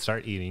dead and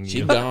start eating She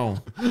you.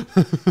 gone.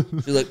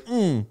 She's like,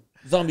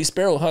 zombie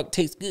sparrowhawk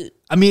tastes good.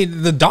 I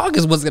mean, the dog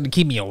is what's gonna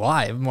keep me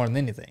alive more than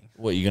anything.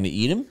 What, you gonna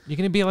eat him? You're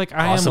gonna be like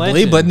I Possibly, am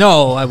legend. but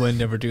no, I would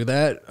never do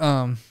that.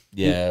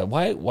 Yeah.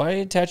 Why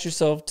attach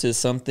yourself to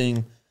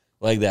something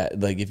like that?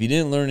 Like if you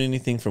didn't learn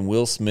anything from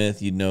Will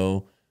Smith, you'd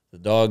know the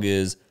dog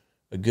is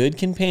a good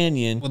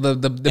companion. Well,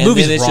 the and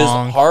movie's then it's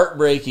wrong. just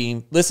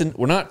heartbreaking. Listen,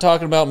 we're not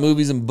talking about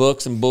movies and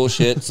books and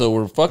bullshit, so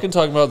we're fucking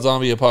talking about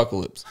zombie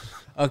apocalypse.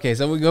 Okay,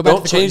 so we go back.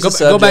 Don't to change the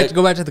go back. subject.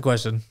 Go back to the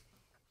question.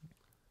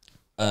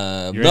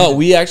 No,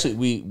 we actually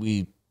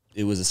we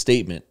it was a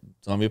statement.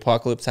 Zombie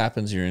apocalypse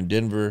happens. You're in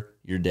Denver.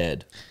 You're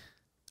dead.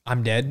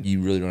 I'm dead.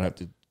 You really don't have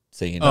to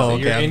say anything. Oh, So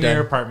okay, you're I'm in dead.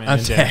 your apartment I'm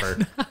in dead.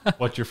 Denver.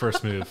 What's your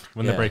first move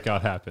when the Yeah.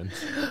 breakout happens?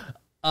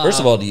 First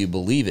of all, do you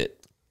believe it?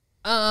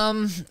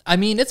 I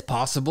mean, it's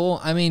possible.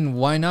 I mean,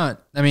 why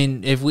not? I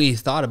mean, if we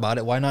thought about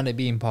it, why not it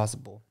be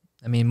impossible?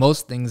 I mean,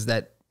 most things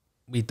that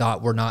we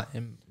thought were not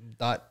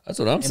That's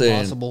what I'm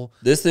impossible saying.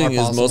 This thing are is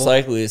most possible.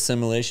 likely a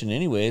simulation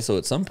anyway. So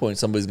at some point,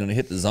 somebody's going to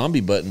hit the zombie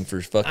button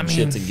for fucking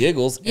shits and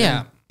giggles. And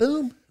yeah.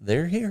 boom,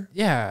 they're here.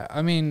 Yeah,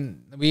 I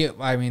mean,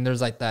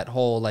 there's like that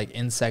whole like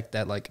insect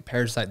that like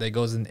parasite that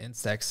goes into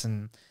insects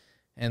and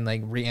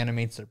like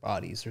reanimates their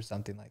bodies or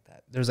something like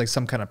that. There's like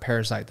some kind of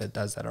parasite that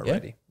does that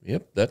already.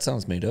 Yep, that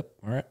sounds made up.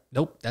 All right.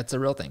 Nope, that's a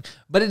real thing.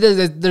 But it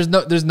is.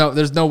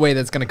 There's no way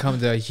that's gonna come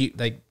to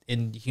like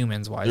in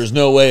humans wise. There's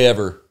no way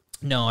ever.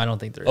 No, I don't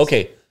think there is.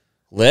 Okay,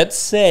 let's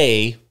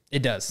say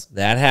It does.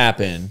 that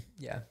happened,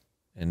 Yeah.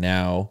 and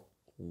now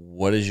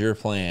what is your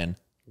plan?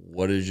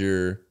 What is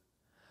your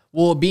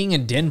Well, being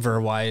in Denver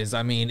wise,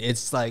 I mean,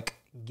 it's like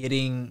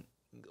getting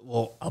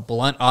a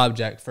blunt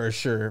object for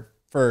sure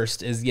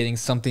first is getting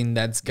something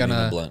that's Getting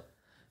gonna a blunt.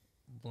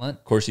 blunt.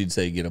 Of course, you'd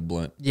say get a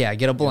blunt. Yeah,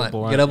 get a blunt,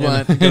 blunt. get a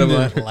blunt, get a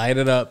blunt, light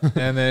it up,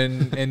 and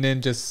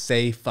then just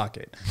say fuck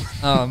it.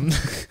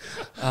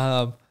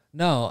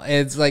 No,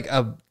 it's like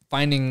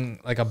finding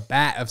like a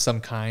bat of some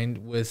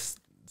kind with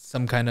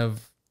some kind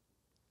of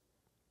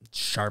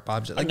sharp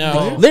object. Like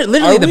Now,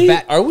 literally the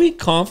bat Are we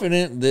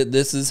confident that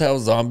this is how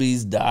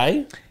zombies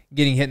die?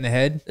 getting hit in the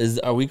head.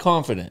 Are we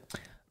confident?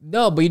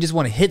 No, but you just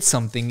want to hit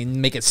something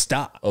and make it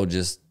stop. Oh,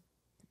 just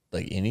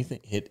like anything,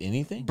 hit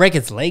anything. Break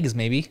its legs,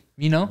 maybe.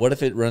 You know? What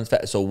if it runs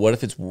fast? So what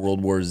if it's World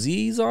War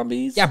Z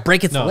zombies? Yeah,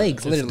 break its No,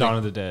 legs. it's Literally. Dawn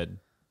of the Dead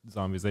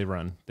zombies. They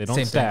run. They don't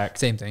Same stack. thing.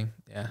 Same thing.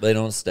 Yeah. They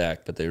don't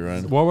stack, but they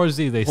run. World War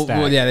Z, they stack.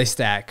 Well, yeah, they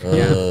stack.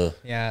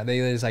 Yeah, they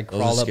just like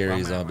Those crawl are up.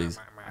 scary zombies.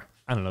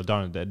 I don't know.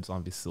 Dawn of the Dead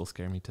zombies still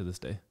scare me to this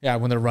day. Yeah,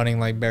 when they're running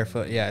like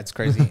barefoot. Yeah, it's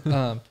crazy.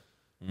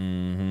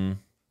 Mm-hmm.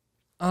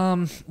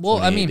 Well,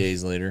 I 28 mean,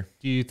 days later.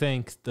 Do you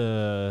think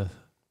the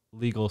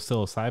legal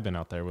psilocybin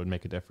out there would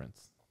make a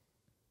difference?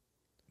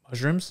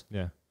 mushrooms.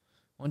 Yeah.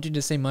 Why don't you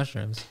just say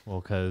mushrooms? Well,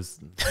 because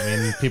I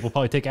mean, people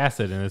probably take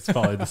acid, and it's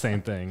probably the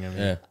same thing. I mean,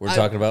 Yeah, we're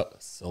talking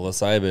about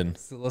psilocybin.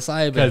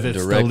 Psilocybin. because it's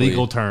Directly. the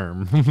legal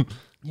term.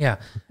 Yeah,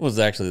 It was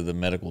actually the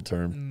medical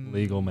term.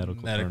 Legal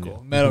medical term, yeah.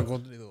 medical.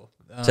 Legal.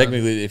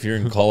 Technically, if you're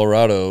in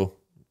Colorado,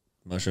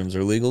 mushrooms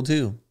are legal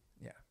too.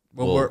 Yeah.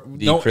 Well, Well,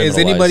 does decriminalized.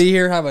 anybody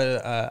here have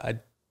a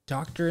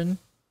doctorate?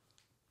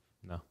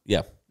 No.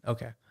 Yeah,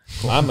 Okay.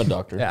 I'm a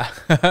doctor.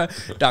 Yeah.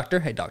 Doctor.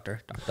 Hey,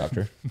 doctor.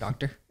 Doctor.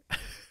 Doctor.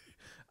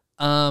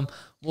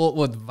 Well,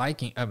 with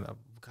Viking,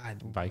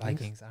 God,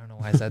 Vikings. I don't know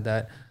why I said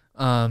that.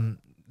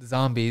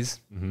 Zombies.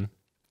 Mm-hmm.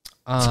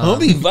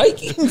 Zombie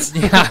Vikings?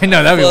 Yeah, I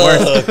know that'd be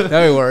worse.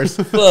 That'd be worse.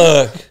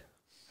 Fuck.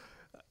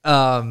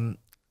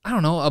 I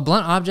don't know, a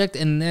blunt object,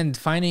 and then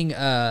finding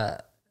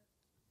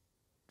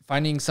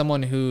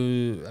someone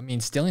who, I mean,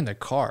 stealing their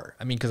car.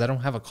 I mean, because I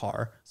don't have a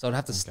car, so I'd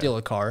have to steal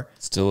a car.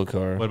 Still a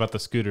car. What about the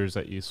scooters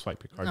that you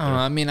swipe your card I through?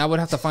 I mean, I would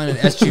have to find an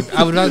SUV.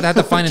 I would have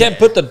to find Can't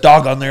put the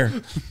dog on there.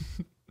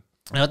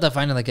 I have to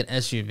find like an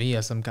SUV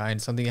of some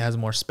kind, something that has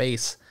more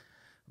space.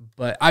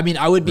 But I mean,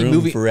 I would be Room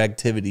moving. for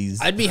activities.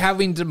 I'd be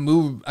having to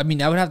move. I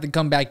mean, I would have to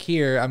come back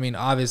here. I mean,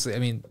 obviously, I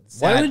mean,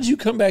 Why sad. would you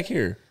come back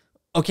here?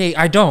 Okay,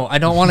 I don't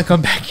want to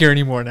come back here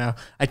anymore now.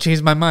 I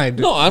changed my mind.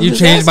 No, I'm you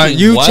just changed asking, my.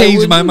 You why changed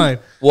would my you? mind.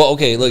 Well,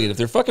 okay, look, if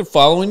they're fucking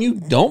following you,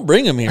 don't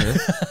bring them here.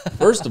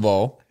 First of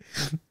all,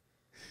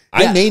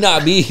 I may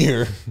not be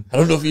here. I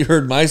don't know if you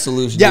heard my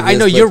solution. Yeah, to I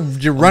this, know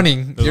but- you're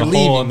running. There's You're a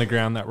leaving. hole in the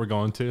ground that we're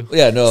going to.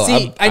 Yeah, no,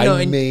 See, I know,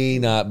 I and- may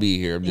not be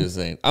here. I'm just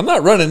saying. I'm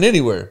not running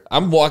anywhere.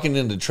 I'm walking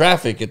into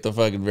traffic at the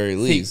fucking very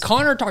See, least.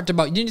 Connor talked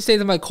about. Didn't you say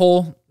something about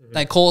Cole?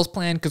 Like Cole's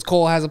plan, because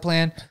Cole has a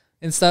plan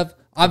and stuff.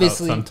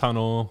 Obviously, About some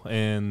tunnel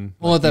and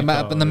well, like, the Utah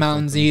up in the or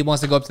mountains, something. he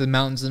wants to go up to the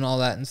mountains and all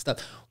that and stuff.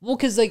 Well,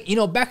 because like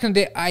back in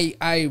the day,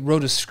 I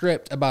wrote a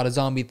script about a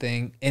zombie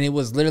thing, and it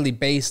was literally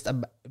based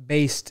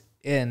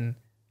in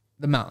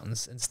the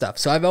mountains and stuff.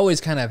 So I've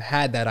always kind of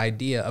had that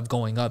idea of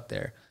going up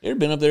there. You ever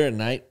been up there at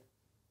night?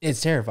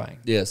 It's terrifying.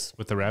 Yes.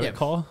 with the rabbit Yeah.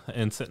 call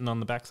and sitting on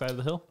the backside of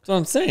the hill. That's what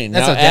I'm saying.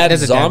 That's Now a- add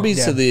that's a zombies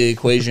damn- to the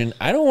equation.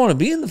 I don't want to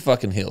be in the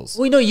fucking hills.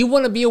 Well, you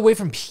want to be away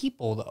from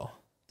people though.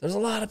 There's a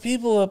lot of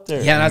people up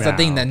there. Yeah, that's the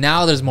thing. Now. That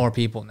now there's more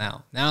people.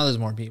 Now there's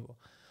more people.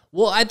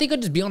 Well, I think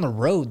I'd just be on the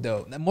road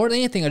though. More than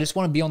anything, I just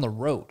want to be on the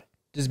road.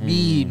 Just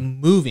be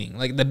moving.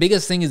 Like the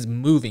biggest thing is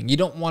moving. You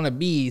don't want to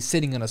be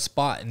sitting in a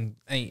spot and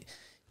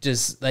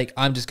just like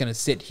I'm just gonna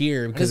sit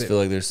here I because just feel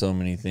like there's so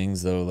many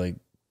things though. Like,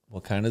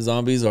 what kind of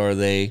zombies are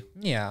they?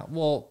 yeah.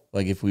 Well,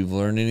 Like, if we've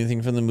learned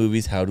anything from the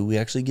movies, how do we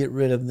actually get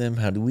rid of them?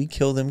 How do we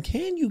kill them?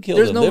 Can you kill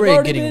there's them? no They've way of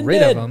already getting been rid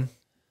dead. of them.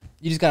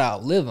 You just gotta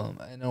outlive them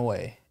in a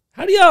way.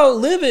 How do you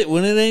outlive it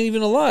when it ain't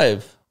even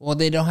alive? Well,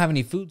 they don't have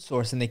any food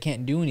source and they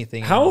can't do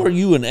anything. How anymore. are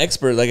you an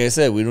expert? Like I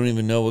said, we don't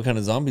even know what kind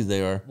of zombies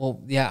they are.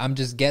 Well, yeah, I'm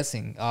just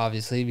guessing,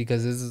 obviously,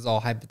 because this is all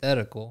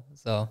hypothetical.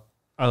 So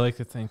I like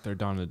to think they're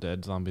Dawn of the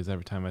Dead zombies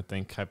every time I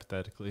think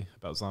hypothetically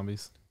about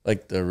zombies.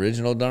 Like the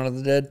original Dawn of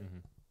the Dead?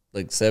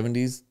 Like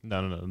 70s?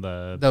 No.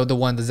 The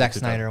the Zack 2000.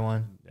 Snyder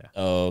one.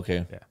 Oh,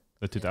 okay. yeah,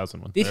 the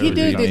 2000 one. Did The he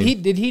do? early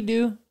Did he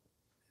do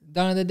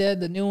Dawn of the Dead,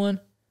 the new one,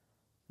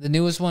 the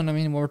newest one? I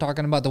mean, we're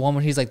talking about the one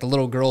where he's like the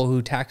little girl who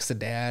attacks the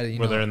dad. You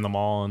where know? they're in the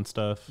mall and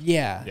stuff.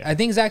 Yeah, Yeah. I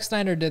think Zack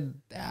Snyder did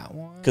that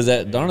one. Because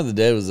that Dawn of the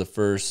Dead was the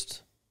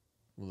first.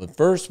 Well, the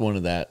first one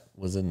of that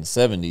was in the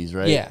 70s,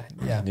 right? Yeah.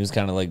 It was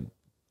kind of like,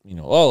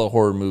 all the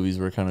horror movies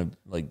were kind of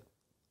like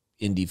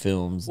indie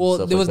films. and Well,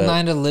 stuff there was like that.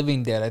 Night of the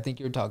Living Dead. I think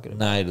you were talking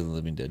about. Night of the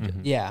Living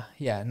Dead. Yeah,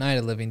 Night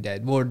of the Living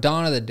Dead. Well,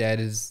 Dawn of the Dead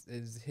is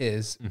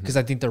his because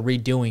I think they're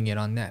redoing it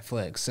on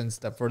Netflix and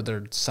stuff where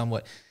they're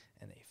somewhat,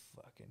 and they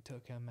fucking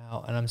took him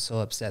out, and I'm so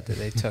upset that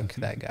they took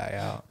that guy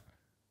out.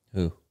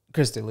 Who?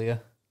 Chris D'Elia.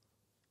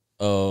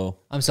 Oh,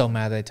 I'm so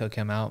mad they took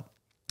him out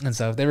and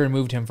stuff. They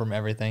removed him from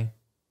everything.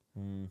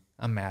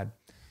 I'm mad,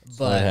 that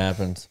but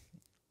happens.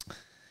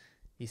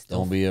 he's still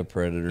Don't be a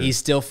predator. he's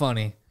still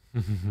funny.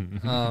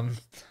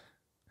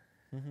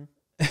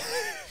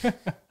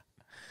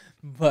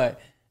 But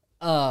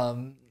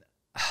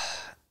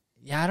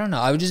Yeah, I don't know.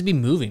 I would just be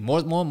moving.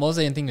 Most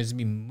I think is just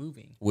be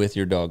moving with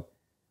your dog.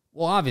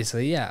 Well,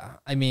 obviously, yeah.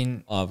 I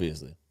mean,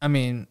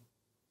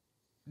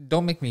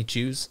 don't make me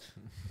choose.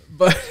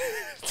 But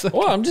like,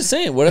 well, I'm just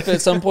saying. What if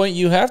at some point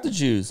you have to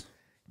choose?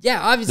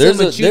 Yeah, obviously, I'm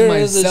gonna choose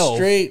myself.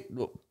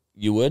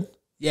 You would?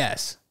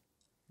 Yes.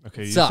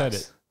 Okay, you said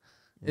it.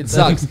 It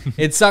sucks.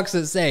 It sucks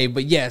to say,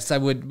 but yes, I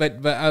would.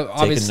 But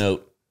obviously, take a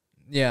note.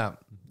 Yeah,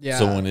 yeah.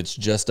 So when it's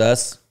just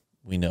us,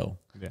 we know.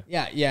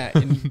 Yeah.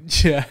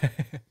 Yeah.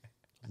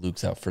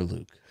 Luke's out for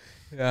Luke.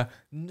 Yeah.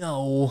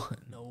 No.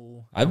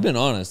 I've been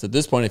honest. At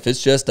this point, if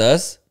it's just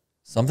us,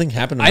 something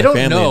happened to my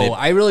family. I don't know.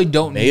 I really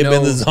don't know. May have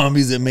been the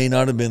zombies. It may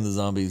not have been the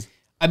zombies.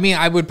 I mean,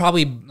 I would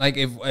probably like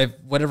if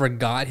whatever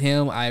got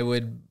him, I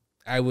would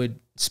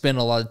spend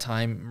a lot of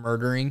time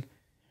murdering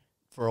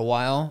for a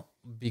while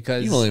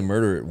because you can only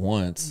murder it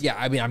once. Yeah,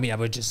 I mean, I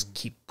would just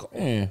keep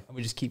going. I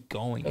would just keep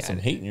going. Got some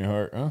hate in your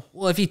heart, huh?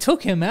 Well, if he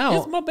took him out,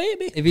 it's my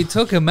baby. If he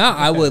took him out,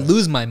 I would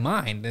lose my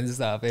mind and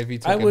stuff. If he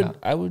took him out,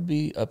 I would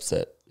be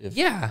upset if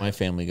my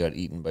family got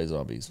eaten by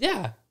zombies.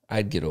 Yeah,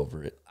 I'd get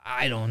over it.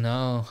 I don't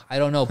know.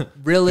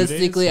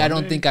 Realistically, I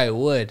don't think I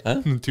would.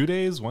 Huh? 2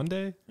 days, 1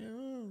 day?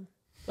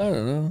 I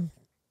don't know.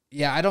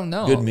 Yeah, I don't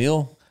know. Good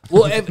meal.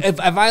 Well, if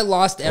I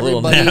lost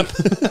everybody, a little nap.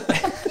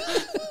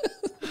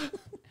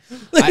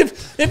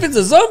 If it's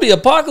a zombie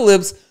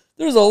apocalypse,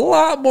 there's a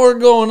lot more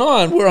going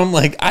on where I'm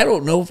like, I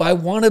don't know if I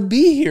want to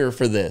be here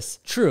for this.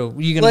 True.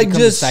 You're going to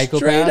become a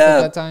psychopath at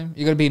that time?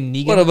 You're going to be a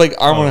Negan? But I'm like,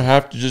 I'm going to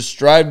have to just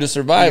strive to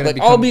survive. Like,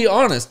 I'll be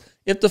honest.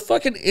 If the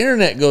fucking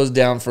internet goes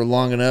down for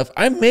long enough,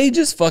 I may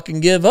just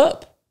fucking give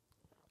up.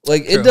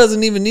 Like, It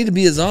doesn't even need to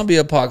be a zombie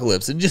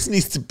apocalypse. It just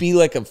needs to be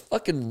like a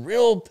fucking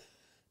real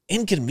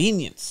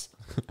inconvenience.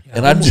 Yeah,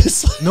 and I'm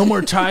just like, no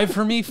more chai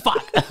for me?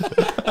 Fuck.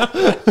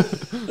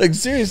 Like,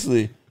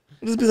 seriously.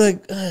 I'll just be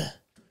like,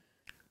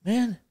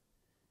 man.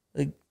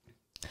 Like,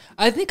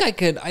 I think I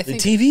could. The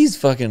TV's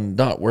fucking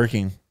not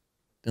working.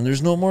 And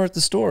there's no more at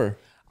the store.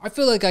 I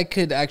feel like I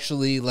could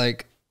actually,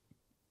 like,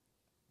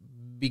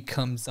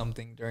 become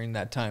something during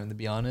that time, to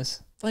be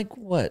honest. Like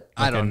what?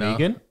 I don't know.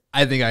 Negan?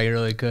 I think I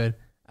really could.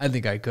 I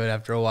think I could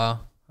after a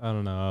while. I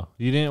don't know.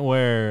 You didn't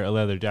wear a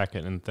leather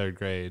jacket in 3rd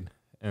grade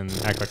and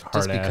act like a hard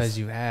ass. Just because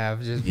you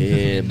have.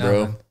 Yeah,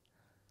 bro.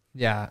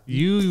 Yeah.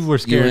 You were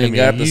scared of me.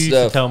 You used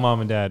to tell mom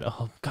and dad,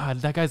 oh,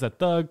 God, that guy's a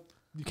thug.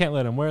 You can't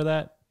let him wear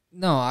that.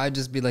 No, I'd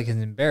just be like, it's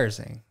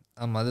embarrassing.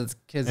 I'm like, this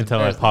kid's until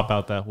I pop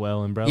out that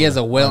whale umbrella. He has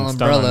a whale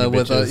umbrella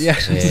with a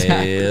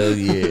hell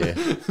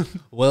yeah,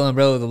 whale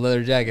umbrella with a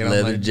leather jacket.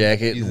 Leather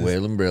jacket and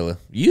whale umbrella.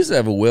 You used to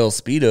have a whale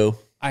speedo.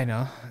 I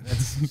know.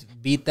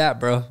 Beat that,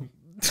 bro.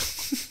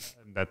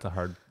 That's a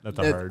hard.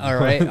 All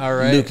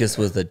right. Lucas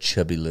was a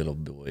chubby little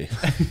boy.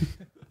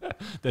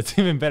 That's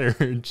even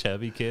better.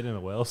 Chubby kid in a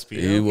whale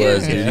speedo. He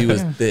was, dude. He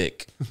was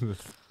thick.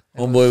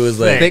 Homeboy was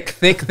like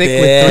thick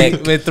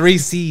with 3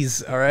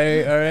 C's. All right.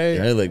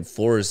 Yeah, I had like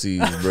 4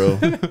 C's, bro.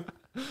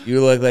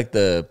 You look like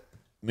the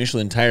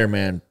Michelin tire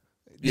man.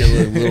 You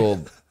have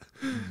little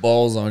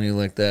balls on you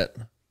like that.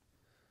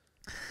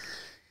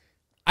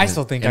 I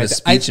still think a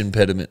speech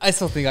impediment. I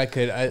still think I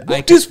could.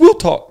 We'll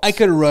talk. I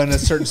could run a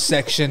certain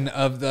section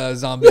of the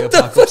zombie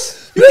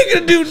apocalypse. You ain't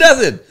gonna do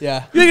nothing.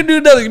 Yeah, you ain't gonna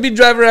do nothing. You be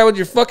driving around with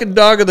your fucking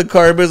dog in the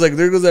car, but it's like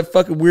there goes that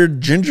fucking weird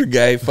ginger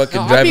guy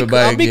driving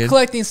by again. I'll be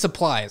collecting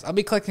supplies.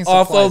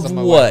 Off of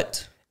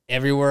what?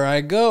 Everywhere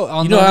I go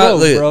on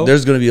bro.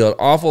 There's going to be an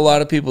awful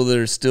lot of people that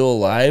are still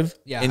alive.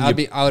 Yeah, and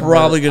you're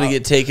probably going to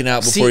get taken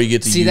out before you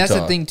get to Utah. See, that's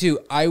the thing too.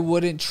 I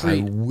wouldn't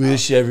treat. I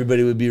wish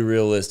everybody would be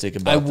realistic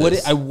about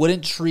this. I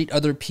wouldn't treat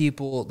other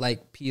people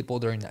like people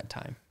during that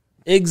time.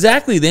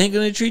 Exactly. They ain't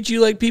going to treat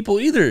you like people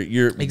either.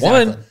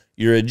 One,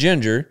 you're a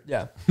ginger.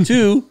 Yeah.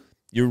 2,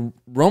 you're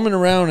roaming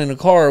around in a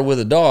car with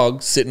a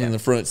dog sitting in the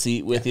front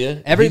seat with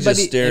you. Everybody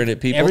just staring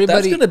at people.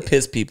 That's going to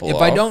piss people off.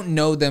 If I don't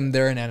know them,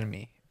 they're an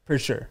enemy. For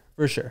sure.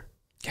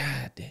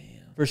 God damn.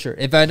 For sure.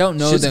 If I don't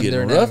know them,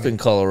 they're an rough enemy. In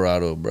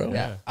Colorado, bro.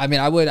 Yeah. I mean,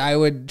 I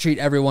would treat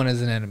everyone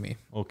as an enemy.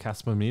 Well,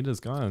 Casa Bonita's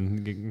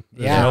gone.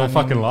 There's no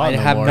fucking law I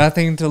no have more.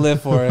 nothing to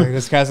live for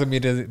because Casa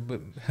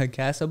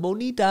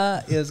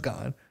Bonita is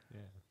gone.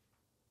 Yeah.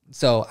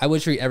 So I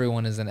would treat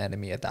everyone as an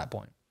enemy at that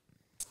point.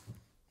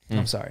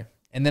 I'm sorry.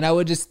 And then I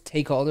would just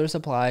take all their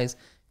supplies,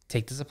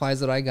 take the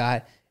supplies that I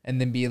got,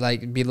 and then be the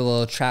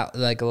little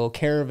like a little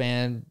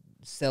caravan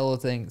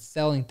selling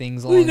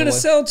things. Who are you gonna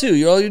sell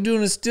to? All you're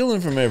doing is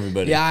stealing from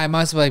everybody. Yeah, I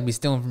might as well be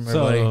stealing from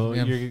everybody. So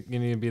you're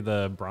gonna be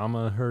the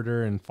Brahma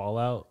herder in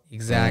Fallout.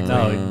 Exactly.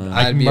 No,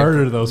 I'd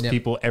murder those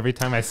people every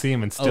time I see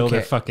them and steal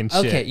their fucking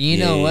shit. Okay, you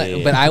know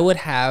what? But I would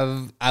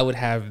have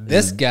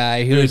this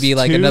guy who would be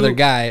like another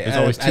guy. There's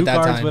always 2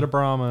 guards with a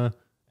Brahma,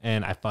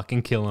 and I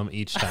fucking kill him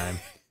each time.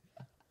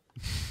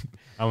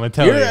 I'm gonna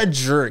tell you. You're a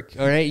jerk.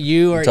 All right,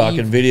 you're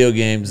talking video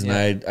games, and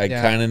I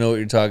kind of know what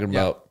you're talking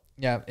about.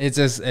 Yeah, it's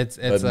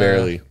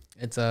barely.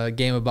 It's a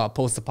game about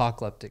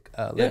post-apocalyptic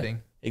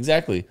living.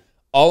 Exactly.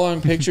 All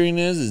I'm picturing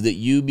is that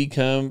you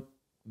become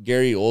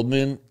Gary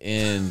Oldman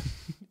in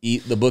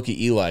the Book of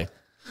Eli.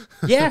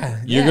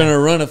 Yeah. You're gonna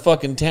run a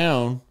fucking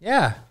town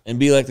Yeah. and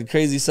be like the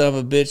crazy son of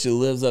a bitch who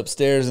lives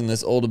upstairs in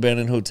this old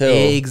abandoned hotel.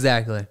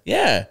 Exactly.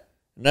 Yeah,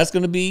 and that's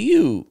gonna be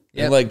you.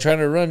 Yep. And like trying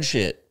to run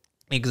shit.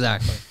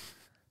 Exactly.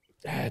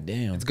 God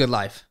damn. It's good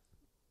life.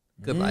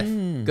 Good life.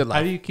 Good How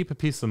life. do you keep a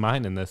peace of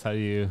mind in this? How do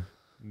you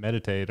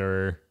meditate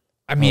or?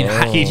 I mean,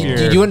 Keep do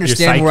your- you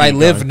understand your where I psyche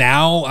live going.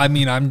 now? I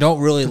mean, I don't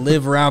really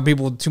live around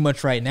people too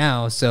much right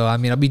now. So, I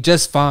mean, I'll be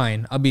just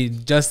fine. I'll be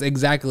just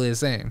exactly the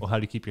same. Well, how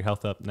do you keep your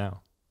health up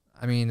now?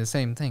 I mean, the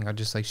same thing. I'll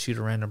just like shoot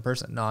a random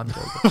person. No, I'm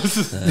joking.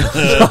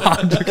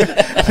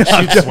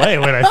 Shoot sway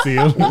when I see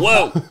him.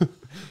 Whoa.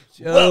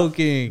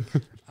 Joking.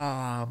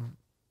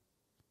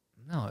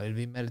 No, it'd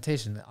be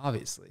meditation,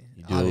 obviously.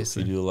 You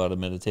do a lot of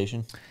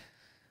meditation?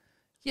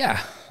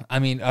 Yeah. I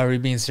mean, are we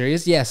being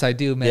serious? Yes, I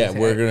do Yeah,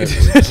 meditate. we're gonna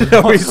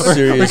We're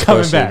coming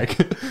question. back.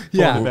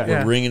 Yeah. Pulling it back.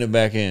 We're bringing it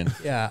back in.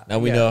 Yeah. Now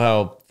we yeah, know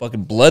how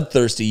fucking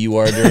bloodthirsty you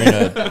are during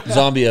a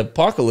zombie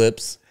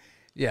apocalypse.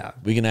 Yeah.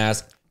 We can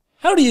ask,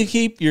 how do you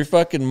keep your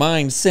fucking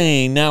mind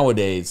sane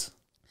nowadays?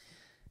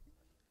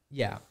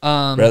 Yeah.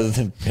 Rather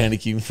than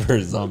panicking for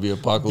a zombie Yeah,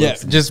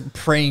 apocalypse. just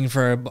praying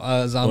for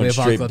a zombie Going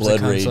straight apocalypse to blood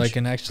come so I rage.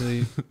 can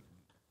actually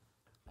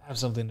have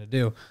something to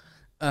do.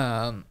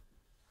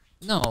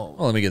 No.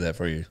 Well, let me get that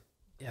for you.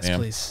 Yes, ma'am.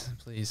 please.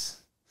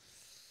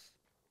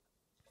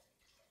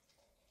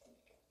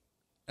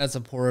 That's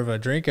a pour of a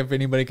drink. If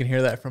anybody can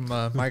hear that from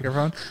a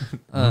microphone.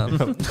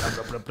 Lots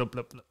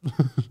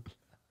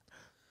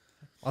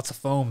of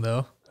foam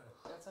though,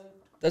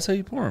 That's how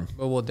you pour them.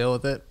 but we'll deal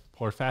with it.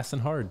 Pour fast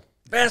and hard.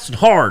 Fast and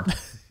hard.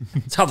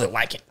 That's how they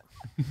like it.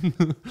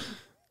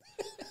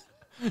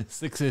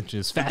 6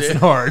 inches, fast and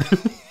hard.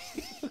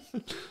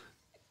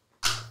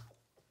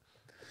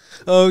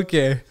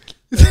 Okay.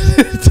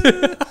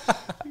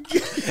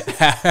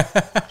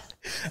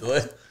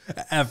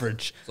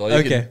 Average.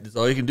 Okay. That's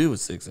all you can do with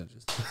 6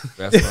 inches.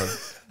 Fast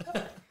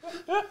and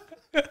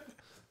hard.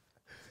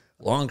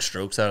 Long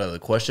strokes out of the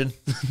question.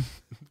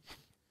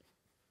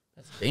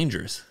 That's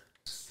dangerous.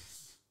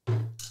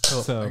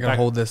 So I gotta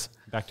hold this.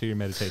 Back to your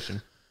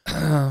meditation.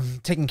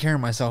 Taking care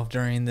of myself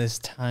during this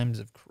times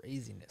of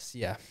craziness.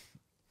 Yeah.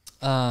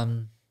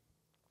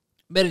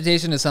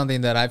 Meditation is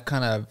something that I've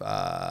kind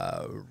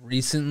of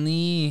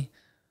recently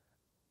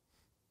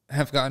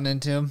have gotten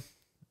into.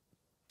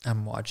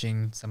 I'm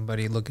watching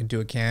somebody look into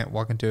a can,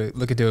 look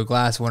into a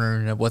glass,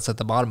 wondering what's at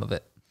the bottom of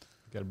it.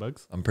 Got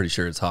bugs? I'm pretty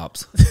sure it's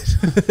hops.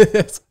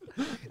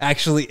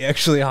 actually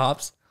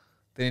hops.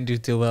 They didn't do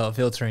too well at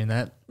filtering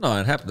that. No,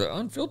 it happened.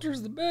 Unfiltered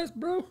is the best,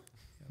 bro.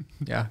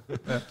 Yeah.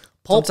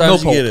 Pulp,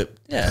 Sometimes no you pulp. get it.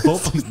 Yeah.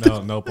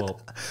 Pulp? No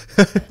pulp.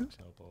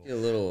 Get a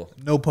little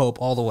No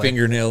pulp all the way.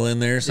 fingernail in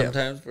there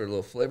sometimes for a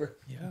little flavor.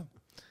 Yeah.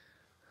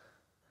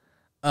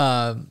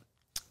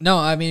 No,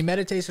 I mean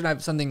meditation.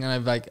 I've something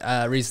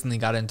I've recently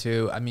got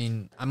into. I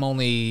mean, I'm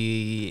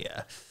only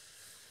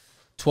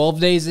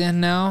 12 days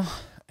in now,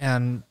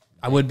 and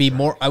I would be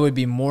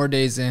more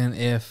days in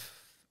if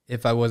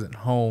I wasn't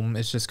home.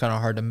 It's just kind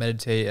of hard to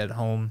meditate at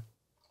home.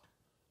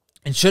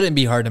 It shouldn't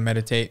be hard to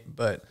meditate,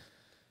 but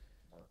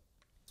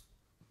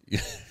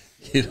Just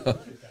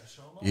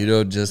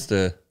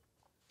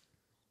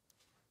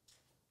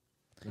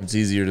it's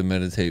easier to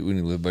meditate when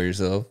you live by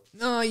yourself.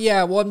 no,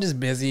 yeah. Well, I'm just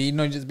busy,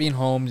 just being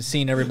home, just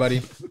seeing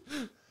everybody,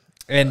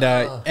 and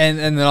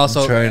then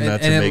also I'm trying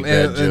not to make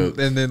bad jokes.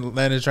 And then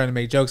Landon's trying to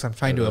make jokes. I'm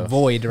trying to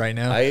avoid right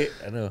now. I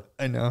know.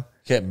 I know.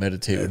 Can't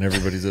meditate when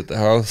everybody's at the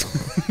house.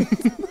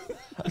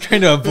 I'm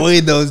trying to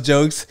avoid those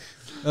jokes.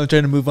 I'm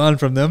trying to move on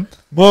from them.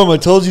 Mom, I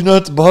told you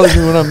not to bother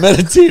me when I'm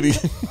meditating.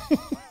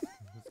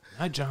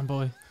 Hi, John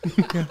Boy.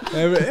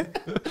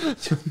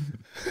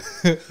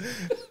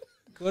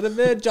 Go to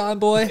bed, John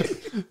boy.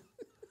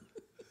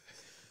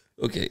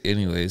 Okay,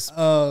 anyways.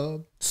 Uh,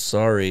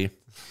 Sorry.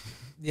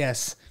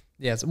 yes.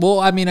 Well,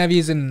 I mean, I've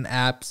used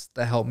apps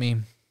that help me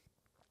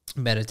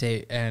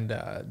meditate and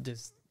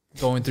just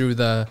going through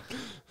the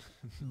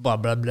blah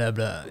blah blah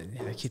blah.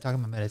 Yeah, I keep talking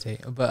about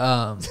meditate, but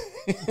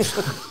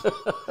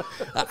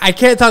I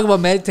can't talk about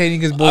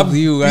meditating because both of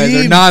you guys are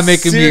being not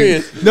making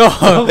serious. me.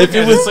 No, If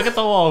it was Look at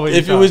the wall.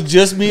 if it was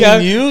just me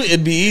and you,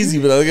 it'd be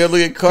easy. But I gotta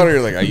look at Connor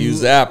like I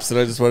use apps, and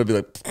I just want to be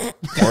like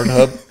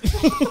Pornhub.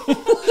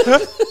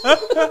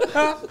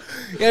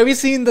 Yeah, have you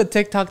seen the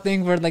TikTok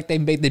thing where like they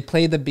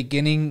play the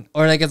beginning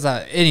or like it's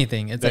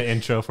anything? It's the like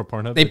intro for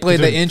Pornhub. they play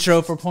the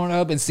intro for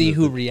Pornhub and see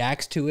who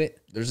reacts to it.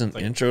 There's an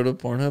intro to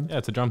Pornhub. Yeah,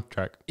 it's a drum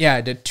track. Yeah,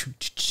 I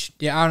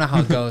don't know how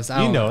it goes. I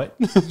You don't know it.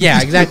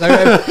 Yeah, exactly.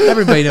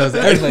 Everybody knows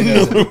it. Everybody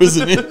knows it. There was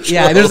an intro.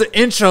 Yeah, there's an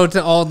intro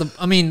to all the.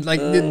 I mean, like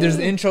there's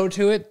an intro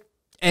to it,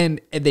 and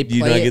they Do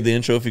you play not it. get the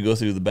intro if you go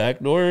through the back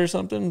door or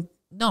something?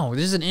 No,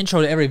 there's an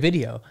intro to every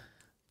video.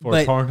 For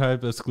But-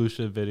 Pornhub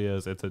exclusive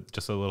videos, it's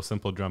just a little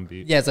simple drum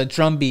beat. Yeah, it's a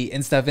drum beat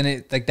and stuff, and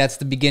it like that's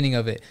the beginning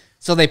of it.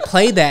 So they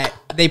play that.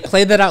 They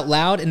play that out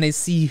loud, and they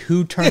see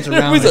who turns around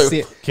and Everybody's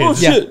see like, it.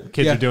 Kids, Yeah.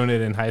 kids Yeah. are doing it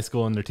in high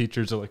school, and their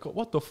teachers are like,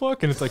 "What the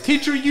fuck?" And it's like,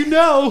 "Teacher, you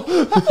know."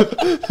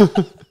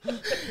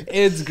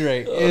 It's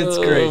great. It's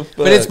Oh, great.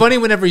 But it's fuck. funny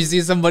whenever you see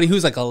somebody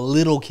who's like a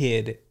little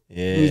kid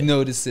Yeah. who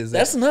notices that.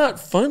 That's not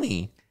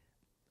funny.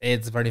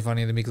 It's pretty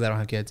funny to me because I don't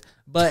have kids.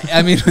 But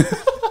I mean,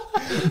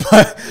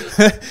 but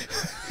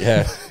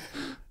Yeah.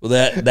 Well,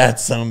 that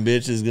son of a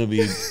bitch is gonna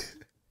be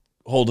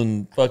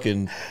holding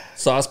fucking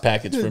sauce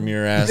packets from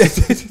your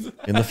ass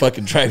in the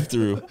fucking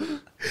drive-through.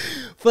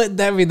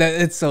 but I mean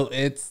that it's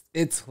hilarious.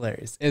 It's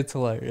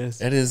hilarious.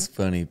 That is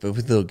funny, but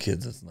with little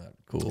kids, it's not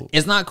cool.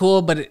 It's not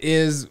cool, but it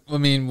is. I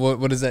mean, what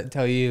does that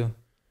tell you?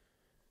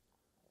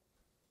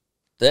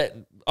 That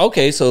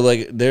okay? So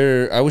like,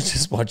 I was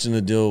just watching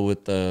the deal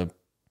with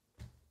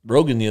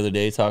Rogan the other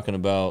day talking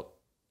about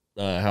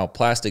how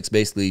plastic's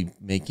basically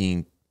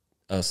making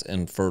us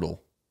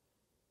infertile.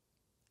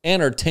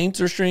 And our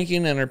taints are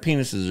shrinking and our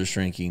penises are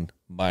shrinking,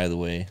 by the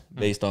way,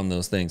 based on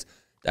those things.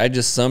 I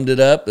just summed it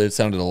up. It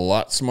sounded a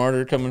lot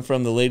smarter coming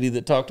from the lady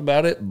that talked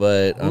about it,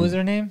 but What was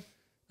her name?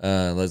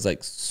 It was like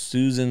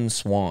Susan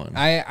Swan.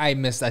 I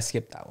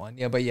skipped that one.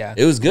 Yeah, but yeah.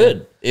 It was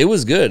good. It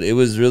was good. It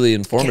was really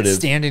Can't informative.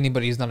 stand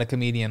anybody who's not a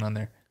comedian on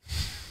there.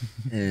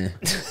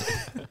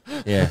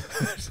 Yeah.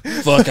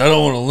 Fuck, I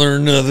don't want to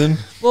learn nothing.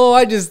 Well,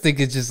 I just think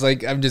it's just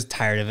like I'm just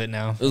tired of it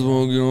now. I just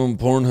want to get on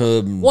Pornhub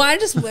and Well,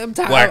 I'm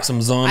tired. whack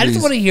some zombies. I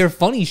just want to hear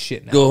funny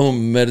shit now. Go home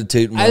and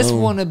meditate on my I just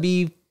own. want to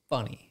be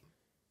funny.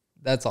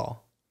 That's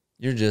all.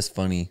 You're just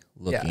funny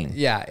looking.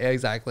 Yeah,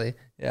 exactly.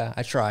 Yeah,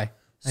 I try.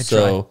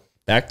 So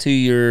back to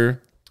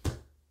your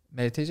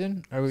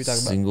Meditation? Or are we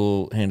talking about?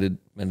 single-handed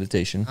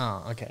meditation.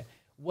 Oh, okay.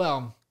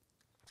 Well,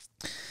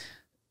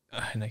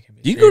 Do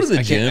you go to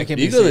the gym? Do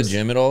you go to the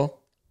gym at all?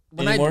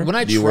 When anymore?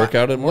 I Do you work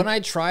out anymore? When I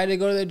try to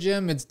go to the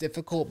gym, it's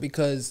difficult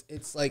because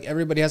it's like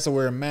everybody has to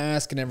wear a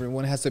mask and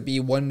everyone has to be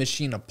one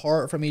machine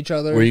apart from each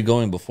other. Were you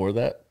going before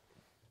that?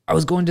 I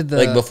was going to the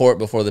Like before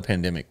the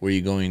pandemic, were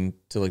you going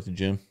to like the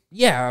gym?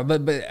 Yeah,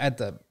 but at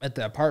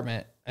the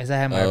apartment, as I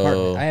have my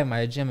apartment, I have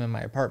my gym in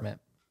my apartment.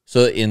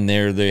 So in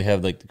there they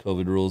have like the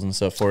COVID rules and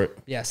stuff for it.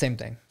 Yeah, same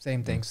thing,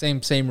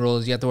 same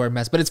rules. You have to wear a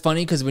mask, but it's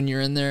funny because when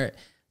you're in there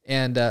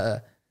and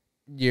I'm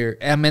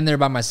in there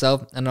by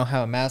myself, I don't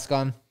have a mask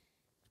on,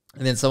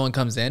 and then someone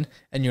comes in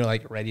and you're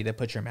like ready to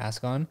put your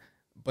mask on,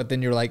 but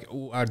then you're like,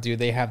 do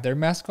they have their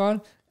mask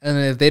on? And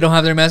then if they don't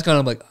have their mask on,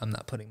 I'm like, I'm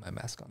not putting my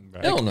mask on.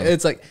 Right. Hell no.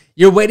 It's like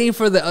you're waiting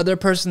for the other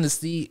person to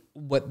see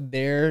what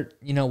their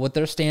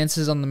stance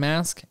is on the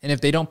mask, and if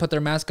they don't put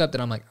their mask up,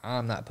 then I'm like,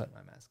 I'm not putting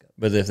my mask up.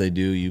 But if they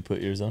do, you put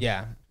yours on?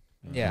 Yeah.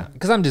 Yeah,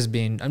 because I'm just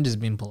being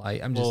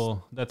polite.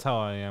 Well, that's how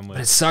I am with.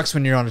 But it sucks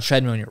when you're on a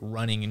treadmill and you're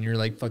running and you're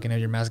like fucking have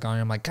your mask on.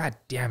 And I'm like, God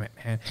damn it,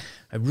 man!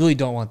 I really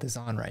don't want this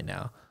on right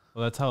now.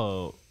 Well, that's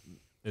how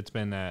it's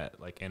been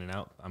at like In and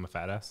Out. I'm a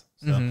fat ass,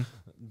 so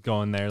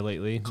going there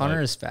lately. Connor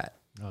like, is fat.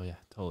 Oh yeah,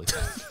 totally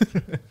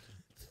fat.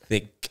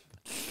 Thick.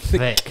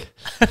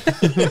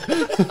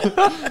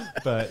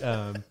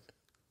 But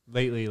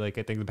lately, like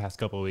I think the past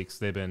couple of weeks,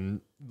 they've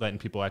been letting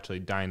people actually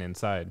dine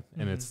inside,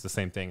 and it's the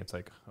same thing. It's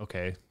like,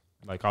 okay,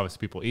 like obviously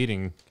people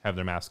eating have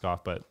their mask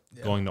off, but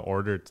going to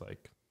order, it's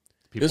like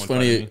people. It's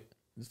funny.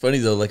 It's funny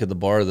though, like at the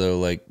bar though,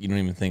 like you don't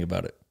even think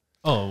about it.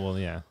 Oh well,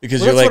 yeah.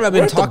 Because Well, you're that's like, what I've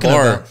been we're at the talking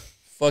bar. about.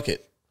 Fuck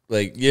it.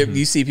 Like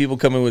you see people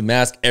coming with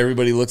masks,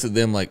 everybody looks at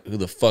them like, who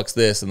the fuck's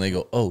this? And they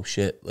go, oh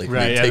shit. Like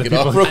Right, they yeah, take the it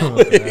off people-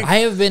 real quick.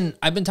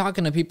 I've been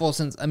talking to people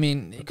since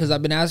because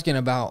I've been asking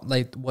about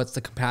like what's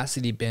the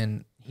capacity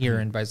been here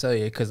in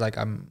Visalia, because like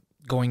I'm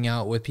going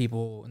out with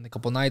people in a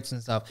couple nights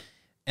and stuff,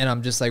 and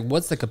I'm just like,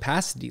 what's the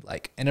capacity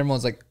like? And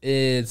everyone's like,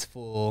 it's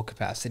full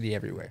capacity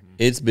everywhere.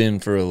 It's been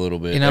for a little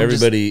bit. And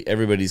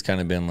Everybody's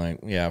kind of been like,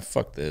 yeah,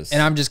 fuck this.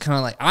 And I'm just kind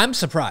of like, I'm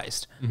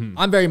surprised.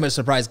 I'm very much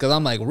surprised because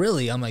I'm like,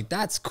 really? I'm like,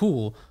 that's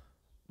cool.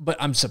 But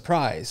I'm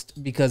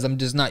surprised because I'm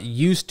just not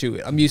used to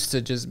it. I'm used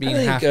to just being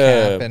half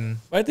cap. And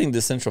I think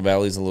the Central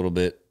Valley is a little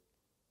bit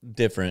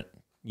different,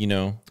 you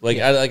know? Like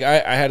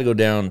I had to go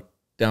down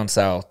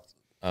south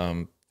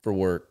for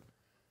work.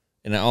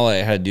 And all I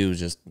had to do was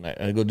just I had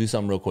to go do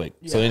something real quick.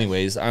 Yeah. So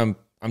anyways, I'm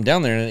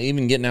down there and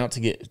even getting out to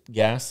get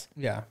gas.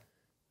 Yeah.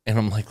 And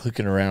I'm like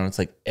looking around. It's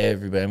like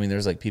everybody. I mean,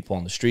 there's like people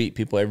on the street,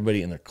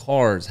 everybody in their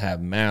cars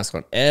have masks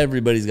on.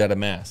 Everybody's got a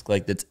mask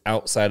like that's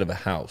outside of a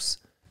house.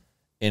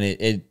 And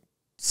it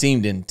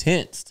seemed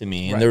intense to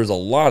me. And there was a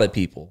lot of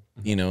people,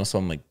 you know? So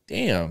I'm like,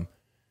 damn.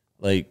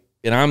 Like,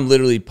 and I'm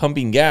literally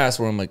pumping gas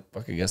where I'm like,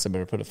 fuck, I guess I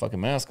better put a fucking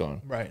mask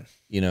on. Right.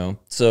 You know?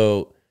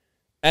 So...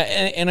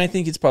 And I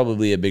think it's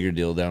probably a bigger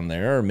deal down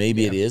there, or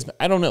maybe it is. But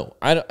I don't know.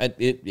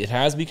 It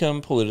has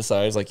become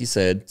politicized, like you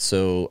said.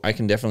 So I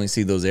can definitely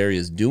see those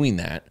areas doing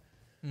that.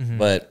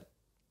 But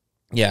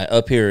yeah,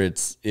 up here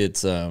it's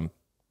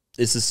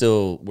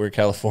still, we're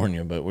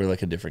California, but we're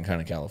like a different kind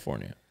of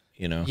California,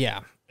 you know. Yeah,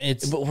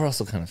 but we're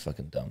also kind of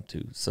fucking dumb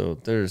too. So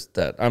there's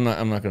that. I'm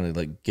not gonna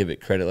like give it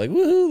credit. Like,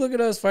 woohoo, look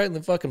at us fighting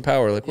the fucking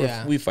power. Like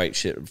we fight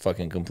shit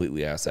fucking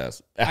completely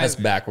ass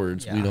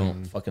backwards. We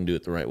don't fucking do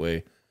it the right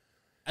way.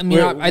 I mean,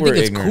 I think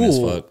it's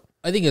cool.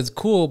 I think it's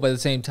cool, but at the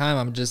same time,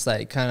 I'm just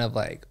like kind of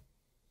like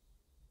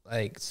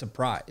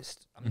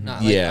surprised. I'm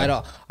not like at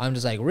all. I'm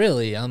just like,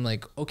 really? I'm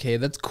like, okay,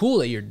 that's cool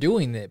that you're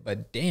doing it,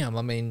 but damn,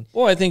 I mean.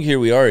 Well, I think here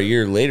we are a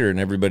year later, and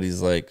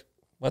everybody's like,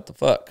 what the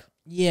fuck?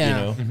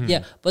 Yeah, you know?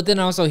 yeah. But then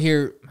I also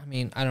hear, I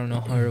mean, I don't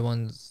know how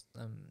everyone's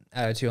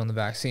attitude on the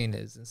vaccine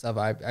is and stuff.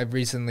 I've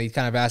recently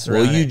kind of asked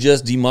Well, around. you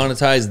just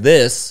demonetized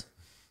this.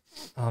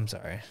 Oh, I'm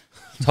sorry.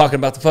 Talking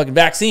about the fucking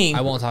vaccine.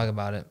 I won't talk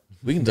about it.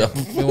 We can talk.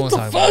 We won't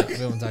talk about it.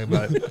 We won't talk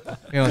about it.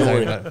 We won't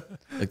talk about it.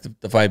 Like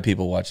the 5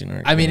 people watching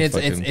are. I mean, it's.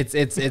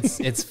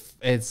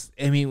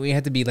 I mean, we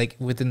had to be like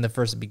within the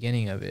first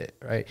beginning of it,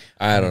 right?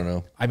 I don't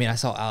know. I mean, I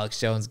saw Alex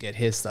Jones get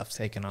his stuff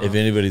taken off. If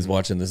anybody's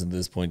watching this at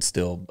this point,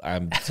 still,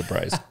 I'm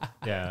surprised.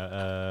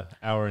 Yeah,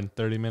 hour and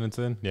 30 minutes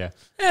in. Yeah,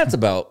 That's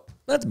about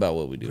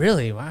what we do.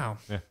 Really? Wow.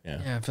 yeah.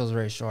 Yeah, it feels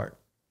very short.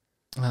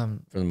 For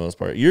the most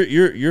part,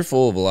 you're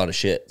full of a lot of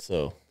shit.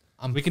 So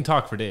We can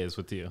talk for days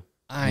with you.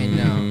 I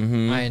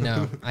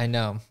know. I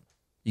know.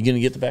 you gonna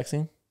get the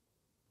vaccine?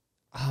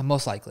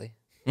 Most likely.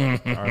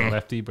 Our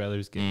lefty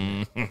brothers get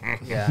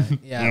Yeah.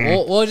 Yeah.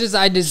 Well,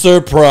 I just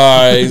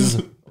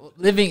Surprise!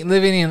 living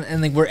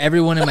in like where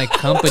everyone in my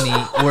company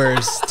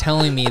was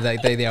telling me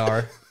that they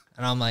are,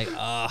 and I'm like,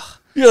 ugh.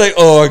 You're like,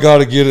 oh, I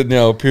gotta get it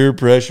now. Peer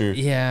pressure.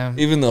 Yeah.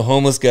 Even the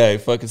homeless guy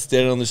fucking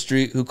standing on the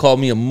street who called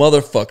me a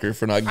motherfucker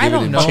for not giving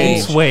him know.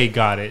 change. Sway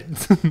got it.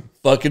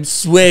 Fucking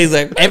Sway's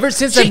like, Ever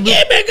since I moved,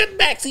 get the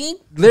vaccine.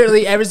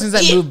 literally ever since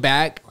I moved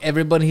back,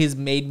 everybody has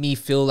made me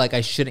feel like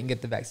I shouldn't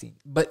get the vaccine.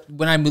 But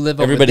when I live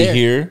over Everybody there,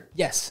 here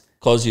yes,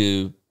 calls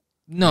you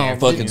no,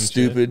 fucking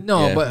stupid.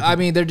 no, Yeah. but I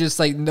mean they're just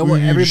like no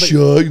one. Everybody.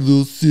 Shut, you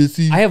little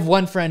sissy. I have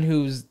one friend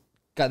who's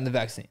gotten the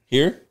vaccine.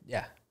 Here?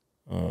 Yeah,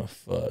 Oh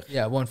fuck.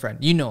 yeah, one friend.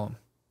 You know him.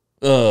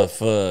 Oh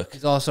fuck.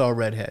 He's also a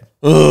redhead.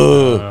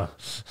 Ugh.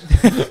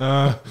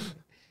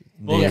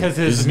 Well, because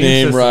His his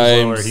name immune system's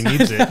lower, rhymes. he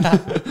needs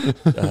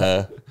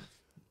it.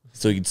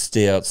 So he could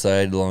stay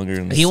outside longer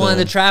in the He sun.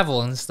 wanted to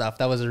travel and stuff.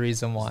 That was the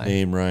reason why.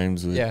 Name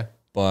rhymes with Yeah.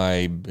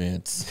 bye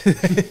bits.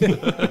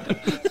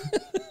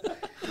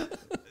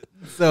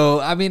 So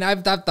I mean,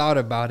 I've thought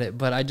about it,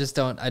 but I just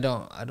don't. I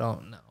don't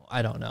know.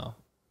 I don't know.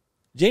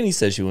 Janie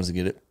says she wants to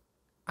get it.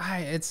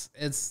 It's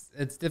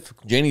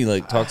difficult. Janie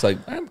like talks like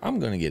I'm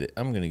gonna get it.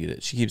 I'm gonna get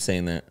it. She keeps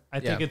saying that. I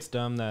think Yeah. it's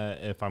dumb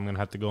that if I'm gonna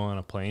have to go on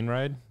a plane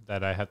ride,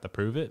 that I have to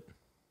prove it.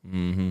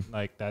 Mm-hmm.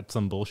 Like that's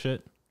some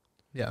bullshit.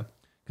 Yeah.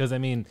 Because I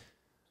mean,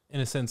 in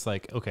a sense,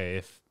 like okay,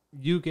 if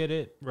you get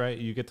it right,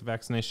 you get the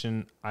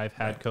vaccination. I've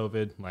had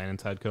COVID.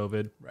 Landon's had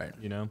COVID. Right.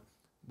 You know,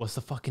 what's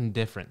the fucking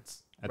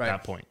difference at Right.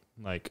 that point?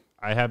 Like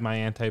I have my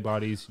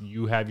antibodies.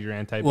 You have your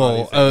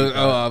Well, antibodies.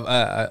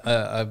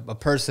 a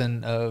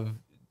person of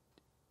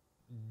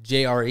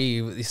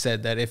JRE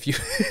said that if you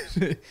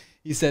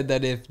he said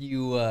that if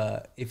you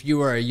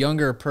are a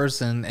younger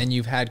person and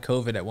you've had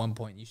COVID at one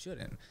point, you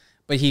shouldn't.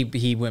 But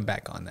he went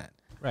back on that.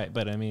 Right,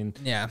 but I mean,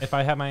 Yeah. if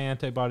I have my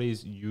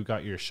antibodies, you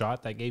got your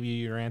shot that gave you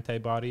your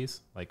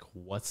antibodies. Like,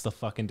 what's the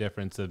fucking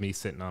difference of me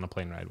sitting on a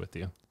plane ride with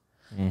you?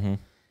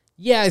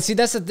 Yeah, see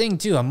that's the thing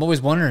too. I'm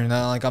always wondering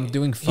that like I'm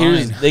doing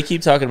fine. They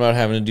keep talking about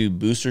having to do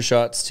booster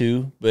shots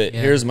too, but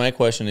Yeah. here's my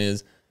question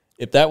is,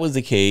 if that was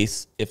the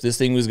case, if this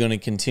thing was going to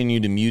continue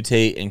to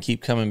mutate and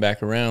keep coming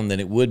back around, then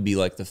it would be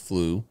like the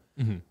flu.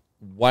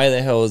 Why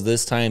the hell is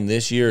this time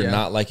this year Yeah.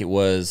 not like it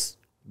was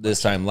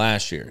this time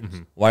last year?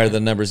 Why are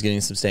the numbers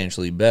getting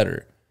substantially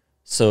better?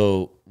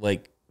 So,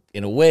 like,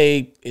 in a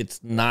way, it's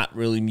not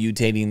really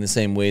mutating the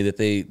same way that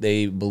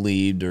they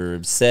believed or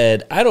have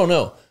said. I don't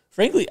know.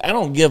 Frankly, I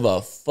don't give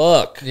a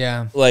fuck.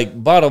 Yeah.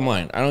 Like, bottom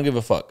line, I don't give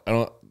a fuck. I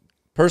don't,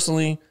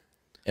 personally,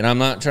 and I'm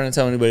not trying to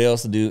tell anybody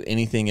else to do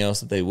anything else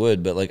that they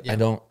would, but, like, I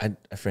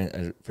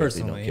frankly don't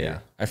Personally, care. yeah.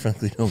 I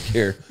frankly don't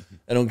care.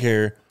 I don't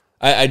care.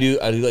 I do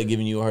like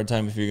giving you a hard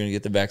time if you're going to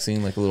get the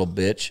vaccine, like a little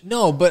bitch.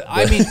 No, but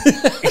I mean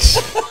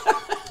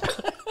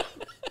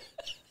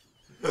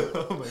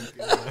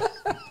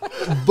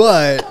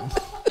But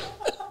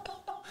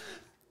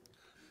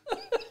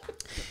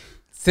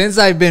since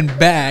I've been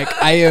back,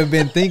 I have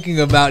been thinking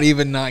about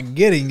even not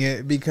getting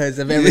it because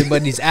of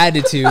everybody's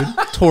attitude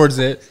towards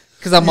it.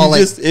 Because I'm all like,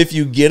 Just, if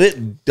you get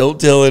it,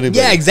 don't tell anybody.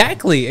 yeah,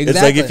 exactly.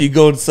 It's like if you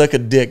go and suck a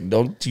dick,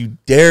 don't you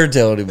dare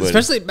tell anybody.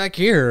 especially back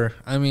here.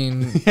 I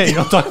mean, Yeah, you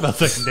don't talk about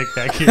sucking dick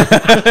back here.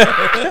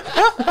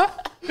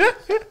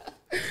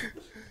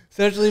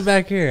 especially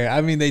back here. I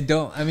mean, they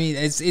don't. I mean,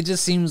 it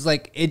just seems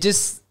like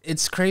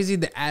it's crazy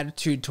the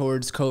attitude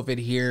towards COVID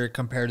here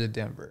compared to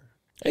Denver.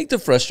 I think the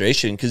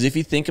frustration, because if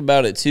you think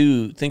about it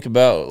too, think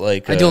about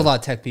like I deal with a lot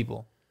of tech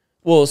people.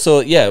 Well, so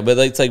yeah, but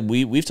it's like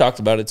we've talked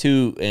about it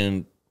too,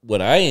 and what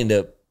I end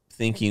up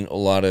thinking a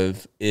lot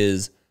of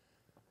is,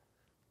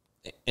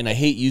 and I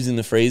hate using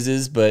the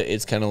phrases, but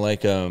it's kind of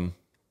like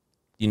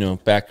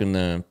back in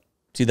the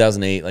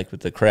 2008, like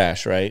with the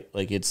crash, right?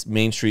 Like it's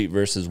Main Street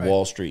versus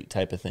Wall Street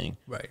type of thing.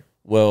 Right.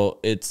 Well,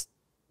 it's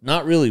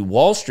not really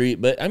Wall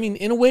Street, but I mean,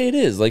 in a way it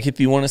is. Like if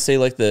you want to say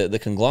like the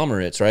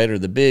conglomerates, right? Or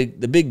the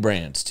big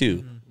brands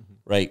too,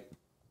 right?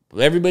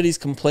 Everybody's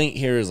complaint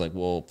here is like,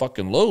 well,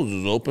 fucking Lowe's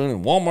is open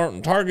and Walmart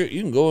and Target,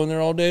 you can go in there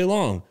all day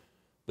long.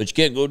 But you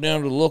can't go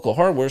down to the local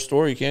hardware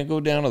store. You can't go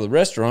down to the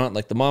restaurant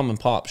like the mom and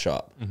pop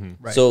shop.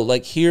 Right. So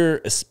like here,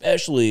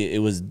 especially, it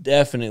was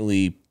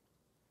definitely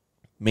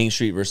Main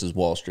Street versus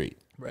Wall Street.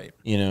 Right.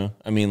 You know,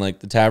 I mean, like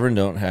the tavern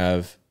don't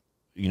have,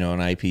 an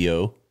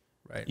IPO.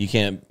 Right. You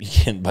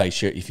can't buy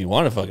share. If you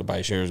want to fucking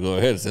buy shares, go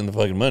ahead. Send the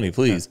fucking money,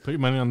 please. Put your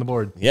money on the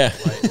board. Yeah.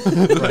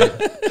 Right.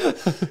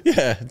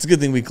 Yeah. It's a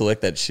good thing we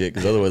collect that shit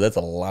because otherwise that's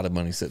a lot of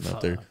money sitting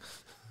up there.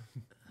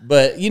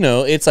 But, you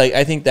know, it's like,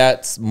 I think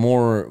that's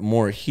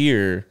more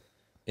here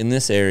in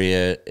this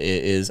area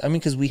is, I mean,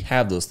 because we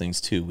have those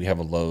things too. We have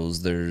a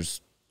Lowe's,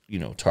 there's, you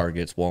know,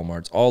 Targets,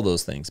 Walmarts, all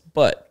those things.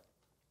 But,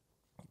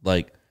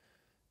 like,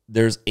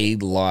 there's a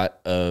lot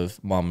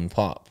of mom and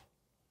pop,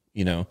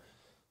 you know.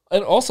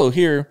 And also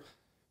here,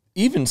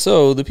 even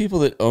so, the people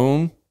that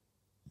own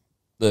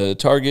the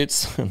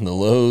Targets and the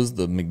Lowe's,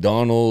 the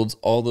McDonald's,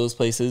 all those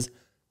places,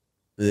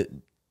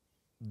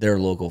 they're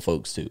local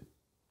folks too.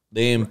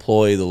 They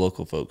employ the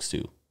local folks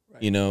too,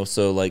 right. You know?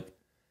 So like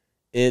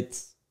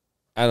it's,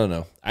 I don't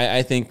know.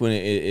 I think when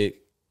it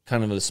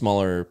kind of a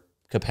smaller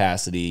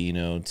capacity, you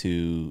know,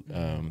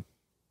 to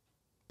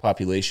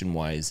population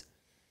wise,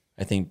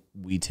 I think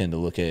we tend to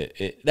look at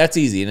it. That's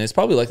easy. And it's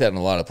probably like that in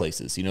a lot of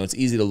places. You know, it's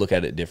easy to look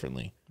at it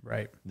differently.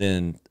 Right.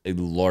 Than a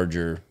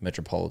larger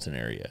metropolitan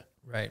area.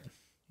 Right.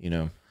 You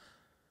know?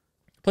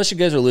 Plus you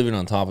guys are living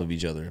on top of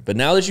each other. But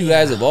now that you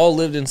guys have all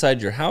lived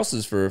inside your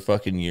houses for a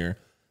fucking year,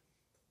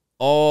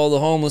 all the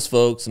homeless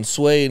folks and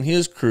Sway and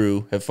his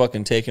crew have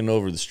fucking taken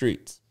over the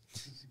streets.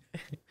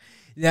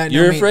 Yeah,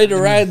 You're afraid to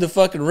ride the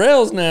fucking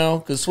rails now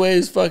because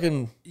Sway's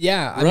fucking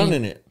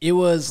running it. It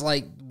was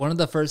like one of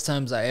the first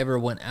times I ever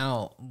went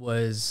out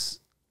was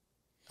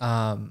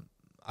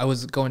I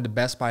was going to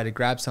Best Buy to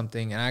grab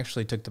something and I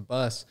actually took the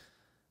bus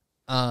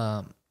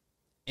and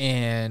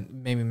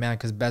made me mad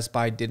because Best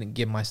Buy didn't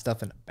give my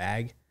stuff in a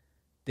bag.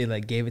 They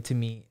like gave it to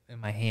me in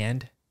my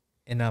hand.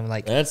 And I'm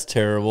like, that's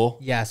terrible.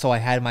 Yeah, so I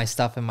had my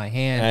stuff in my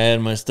hand. I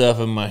had my stuff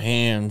in my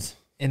hands.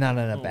 And not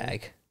in a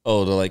bag.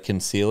 Oh, to like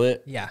conceal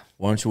it? Yeah.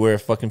 Why don't you wear a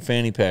fucking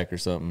fanny pack or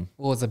something?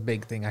 Well, it's a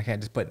big thing. I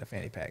can't just put it in a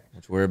fanny pack. Why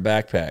don't you wear a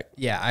backpack?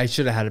 Yeah, I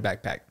should have had a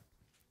backpack.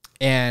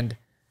 And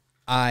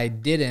I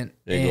didn't.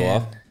 Did it go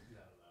off?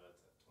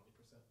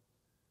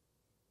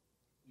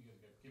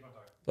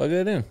 Plug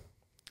it in.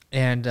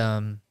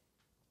 And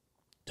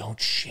don't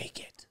shake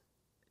it.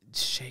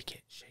 Shake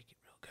it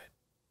real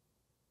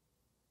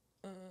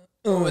good.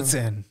 Oh, it's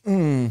in.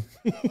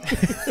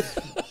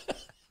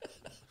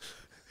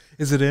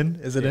 Is it in?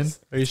 Is it in?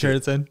 Are you sure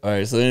it's in? All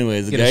right. So,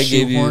 anyways, the Get guy a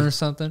gave you shoehorn or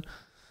something.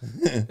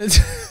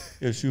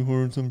 Yeah,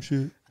 shoehorn some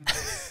shit.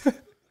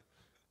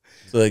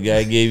 So the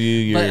guy gave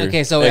you your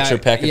extra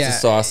packets of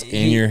sauce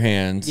in your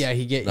hands. Yeah,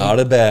 he gave not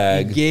a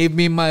bag. He gave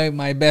me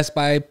my Best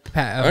Buy.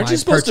 Aren't you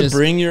supposed to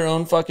bring your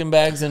own fucking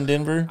bags in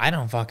Denver? I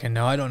don't fucking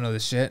know. I don't know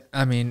this shit.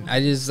 I mean, I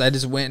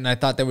just went and I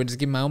thought they would just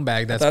give me my own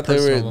bag. That's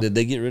personal. Did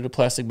they get rid of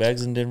plastic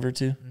bags in Denver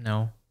too?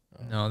 No,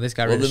 they just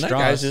got rid of straws. That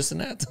guy's just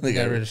an ass. They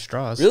got rid of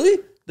straws.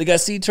 Really? They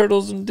got sea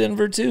turtles in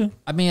Denver too.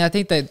 I mean, I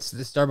think that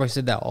the Starbucks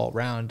did that all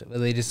around.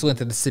 They just went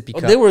to the sippy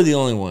cup. They were the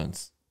only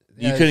ones.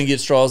 You couldn't get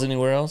straws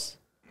anywhere else?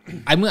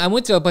 I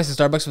went to a place in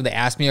Starbucks where they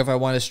asked me if I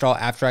wanted a straw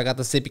after I got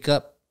the sippy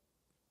cup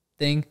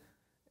thing.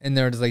 And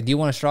they were just like, do you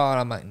want a straw? And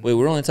I'm like, wait,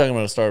 we're only talking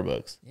about a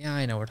Starbucks. Yeah,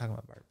 I know. We're talking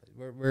about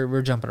Starbucks.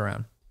 We're jumping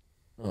around.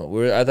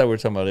 Oh, I thought we were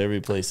talking about every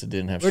place that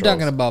didn't have straws. We're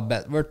talking about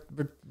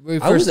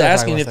I was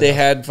asking if they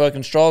had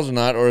fucking straws or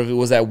not, or if it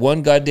was that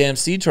one goddamn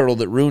sea turtle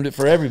that ruined it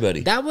for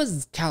everybody. That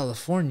was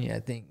California,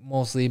 I think,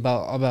 mostly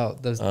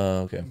about those.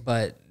 Oh, okay.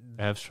 But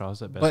they have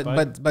straws at Best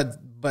Buy.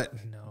 But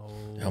no.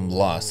 I'm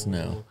lost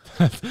now.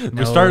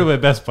 We started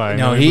with Best Buy.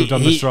 No, he moved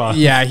on the straw.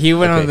 Yeah, he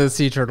went on the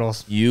sea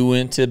turtles. You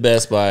went to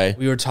Best Buy.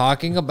 We were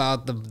talking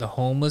about the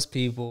homeless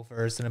people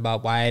first and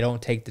about why I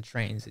don't take the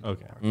trains anymore.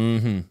 Okay.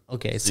 Mm-hmm.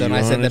 Okay, so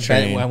I said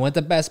I went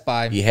to Best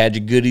Buy. You had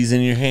your goodies in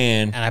your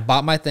hand. And I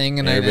bought my thing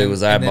and everybody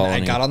was eyeballing and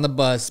then I got on the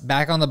bus,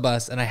 back on the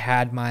bus, and I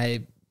had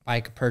my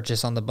bike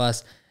purchase on the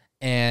bus.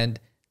 And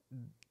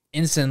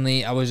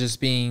instantly I was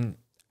just being,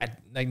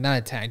 like, not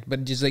attacked,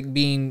 but just like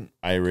being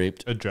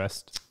irate.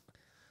 Addressed.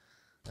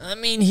 I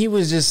mean, he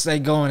was just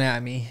like going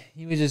at me.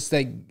 He was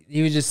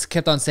just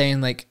kept on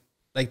saying like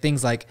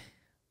things like,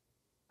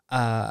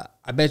 I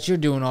bet you're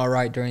doing all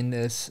right during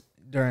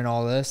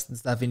all this and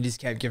stuff. And he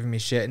just kept giving me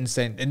shit and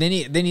saying, and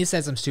then he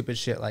said some stupid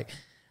shit like,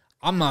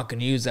 I'm not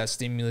gonna use that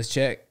stimulus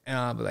check. And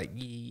I'll be like,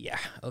 yeah,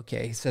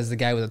 okay. Says the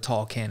guy with a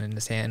tall can in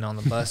his hand on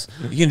the bus.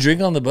 You can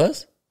drink on the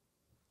bus?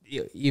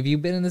 Have you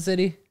been in the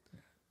city?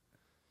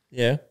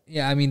 Yeah.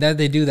 Yeah, I mean that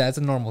they do that. It's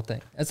a normal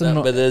thing. That's a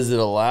but is it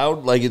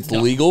allowed? Like it's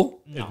legal?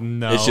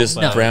 No. It's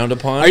just frowned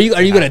upon. Are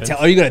you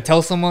gonna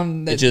tell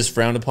someone that it's just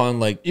frowned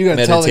upon, like you're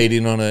gonna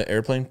meditating on an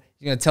airplane?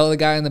 You're gonna tell the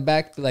guy in the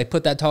back like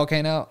put that tall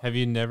can out? Have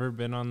you never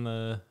been on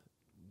the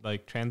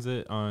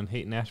transit on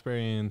Hayton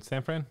Ashbury in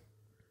San Fran?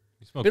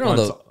 You smoke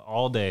blunts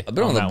all day. I've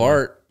been on the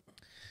BART.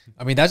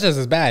 I mean that's just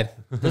as bad.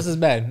 This is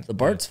bad. The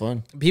BART's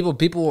fun.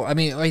 People. I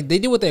mean, like, they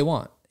do what they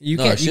want.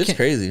 Shit's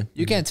crazy.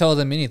 You can't tell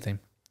them anything,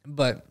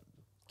 but.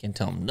 Can't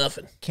tell him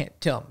nothing.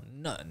 Can't tell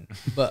him nothing.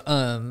 But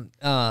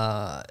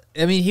I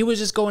mean, he was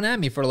just going at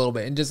me for a little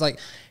bit and just like,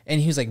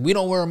 and he was like, "We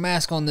don't wear a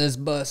mask on this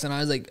bus." And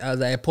I was like,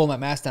 I pulled my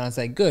mask down. I was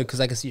like, "Good,"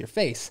 because I could see your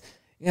face.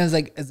 And I was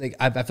like,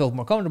 I feel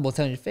more comfortable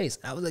telling your face.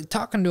 I was like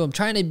talking to him,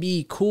 trying to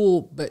be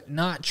cool, but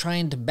not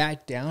trying to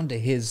back down to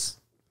his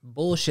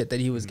bullshit that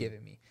he was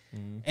giving me.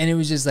 And it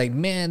was just like,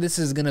 man, this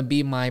is going to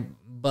be my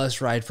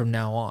bus ride from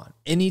now on.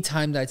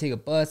 Anytime that I take a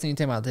bus,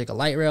 anytime I take a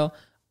light rail,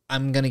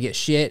 I'm going to get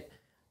shit.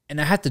 And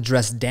I have to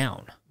dress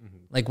down.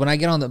 Like when I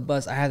get on the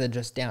bus, I have to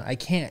dress down. I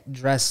can't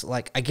dress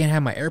like, I can't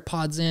have my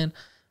AirPods in.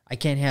 I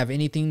can't have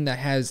anything that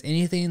has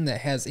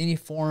any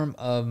form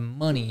of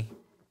money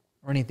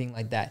or anything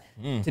like that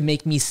to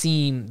make me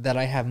seem that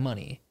I have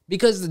money.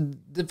 Because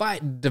the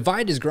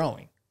divide is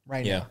growing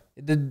right now.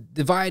 The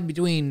divide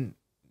between,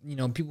 you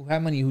know, people who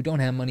have money, who don't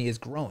have money is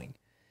growing.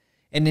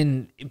 And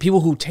then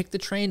people who take the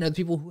train are the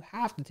people who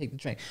have to take the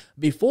train.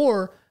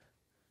 Before,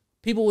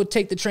 people would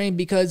take the train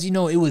because, you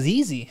know, it was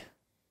easy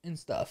and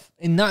stuff,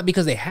 and not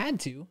because they had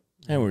to.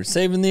 And we're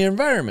saving the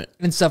environment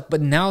and stuff. But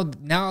now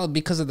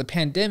because of the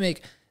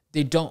pandemic,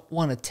 they don't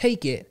want to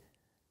take it.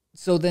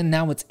 So then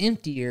now it's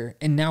emptier,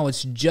 and now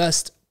it's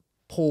just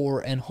poor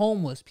and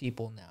homeless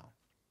people now.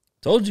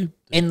 Told you.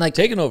 And like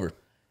taking over.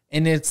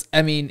 And it's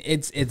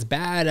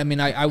bad. I mean,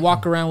 I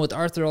walk around with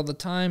Arthur all the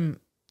time,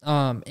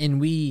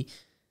 and we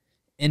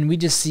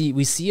just see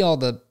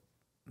the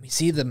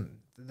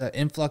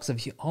influx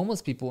of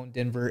homeless people in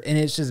Denver, and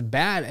it's just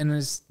bad. And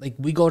it's like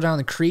we go down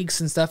the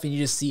creeks and stuff, and you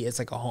just see it's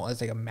like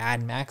a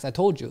Mad Max. I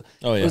told you.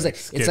 Oh yeah, it was like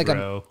Skid it's like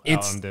Row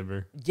out in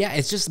Denver. Yeah,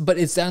 it's just, but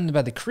it's down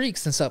by the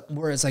creeks and stuff,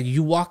 where it's like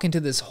you walk into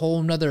this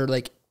whole nother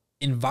like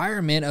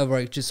environment of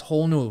like just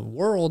whole new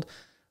world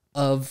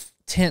of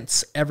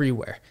tents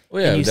everywhere. Oh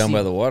yeah, down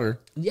by the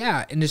water.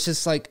 Yeah, and it's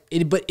just like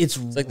but it's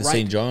like the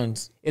St.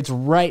 John's. It's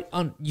right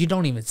on. You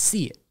don't even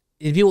see it.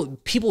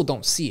 People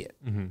don't see it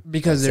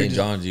because they're St.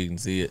 John's. You can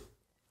see it.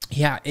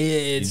 Yeah,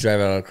 it's... You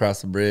drive out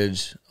across the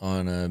bridge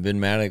on Ben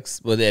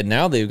Maddox. Well,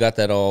 now they've got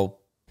that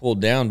all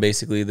pulled down,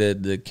 basically.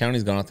 The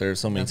county's gone out there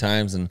so many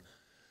times and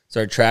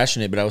started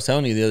trashing it. But I was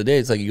telling you the other day,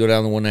 it's like you go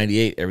down the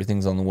 198,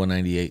 everything's on the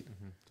 198.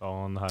 It's all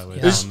on the highway.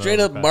 There's straight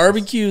up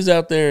barbecues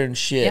out there and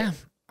shit. Yeah,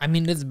 I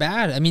mean, it's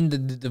bad. I mean, the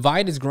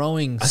divide is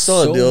growing. I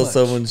saw so a deal much.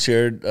 someone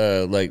shared,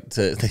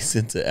 they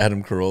sent to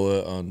Adam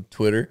Carolla on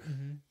Twitter.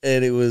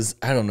 And it was,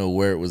 I don't know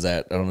where it was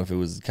at. I don't know if it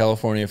was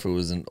California, if it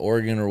was in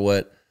Oregon or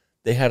what.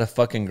 They had a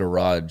fucking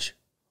garage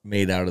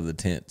made out of the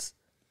tents.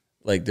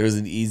 Like, there was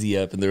an easy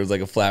up and there was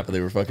like a flap and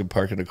they were fucking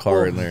parking a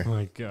car in there. Oh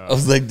my God. I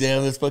was like,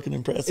 damn, that's fucking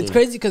impressive. It's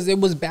crazy because it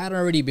was bad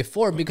already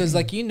before. Because,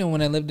 like, you know,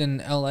 when I lived in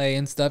LA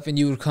and stuff, and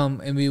you would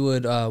come and we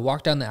would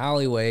walk down the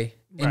alleyway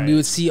and we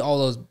would see all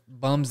those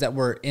bums that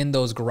were in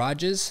those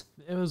garages.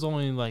 It was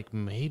only like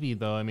maybe,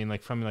 though. I mean,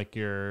 like from like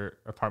your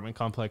apartment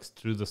complex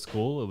through the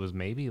school, it was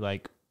maybe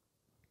like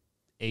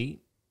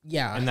 8.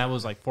 Yeah, and that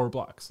was like 4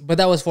 blocks. But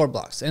that was 4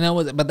 blocks, and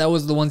that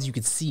was the ones you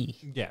could see.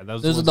 Yeah,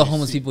 those are the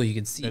homeless people you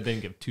could see. That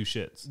didn't give 2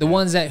 shits. The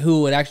ones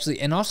who would actually,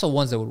 and also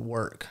ones that would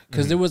work,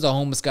 because there was a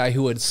homeless guy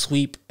who would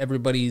sweep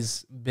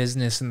everybody's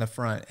business in the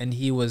front, and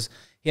he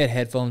had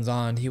headphones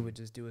on. He would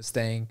just do his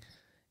thing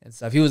and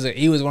stuff. He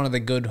was one of the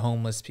good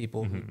homeless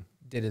people who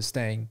did his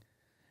thing.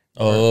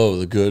 Oh,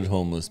 the good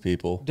homeless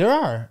people. There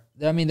are.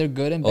 I mean, they're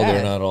good and bad. Oh,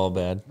 they're not all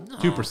bad. No.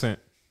 2%.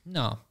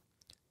 No.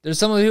 There's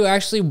someone who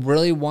actually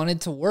really wanted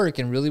to work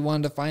and really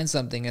wanted to find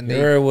something. And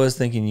There I was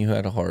thinking you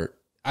had a heart.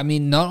 I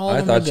mean, not all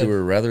of them. I thought you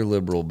were rather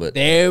liberal, but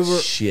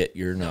shit,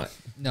 you're not.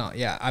 No,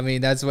 yeah. I mean,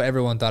 that's what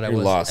everyone thought I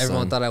was. Lost,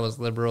 everyone son. thought I was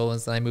liberal,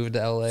 and so I moved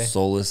to LA.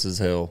 Soulless as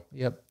hell.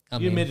 Yep.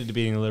 You admitted to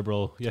being a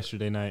liberal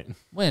yesterday night.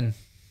 When?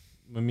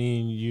 When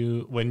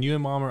you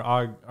and Mom were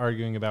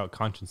arguing about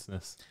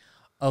consciousness.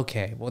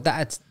 Okay, well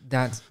that's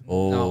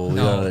we're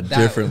on a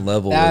different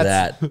level of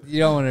that. You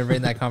don't want to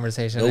bring that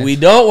conversation. No, we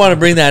don't want to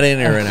bring that in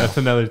here right now. That's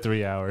another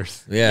 3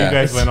 hours. Yeah, you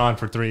guys went on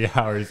for 3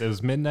 hours. It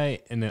was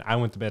midnight, and then I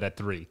went to bed at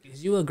 3.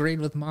 You agreed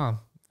with Mom.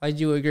 Why'd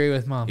you agree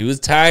with Mom? He was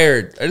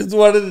tired. I just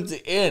wanted it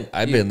to end.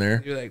 I've been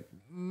there. You're like,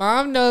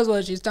 Mom knows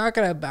what she's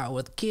talking about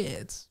with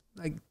kids.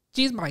 Like,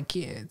 she's my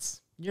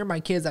kids. You're my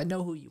kids. I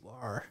know who you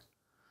are.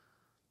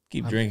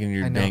 Keep drinking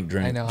your dank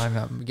drink. I know.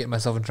 I'm getting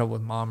myself in trouble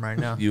with Mom right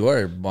now. You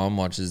are. Mom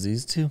watches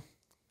these too.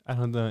 I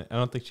don't know. I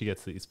don't think she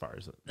gets these far.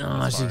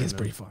 No, she gets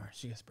pretty far.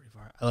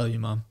 I love you,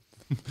 Mom.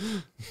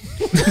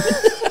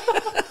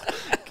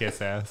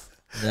 Kiss ass.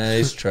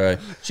 Nice try.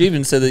 She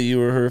even said that you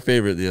were her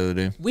favorite the other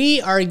day.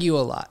 We argue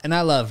a lot, and I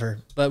love her,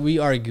 but we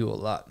argue a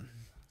lot.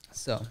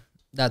 So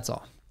that's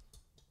all.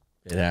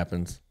 It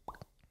happens.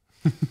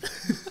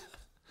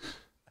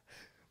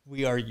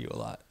 We argue a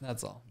lot.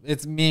 That's all.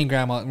 It's me and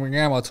Grandma. When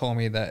Grandma told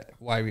me that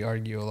why we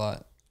argue a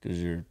lot.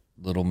 Because you're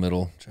little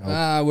middle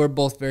child. We're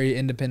both very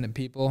independent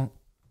people.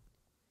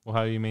 Well,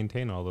 how do you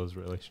maintain all those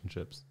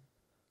relationships?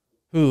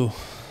 Who?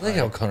 I like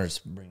how Connor's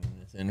bringing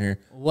this in here.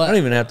 What? I don't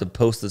even have to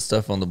post this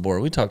stuff on the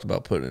board. We talked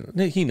about putting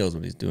it. He knows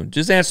what he's doing.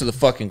 Just answer the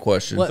fucking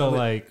question. What? So,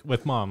 like,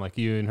 with Mom, like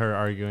you and her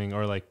arguing,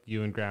 or like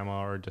you and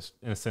Grandma, or just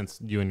in a sense,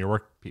 you and your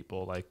work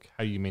people, like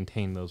how do you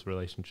maintain those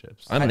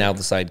relationships? I'm now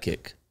the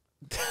sidekick.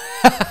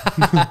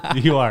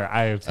 You are.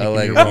 I have taken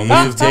like your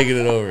role. you've taken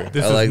it over.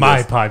 This I is like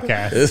my this.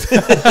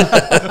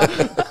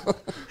 podcast.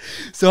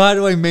 So how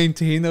do I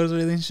maintain those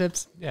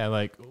relationships? Yeah,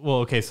 like, well,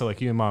 okay, so like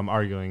you and Mom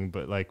arguing,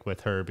 but like with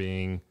her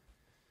being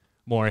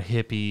more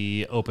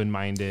hippie,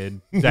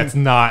 open-minded. That's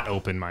not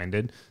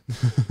open-minded.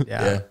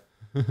 Yeah.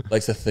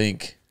 Likes to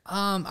think.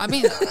 I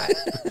mean,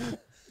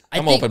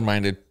 I'm think-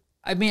 open-minded.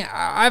 I mean,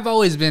 I've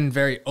always been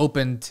very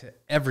open to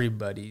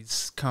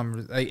everybody's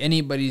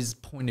anybody's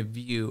point of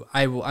view.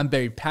 I'm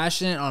very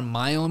passionate on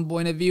my own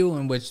point of view,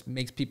 and which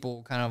makes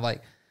people kind of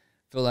like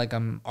feel like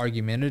I'm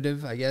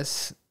argumentative, I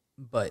guess.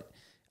 But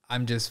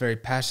I'm just very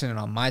passionate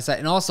on my side,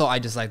 and also I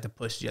just like to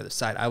push the other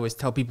side. I always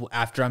tell people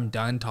after I'm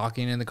done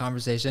talking in the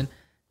conversation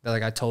that,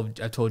 like I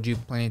told you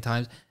plenty of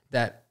times,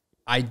 that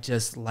I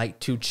just like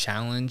to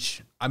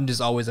challenge. I'm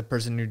just always a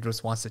person who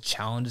just wants to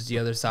challenge the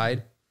other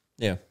side.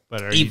 Yeah.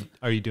 But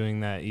are you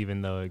doing that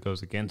even though it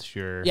goes against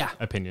your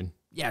opinion?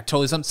 Yeah,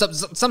 totally.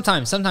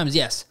 Sometimes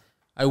yes,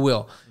 I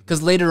will.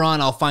 Because later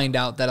on, I'll find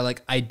out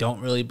that I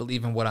don't really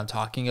believe in what I'm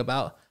talking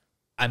about.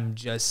 I'm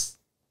just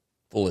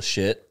full of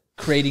shit.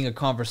 Creating a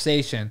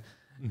conversation.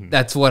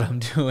 That's what I'm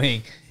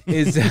doing.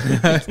 Is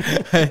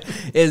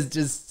is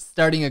just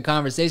starting a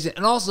conversation.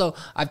 And also,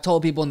 I've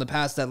told people in the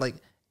past that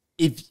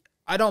if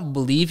I don't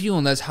believe you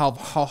unless how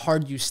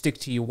hard you stick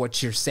to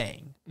what you're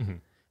saying.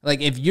 Like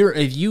if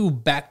you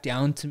back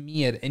down to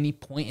me at any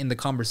point in the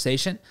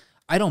conversation,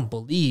 I don't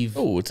believe.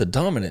 Oh, it's a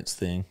dominance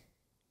thing.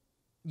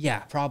 Yeah,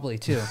 probably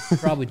too.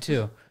 Probably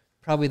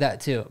that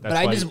too. That's but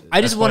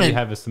I just want to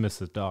have a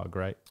submissive dog,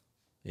 right?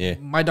 Yeah.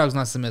 My dog's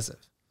not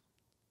submissive.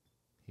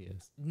 He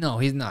is. No,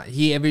 he's not.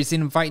 Ever you seen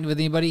him fighting with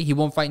anybody? He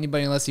won't fight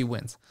anybody unless he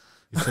wins.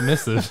 He's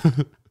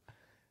submissive.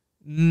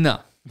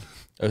 No.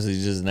 Oh, so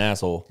he's just an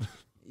asshole.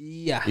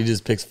 Yeah. He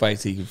just picks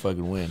fights he can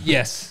fucking win.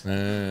 Yes.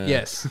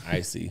 Yes. I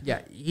see.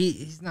 Yeah,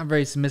 he's not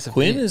very submissive.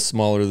 Quinn is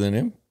smaller than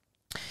him.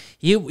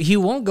 He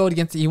won't go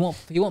against. He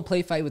won't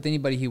play fight with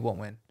anybody. He won't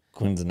win.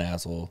 Quinn's an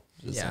asshole.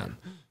 Just Yeah. saying.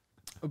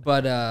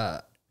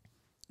 But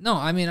no,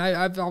 I mean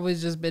I've always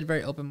just been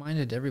very open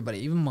minded to everybody,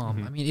 even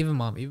mom. I mean even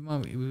mom.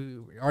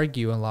 We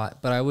argue a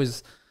lot, but I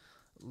was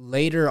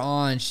later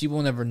on. She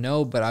will never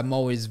know, but I'm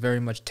always very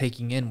much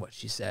taking in what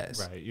she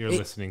says. Right, you're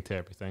listening to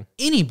everything.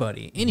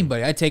 Anybody,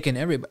 I take in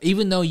everybody,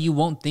 even though you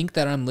won't think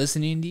that I'm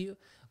listening to you.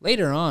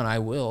 Later on, I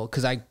will,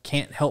 because I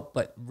can't help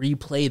but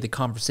replay the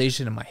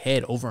conversation in my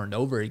head over and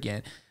over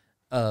again.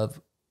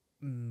 Of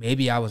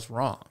maybe I was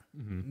wrong,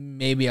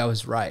 maybe I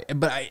was right,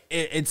 but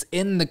it's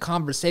in the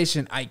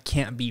conversation. I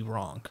can't be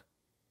wrong.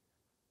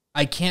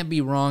 I can't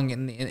be wrong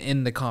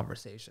in the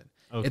conversation.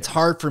 Okay. It's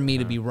hard for me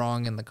to be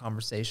wrong in the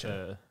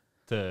conversation.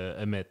 To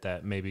admit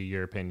that maybe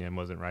your opinion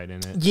wasn't right in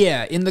it.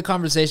 Yeah, in the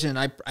conversation,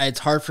 it's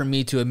hard for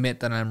me to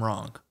admit that I'm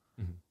wrong.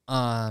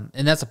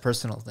 And that's a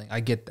personal thing. I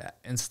get that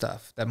and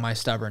stuff. That my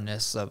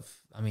stubbornness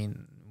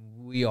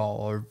we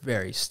all are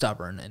very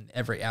stubborn in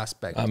every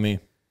aspect. I mean,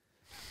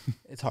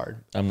 it's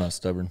hard. I'm not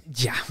stubborn.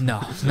 Yeah,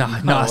 no,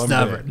 not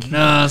stubborn.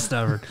 No,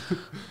 stubborn.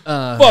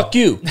 Fuck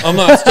you. I'm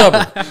not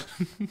stubborn.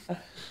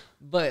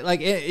 But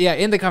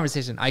in the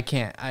conversation, I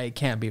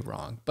can't be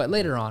wrong. But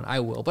later on,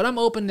 I will. But I'm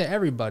open to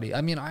everybody.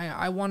 I mean,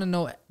 I want to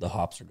know. The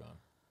hops are gone.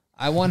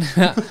 I want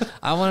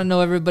to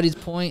know everybody's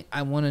point.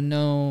 I want to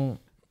know.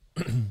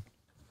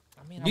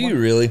 Do you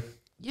really?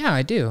 Yeah,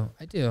 I do.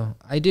 I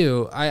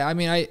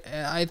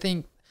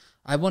think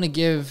I want to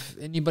give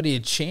anybody a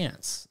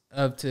chance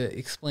to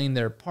explain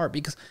their part,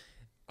 because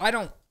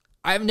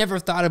I've never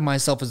thought of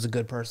myself as a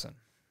good person.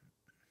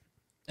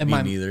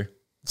 Me neither.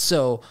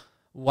 So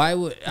why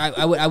would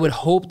I would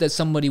hope that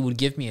somebody would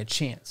give me a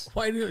chance.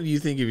 Why do you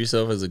think of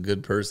yourself as a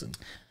good person?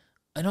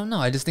 I don't know.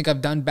 I just think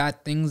I've done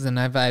bad things, and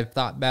I've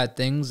thought bad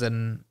things,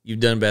 and you've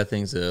done bad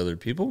things to other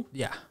people.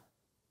 Yeah.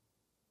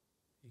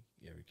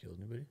 You ever killed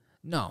anybody?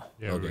 No.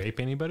 You ever rape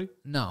anybody?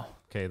 No.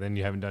 Okay, then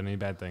you haven't done any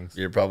bad things.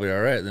 You're probably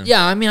all right then.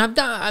 Yeah,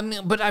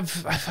 but I've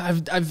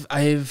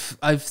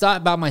thought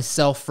about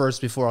myself first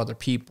before other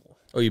people.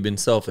 Oh, you've been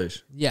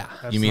selfish. Yeah.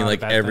 That's you mean not a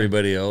like bad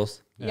everybody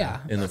else?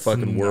 Yeah. In the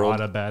fucking world.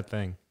 Not a bad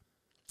thing.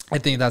 I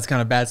think that's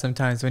kind of bad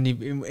sometimes when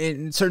you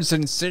in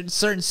certain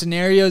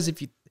scenarios,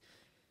 if you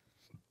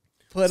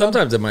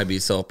sometimes it might be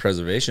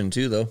self-preservation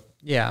too, though.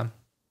 Yeah. I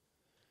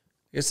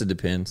guess it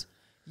depends.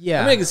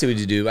 Yeah. I mean, I can see what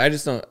you do. I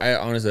just don't. I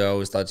honestly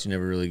always thought you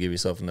never really give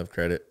yourself enough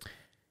credit.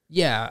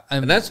 Yeah.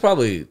 And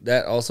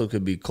that also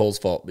could be Cole's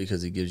fault,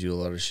 because he gives you a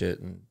lot of shit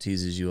and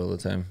teases you all the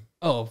time.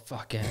 Oh,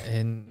 fuck it.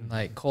 And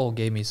like Cole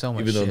gave me so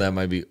much Even though shit. that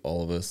might be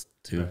all of us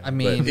too. I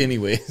mean, but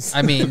anyways. Yeah.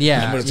 I'm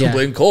going to still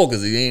blame Cole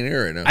because he ain't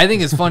here right now. I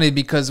think it's funny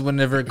because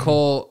whenever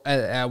Cole,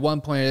 at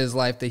one point in his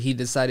life, that he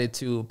decided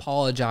to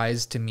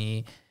apologize to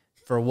me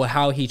for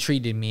how he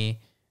treated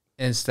me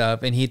and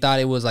stuff, and he thought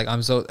it was like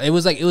it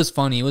was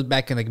funny. It was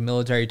back in like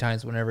military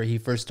times whenever he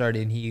first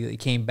started, and he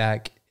came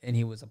back and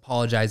he was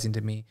apologizing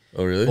to me.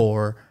 Oh, really?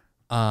 For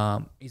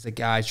he's like,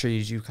 yeah, I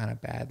treated you kind of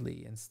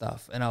badly and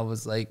stuff, and I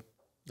was like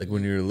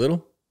when you were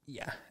little?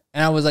 Yeah,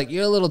 and I was like,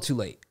 you're a little too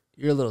late.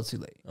 You're a little too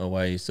late. Oh,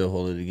 why you still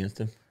hold it against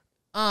him?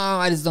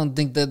 I just don't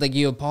think that like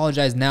you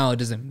apologize now. It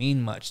doesn't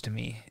mean much to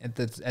me at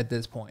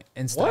this point.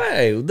 And stuff.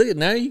 Why? Look at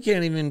now. You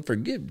can't even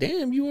forgive.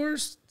 Damn, you are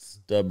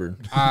stubborn.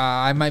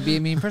 I might be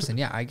a mean person.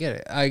 Yeah, I get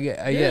it. I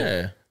get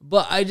it.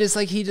 But I just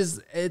like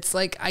it's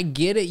like I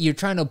get it. You're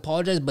trying to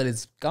apologize, but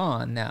it's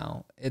gone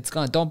now. It's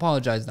gone. Don't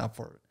apologize now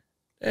for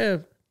it. Yeah,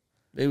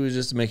 it was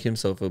just to make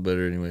himself feel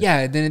better anyway.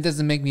 Yeah, then it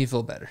doesn't make me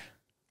feel better.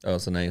 Oh,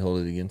 so now you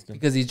hold it against him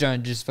because he's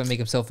trying to just make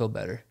himself feel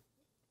better.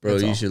 Bro,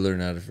 you should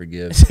learn how to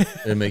forgive.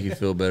 It'll make you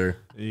feel better.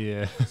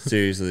 Yeah.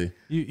 Seriously.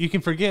 You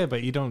can forget,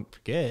 but you don't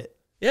forget.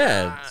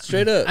 Yeah,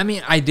 straight up. I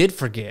mean, I did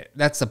forget.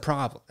 That's the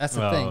problem. That's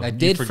the thing. I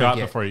did forgot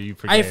forget. before you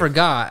forget. I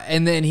forgot.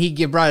 And then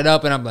he brought it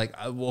up, and I'm like,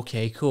 oh,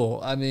 okay,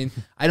 cool. I mean,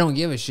 I don't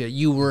give a shit.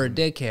 You were a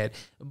dickhead.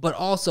 But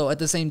also, at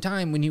the same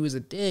time, when he was a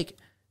dick,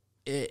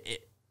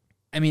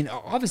 I mean,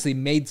 obviously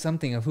made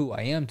something of who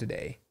I am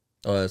today.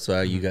 Oh, that's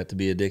why you got to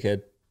be a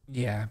dickhead?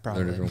 Yeah,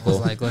 probably.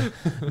 Most likely.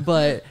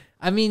 But...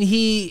 I mean,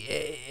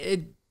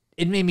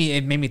 it made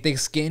me thick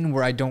skin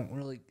where I don't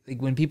really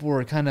like when people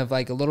were kind of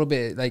like a little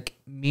bit like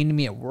mean to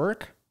me at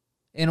work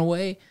in a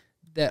way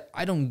that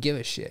I don't give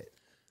a shit.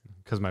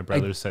 Because my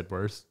brothers said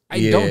worse. I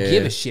don't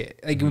give a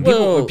shit. Like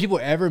when people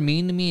ever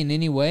mean to me in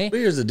any way. But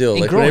here's the deal: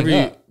 like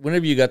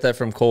whenever you got that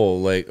from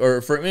Cole, like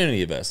or from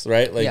any of us,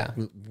 right? Like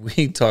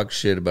we talk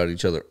shit about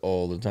each other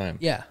all the time.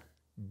 Yeah.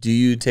 Do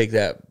you take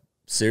that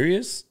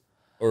serious?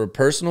 Or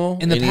personal?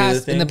 In the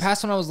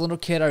past, when I was a little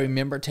kid, I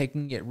remember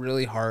taking it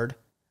really hard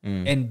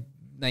and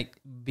like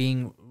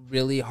being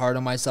really hard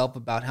on myself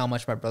about how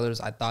much my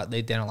brothers, I thought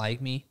they didn't like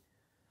me.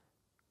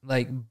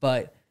 Like,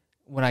 but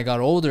when I got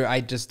older, I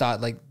just thought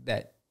like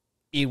that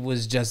it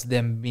was just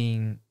them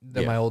being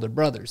my older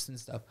brothers and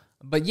stuff.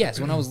 But yes,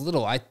 when I was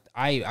little, I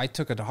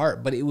took it to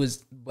heart. But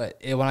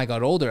when I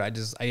got older,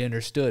 I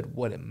understood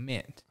what it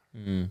meant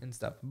and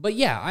stuff. But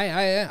yeah,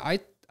 I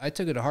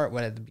took it to heart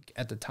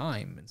at the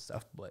time and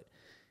stuff. But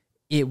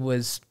it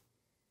was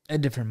a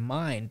different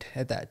mind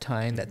at that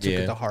time that took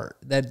it to heart.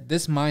 That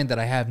this mind that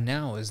I have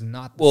now is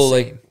not the same.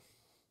 Like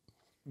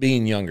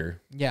being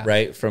younger,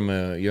 right? From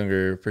a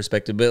younger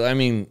perspective. But I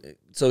mean,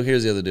 so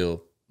here's the other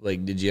deal.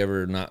 Like, did you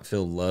ever not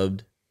feel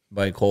loved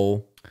by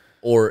Cole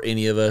or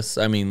any of us?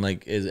 I mean,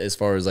 like as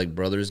far as like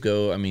brothers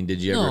go, I mean, did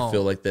you ever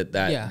feel like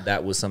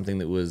that was something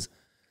that was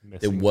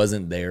missing. That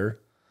wasn't there?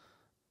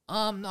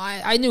 No,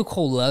 I knew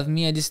Cole loved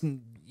me.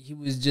 He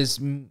was just.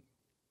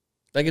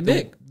 Like a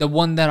dick. The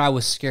one that I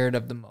was scared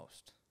of the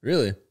most.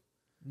 Really?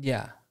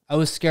 Yeah. I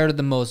was scared of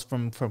the most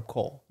from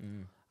Cole.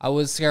 I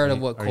was scared of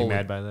what Cole... Are you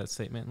mad by that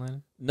statement,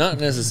 Landon? Not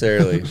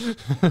necessarily.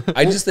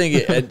 I just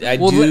think Landon,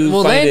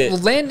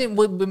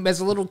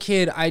 as a little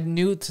kid, I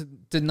knew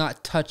to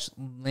not touch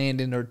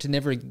Landon or to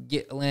never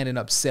get Landon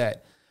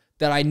upset.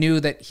 That I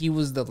knew that he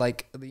was the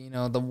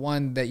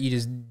one that you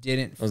just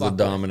didn't fuck with. Was the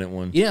dominant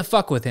one. You didn't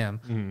fuck with him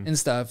and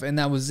stuff, and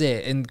that was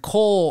it. And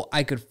Cole,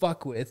 I could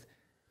fuck with.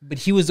 But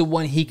he was the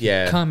one he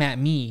could come at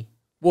me.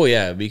 Well,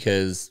 yeah,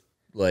 because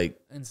like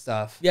and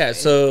stuff. Yeah,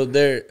 so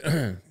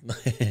there.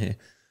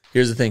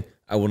 Here's the thing: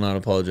 I will not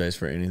apologize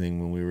for anything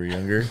when we were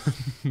younger.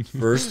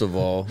 First of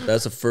all,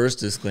 that's the first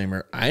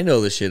disclaimer. I know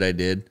the shit I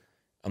did.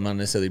 I'm not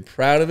necessarily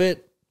proud of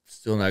it.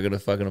 Still not gonna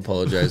fucking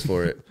apologize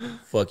for it.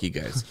 Fuck you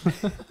guys.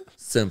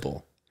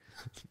 Simple.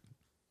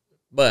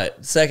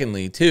 But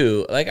secondly,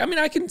 too, like I mean,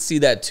 I can see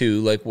that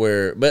too. Like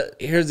but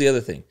here's the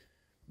other thing.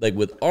 Like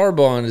with our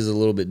bond is a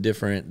little bit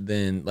different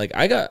than like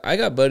I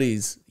got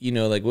buddies,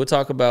 like we'll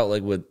talk about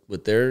like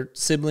with their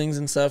siblings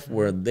and stuff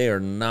where they are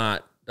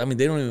not, I mean,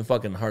 they don't even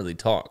fucking hardly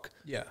talk.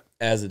 Yeah.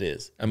 As it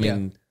is. I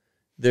mean,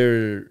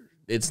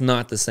 it's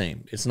not the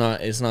same. It's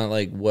not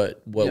like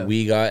what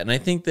we got. And I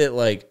think that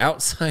like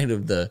outside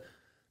of the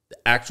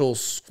actual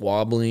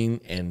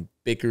squabbling and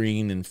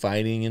bickering and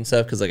fighting and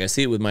stuff, because like I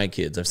see it with my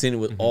kids. I've seen it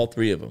with all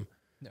three of them.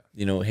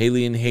 Yeah.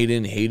 Haley and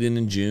Hayden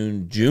and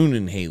June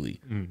and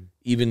Haley.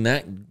 Even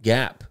that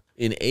gap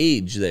in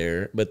age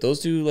there, but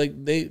those two like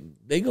they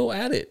go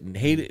at it and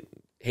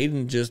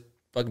Hayden just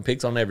fucking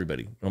picks on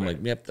everybody. I'm like,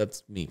 yep,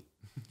 that's me,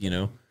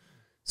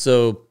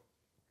 So,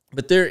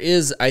 but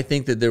I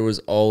think that there was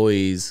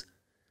always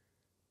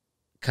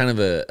kind of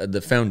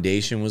the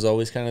foundation was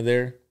always kind of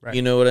there. Right.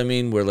 You know what I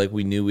mean? Where like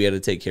we knew we had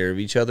to take care of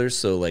each other.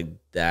 So like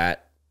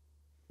that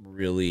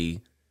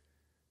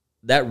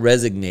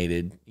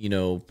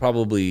resonated,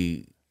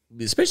 probably.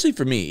 Especially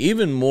for me,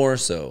 even more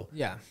so.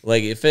 Yeah.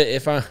 Like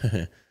if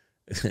I,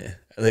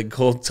 like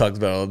Cole talks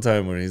about it all the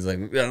time when he's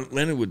like,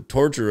 Landon would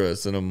torture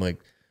us, and I'm like,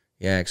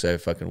 yeah, actually I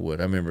fucking would.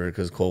 I remember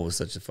because Cole was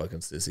such a fucking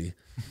sissy.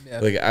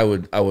 Yeah. Like I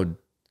would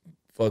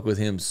fuck with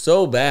him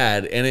so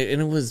bad, and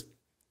it was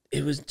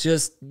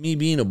just me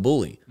being a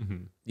bully,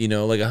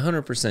 like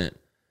 100%.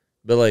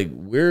 But like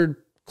we're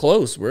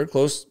close.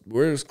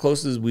 We're as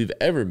close as we've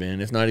ever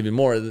been, if not even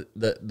more.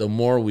 The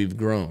more we've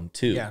grown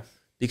too. Yeah.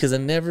 Because I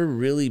never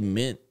really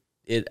meant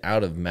it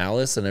out of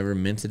malice. I never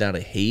meant it out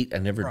of hate. I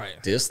never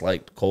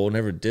disliked Cole,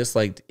 never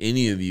disliked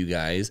any of you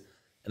guys.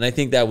 And I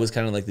think that was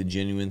kind of like the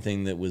genuine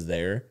thing that was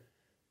there,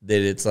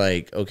 that it's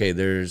like, okay,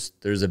 there's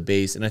a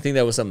base. And I think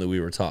that was something that we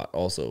were taught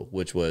also,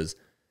 which was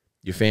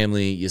your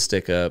family, you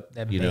stick up.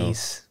 That you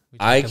base. know,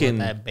 I can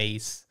that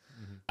base.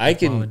 I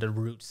can the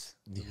roots.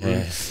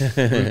 Roots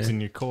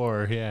in your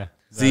core. Yeah.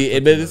 see,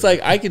 but it's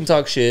like I can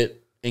talk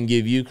shit and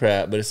give you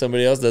crap, but if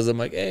somebody else does, I'm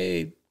like,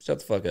 hey, shut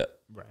the fuck up.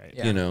 Right.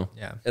 Yeah. You know.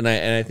 Yeah. And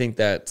I think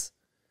that's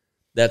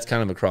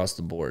kind of across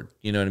the board.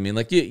 You know what I mean?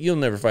 Like you'll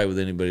never fight with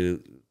anybody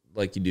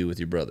like you do with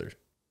your brother.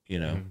 You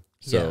know.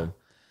 So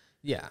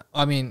yeah.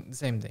 I mean,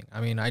 same thing.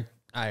 I mean, I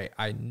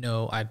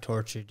know I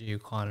tortured you,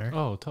 Connor.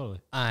 Oh, totally.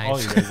 I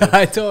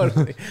I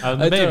totally. was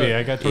the baby.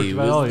 I got tortured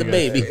by all the you guys.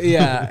 baby.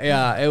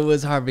 Yeah. It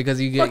was hard because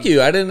you get. Fuck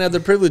you. I didn't have the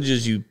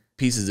privileges you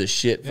pieces of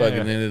shit Yeah. fucking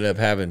ended up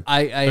having.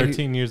 I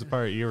 13 years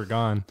apart, you were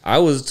gone. I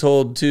was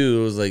told too.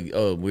 It was like,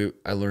 oh,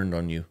 I learned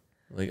on you.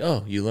 Like,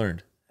 oh, you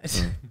learned.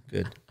 Oh,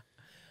 good.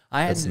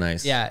 That's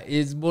nice. Yeah,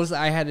 it's most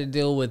I had to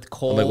deal with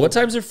Cole. I'm like, what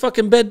time's their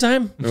fucking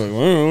bedtime? They're like,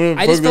 well,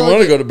 I I just just felt want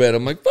like to go to bed.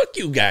 I'm like, fuck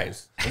you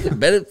guys. I was in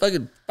bed at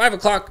fucking 5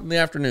 o'clock in the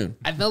afternoon.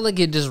 I felt like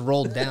it just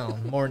rolled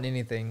down more than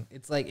anything.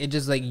 It's like it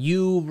just like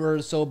you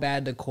were so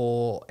bad to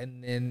Cole,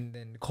 and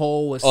then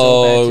Cole was so bad.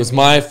 Oh, to it was me.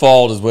 my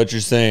fault, is what you're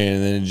saying,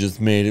 and then it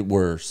just made it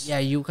worse. Yeah,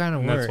 you kind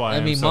of And were. that's why I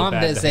I'm mean, so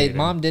bad to hate him.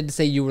 mom did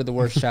say you were the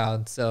worst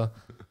child. So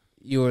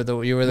you were the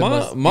most. You were the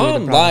Mom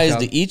problem lies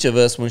child. to each of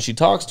us when she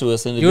talks to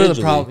us You individually. were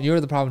the problem. You were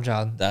the problem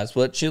child. That's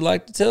what she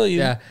like to tell you.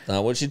 Yeah.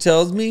 Not what she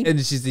tells me. And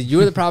she said you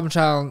were the problem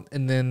child,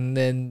 and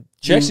then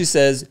She actually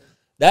says,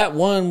 that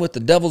one with the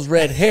devil's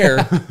red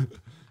hair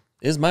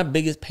is my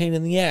biggest pain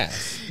in the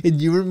ass.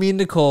 and you were mean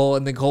to Cole,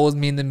 and then Cole was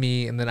mean to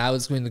me, and then I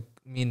was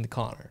mean to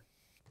Connor.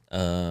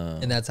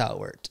 And that's how it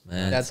worked.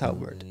 That's how it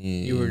worked.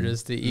 You were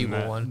just the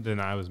evil one. Then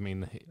I was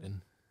mean to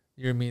Hayden.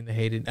 You're mean to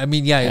hated. I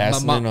mean, yeah.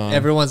 Passing it on.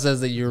 Everyone says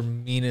that you're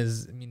mean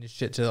as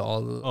shit to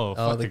all the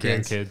Fuck the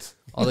kids, grandkids.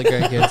 all the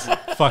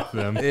grandkids. Fuck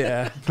them.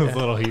 Yeah, Those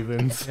little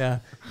heathens. yeah.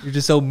 You're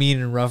just so mean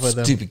and rough with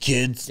them. Stupid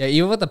kids. Yeah,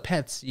 even with the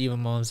pets.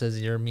 Even mom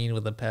says you're mean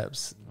with the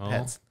pets.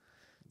 Pets.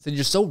 So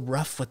you're so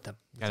rough with them.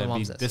 That's Gotta what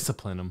mom be says.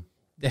 discipline them.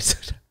 That's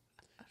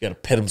You gotta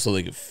pet them so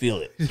they can feel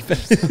it.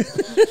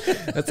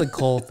 that's a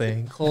Cole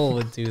thing. Cole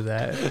would do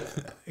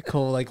that.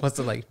 Cole wants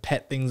to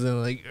pet things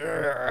and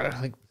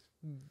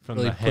From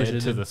really the head push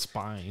it to in. the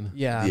spine.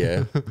 yeah,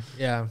 Yeah.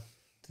 yeah.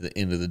 To the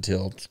end of the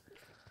tilt.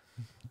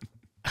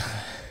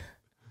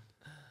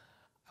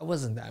 I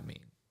wasn't that mean.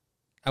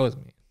 I was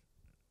mean.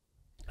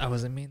 I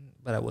wasn't mean,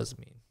 but I was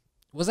mean.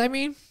 Was I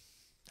mean?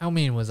 How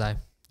mean was I?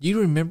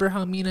 You remember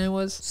how mean I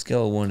was?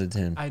 Scale of 1 to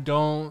 10. I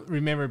don't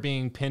remember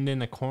being pinned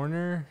in a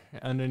corner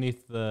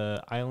underneath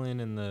the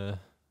island in the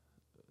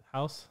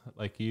house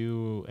like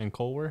you and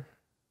Cole were.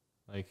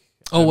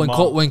 Oh,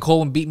 when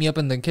Cole beat me up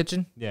in the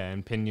kitchen. Yeah,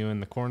 and pin you in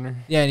the corner.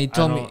 Yeah, and he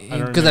told me I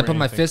don't because I remember put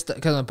my anything.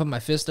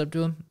 fist up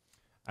to him.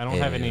 I don't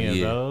have any of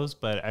Yeah. those,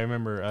 but I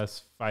remember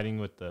us fighting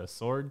with the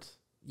swords.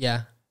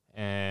 Yeah,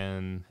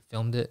 And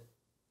filmed it.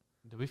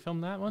 did we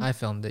film that one? I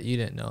filmed it. You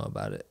didn't know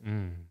about it.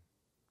 Mm.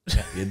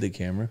 Hid the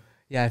camera.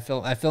 Yeah, I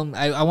filmed.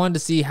 I wanted to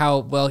see how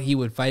well he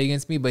would fight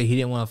against me, but he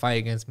didn't want to fight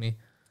against me.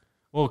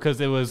 Well,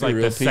 because it was You're a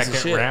like real the piece of second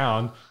shit.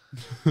 round.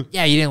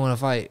 Yeah, he didn't want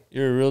to fight.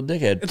 You're a real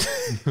dickhead.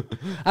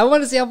 I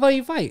want to see how well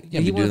you fight. You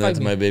he be wanted doing that fight to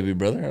me. my baby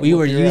brother. I'll We whoop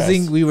were your ass.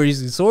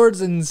 using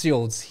swords and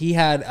shields. He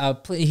had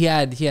he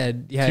had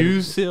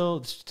 2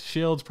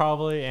 shields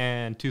probably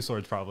and 2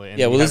 swords probably. And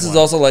Yeah, you well, had this is one.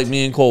 also like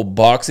me and Cole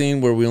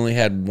boxing, where we only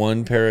had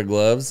one pair of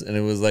gloves, and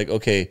it was like,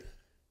 okay,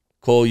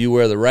 Cole, you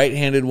wear the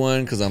right-handed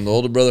one because I'm the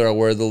older brother. I'll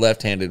wear the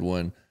left-handed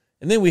one.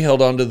 And then we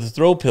held on to the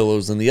throw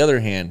pillows in the other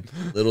hand.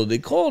 Little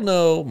did Cole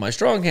know, my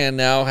strong hand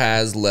now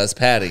has less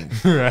padding.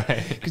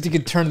 right. because you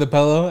could turn the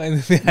pillow and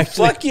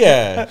actually. Fuck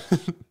yeah!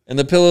 And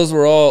the pillows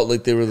were all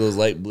like they were those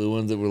light blue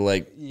ones that were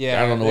like, Yeah,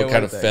 I don't know they what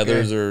kind of weren't that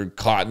feathers or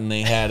cotton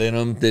they had in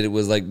them. That it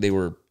was like they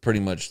were pretty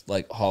much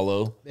like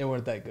hollow. They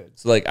weren't that good.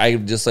 So like I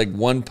just like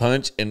one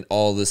punch and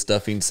all the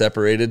stuffing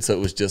separated, so it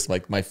was just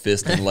like my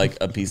fist and like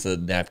a piece of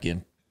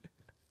napkin.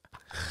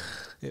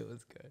 It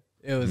was good.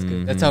 It was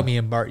good. That's how me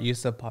and Bart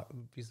used to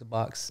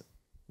box.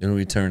 Then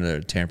we turned the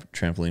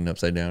trampoline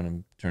upside down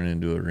and turned it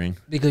into a ring.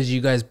 Because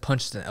you guys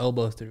punched an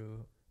elbow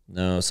through.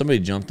 No, somebody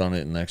jumped on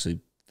it and actually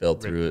fell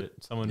through it.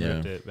 Someone Yeah.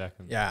 ripped it back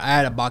in. Yeah, I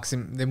had a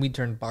boxing. Then we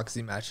turned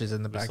boxing matches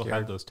in the We still have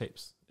backyard. those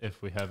tapes.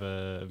 If we have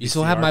a You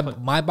still have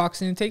VCR my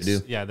boxing takes?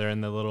 do. Yeah, they're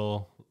in the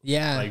little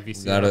Yeah. like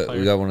VCR We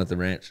player. got one at the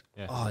ranch.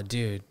 Yeah. Oh,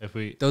 dude. If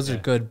we Those are yeah.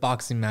 good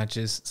boxing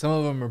matches. Some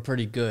of them are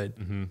pretty good.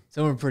 Mhm.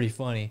 Some are pretty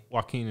funny.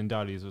 Joaquin and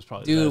Dottie's was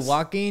probably the Dude, best.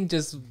 Joaquin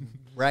just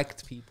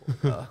wrecked people.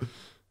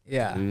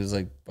 Yeah. He was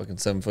like fucking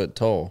 7 foot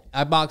tall.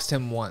 I boxed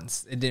him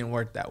once. It didn't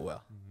work that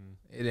well.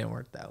 It didn't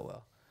work that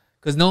well.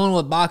 Because no one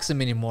would box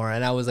him anymore.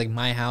 And I was like,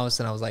 my house.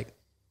 And I was like,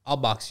 I'll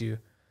box you.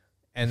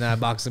 And then I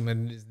boxed him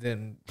and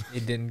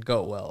it didn't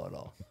go well at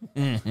all.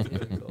 It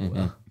didn't go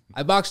well.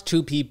 I boxed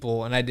 2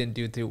 people and I didn't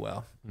do too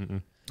well. I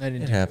didn't It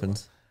do too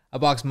happens. well.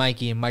 I boxed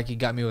Mikey and Mikey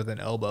got me with an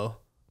elbow.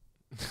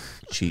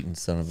 Cheating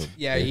son of a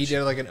Yeah, he bitch.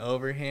 did like an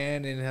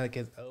overhand and like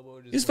his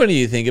elbow just. It's funny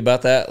you think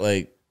about that.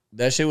 Like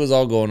that shit was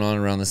all going on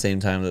around the same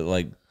time that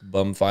like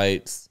bum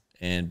fights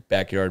and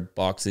backyard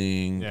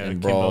boxing Yeah, and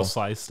Kimbo brawl.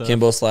 Slice stuff.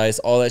 Kimbo Slice,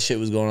 all that shit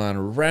was going on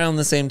around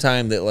the same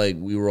time that like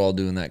we were all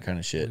doing that kind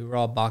of shit. We were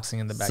all boxing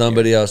in the back.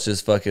 Somebody else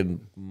just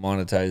fucking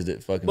monetized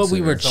it. Fucking. But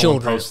we were Someone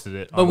children. posted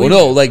it. But on we-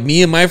 Well, no, like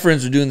me and my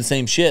friends were doing the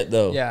same shit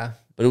though. Yeah.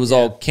 But it was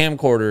all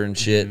camcorder and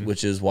shit,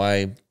 which is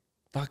why,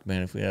 fuck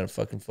man, if we had a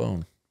fucking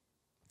phone,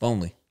 if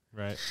only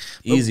right.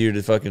 easier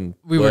to fucking.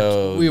 We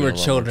well, were get in a lot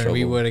more children. We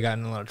trouble. would have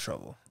gotten in a lot of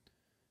trouble.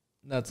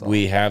 That's all.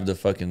 We have the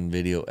fucking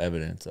video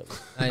evidence of it.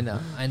 I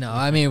know.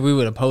 I mean, we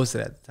would have posted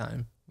at the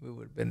time. We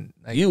would have been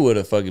like, You would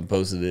have fucking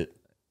posted it.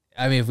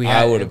 I mean, if we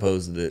had, I would have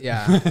posted it.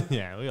 Yeah.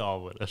 Yeah, we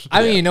all would have.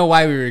 I don't even know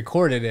why we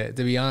recorded it.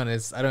 To be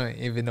honest, I don't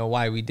even know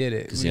why we did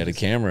it. Because We you had a just-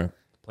 camera.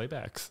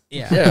 Playbacks.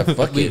 Yeah. Yeah,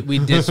 fuck it. We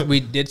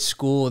did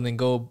school and then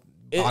go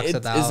box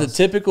at the house. It's a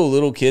typical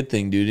little kid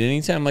thing, dude.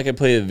 Anytime like I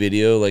play a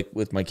video like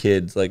with my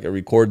kids, like I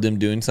record them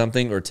doing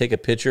something or take a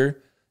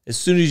picture, as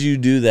soon as you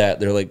do that,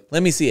 they're like,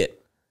 let me see it.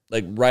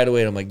 Like right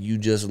away, and I'm like, you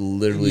just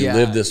literally Yeah,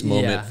 lived this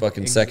moment yeah,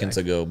 fucking seconds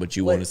ago, but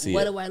you want to see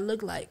what it. do I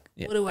look like?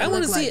 Yeah. What do I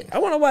want to look see like? it. I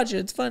want to watch it.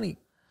 It's funny.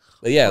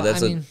 But yeah, Well,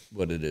 that's I mean-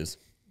 what it is.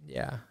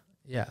 Yeah.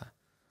 Yeah.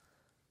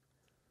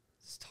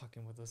 Just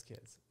talking with those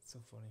kids. It's so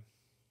funny.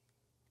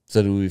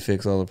 So do we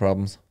fix all the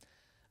problems?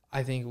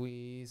 I think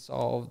we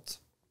solved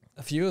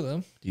a few of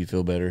them. Do you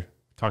feel better?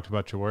 Talked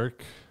about your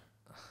work.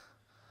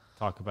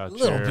 Talk about A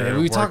little your bit.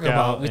 We talk workout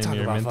about- we and talk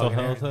your about mental fucking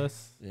health. everything.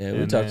 Yeah, we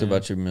And talked then-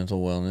 about your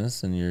mental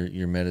wellness and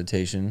your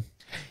meditation.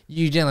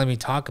 You didn't let me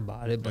talk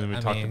about it, but And we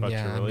I talked mean, about your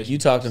yeah. I mean- relationship. You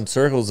talked in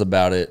circles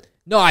about it.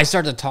 no, I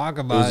started to talk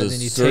It about it, was and a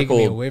then you take me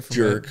circle away from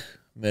jerk it.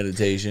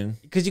 meditation.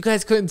 Because you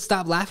guys couldn't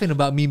stop laughing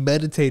about me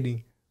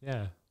meditating.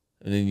 Yeah.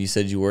 And then you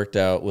said you worked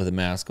out with a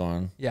mask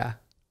on. Yeah.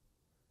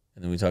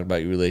 And then we talked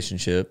about your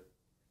relationship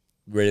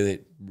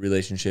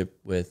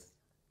with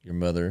your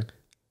mother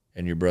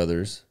and your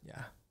brothers.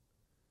 Yeah.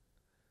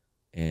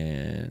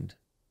 And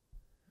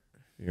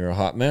you're a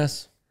hot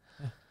mess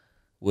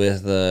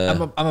with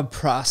I'm a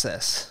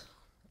process.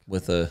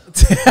 with a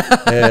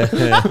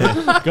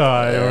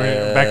God,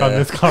 we're back on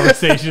this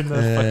conversation the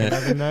fucking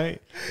other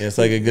night. it's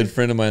like a good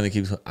friend of mine that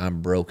keeps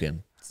I'm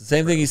broken. It's the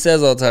same thing he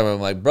says all the time. I'm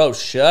like, bro,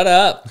 shut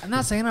up. I'm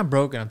not saying I'm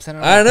broken. I'm saying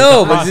I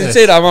know, but you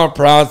said I'm on a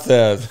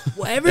process.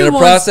 well, In a everyone's-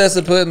 process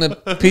of putting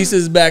the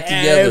pieces back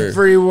together.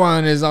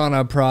 Everyone is on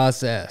a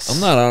process. I'm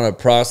not on a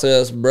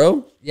process,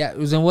 bro. Yeah.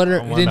 Then what are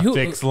I'm then on a who?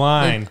 fixed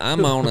line.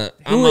 I'm on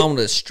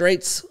the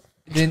straights,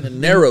 Then the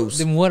narrows.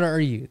 Then what are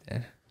you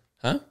then?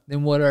 Huh?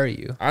 Then what are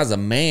you? I was a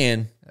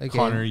man. Okay.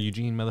 Connor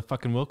Eugene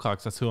motherfucking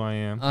Wilcox. That's who I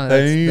am.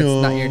 That's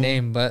not your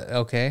name, but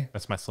okay.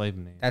 That's my slave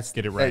name. That's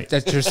Get it right.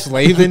 That's your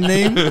slaving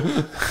name.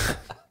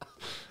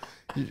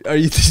 Are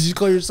you? Did you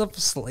call yourself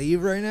a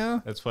slave right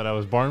now? That's what I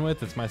was born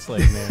with. It's my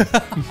slave name.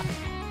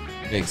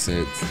 Makes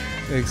sense.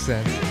 Makes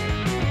sense.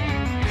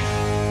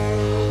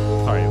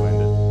 Sorry,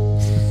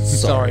 Linda.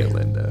 Sorry,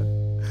 Linda. Did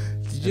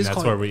you And just that's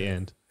call where we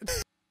end.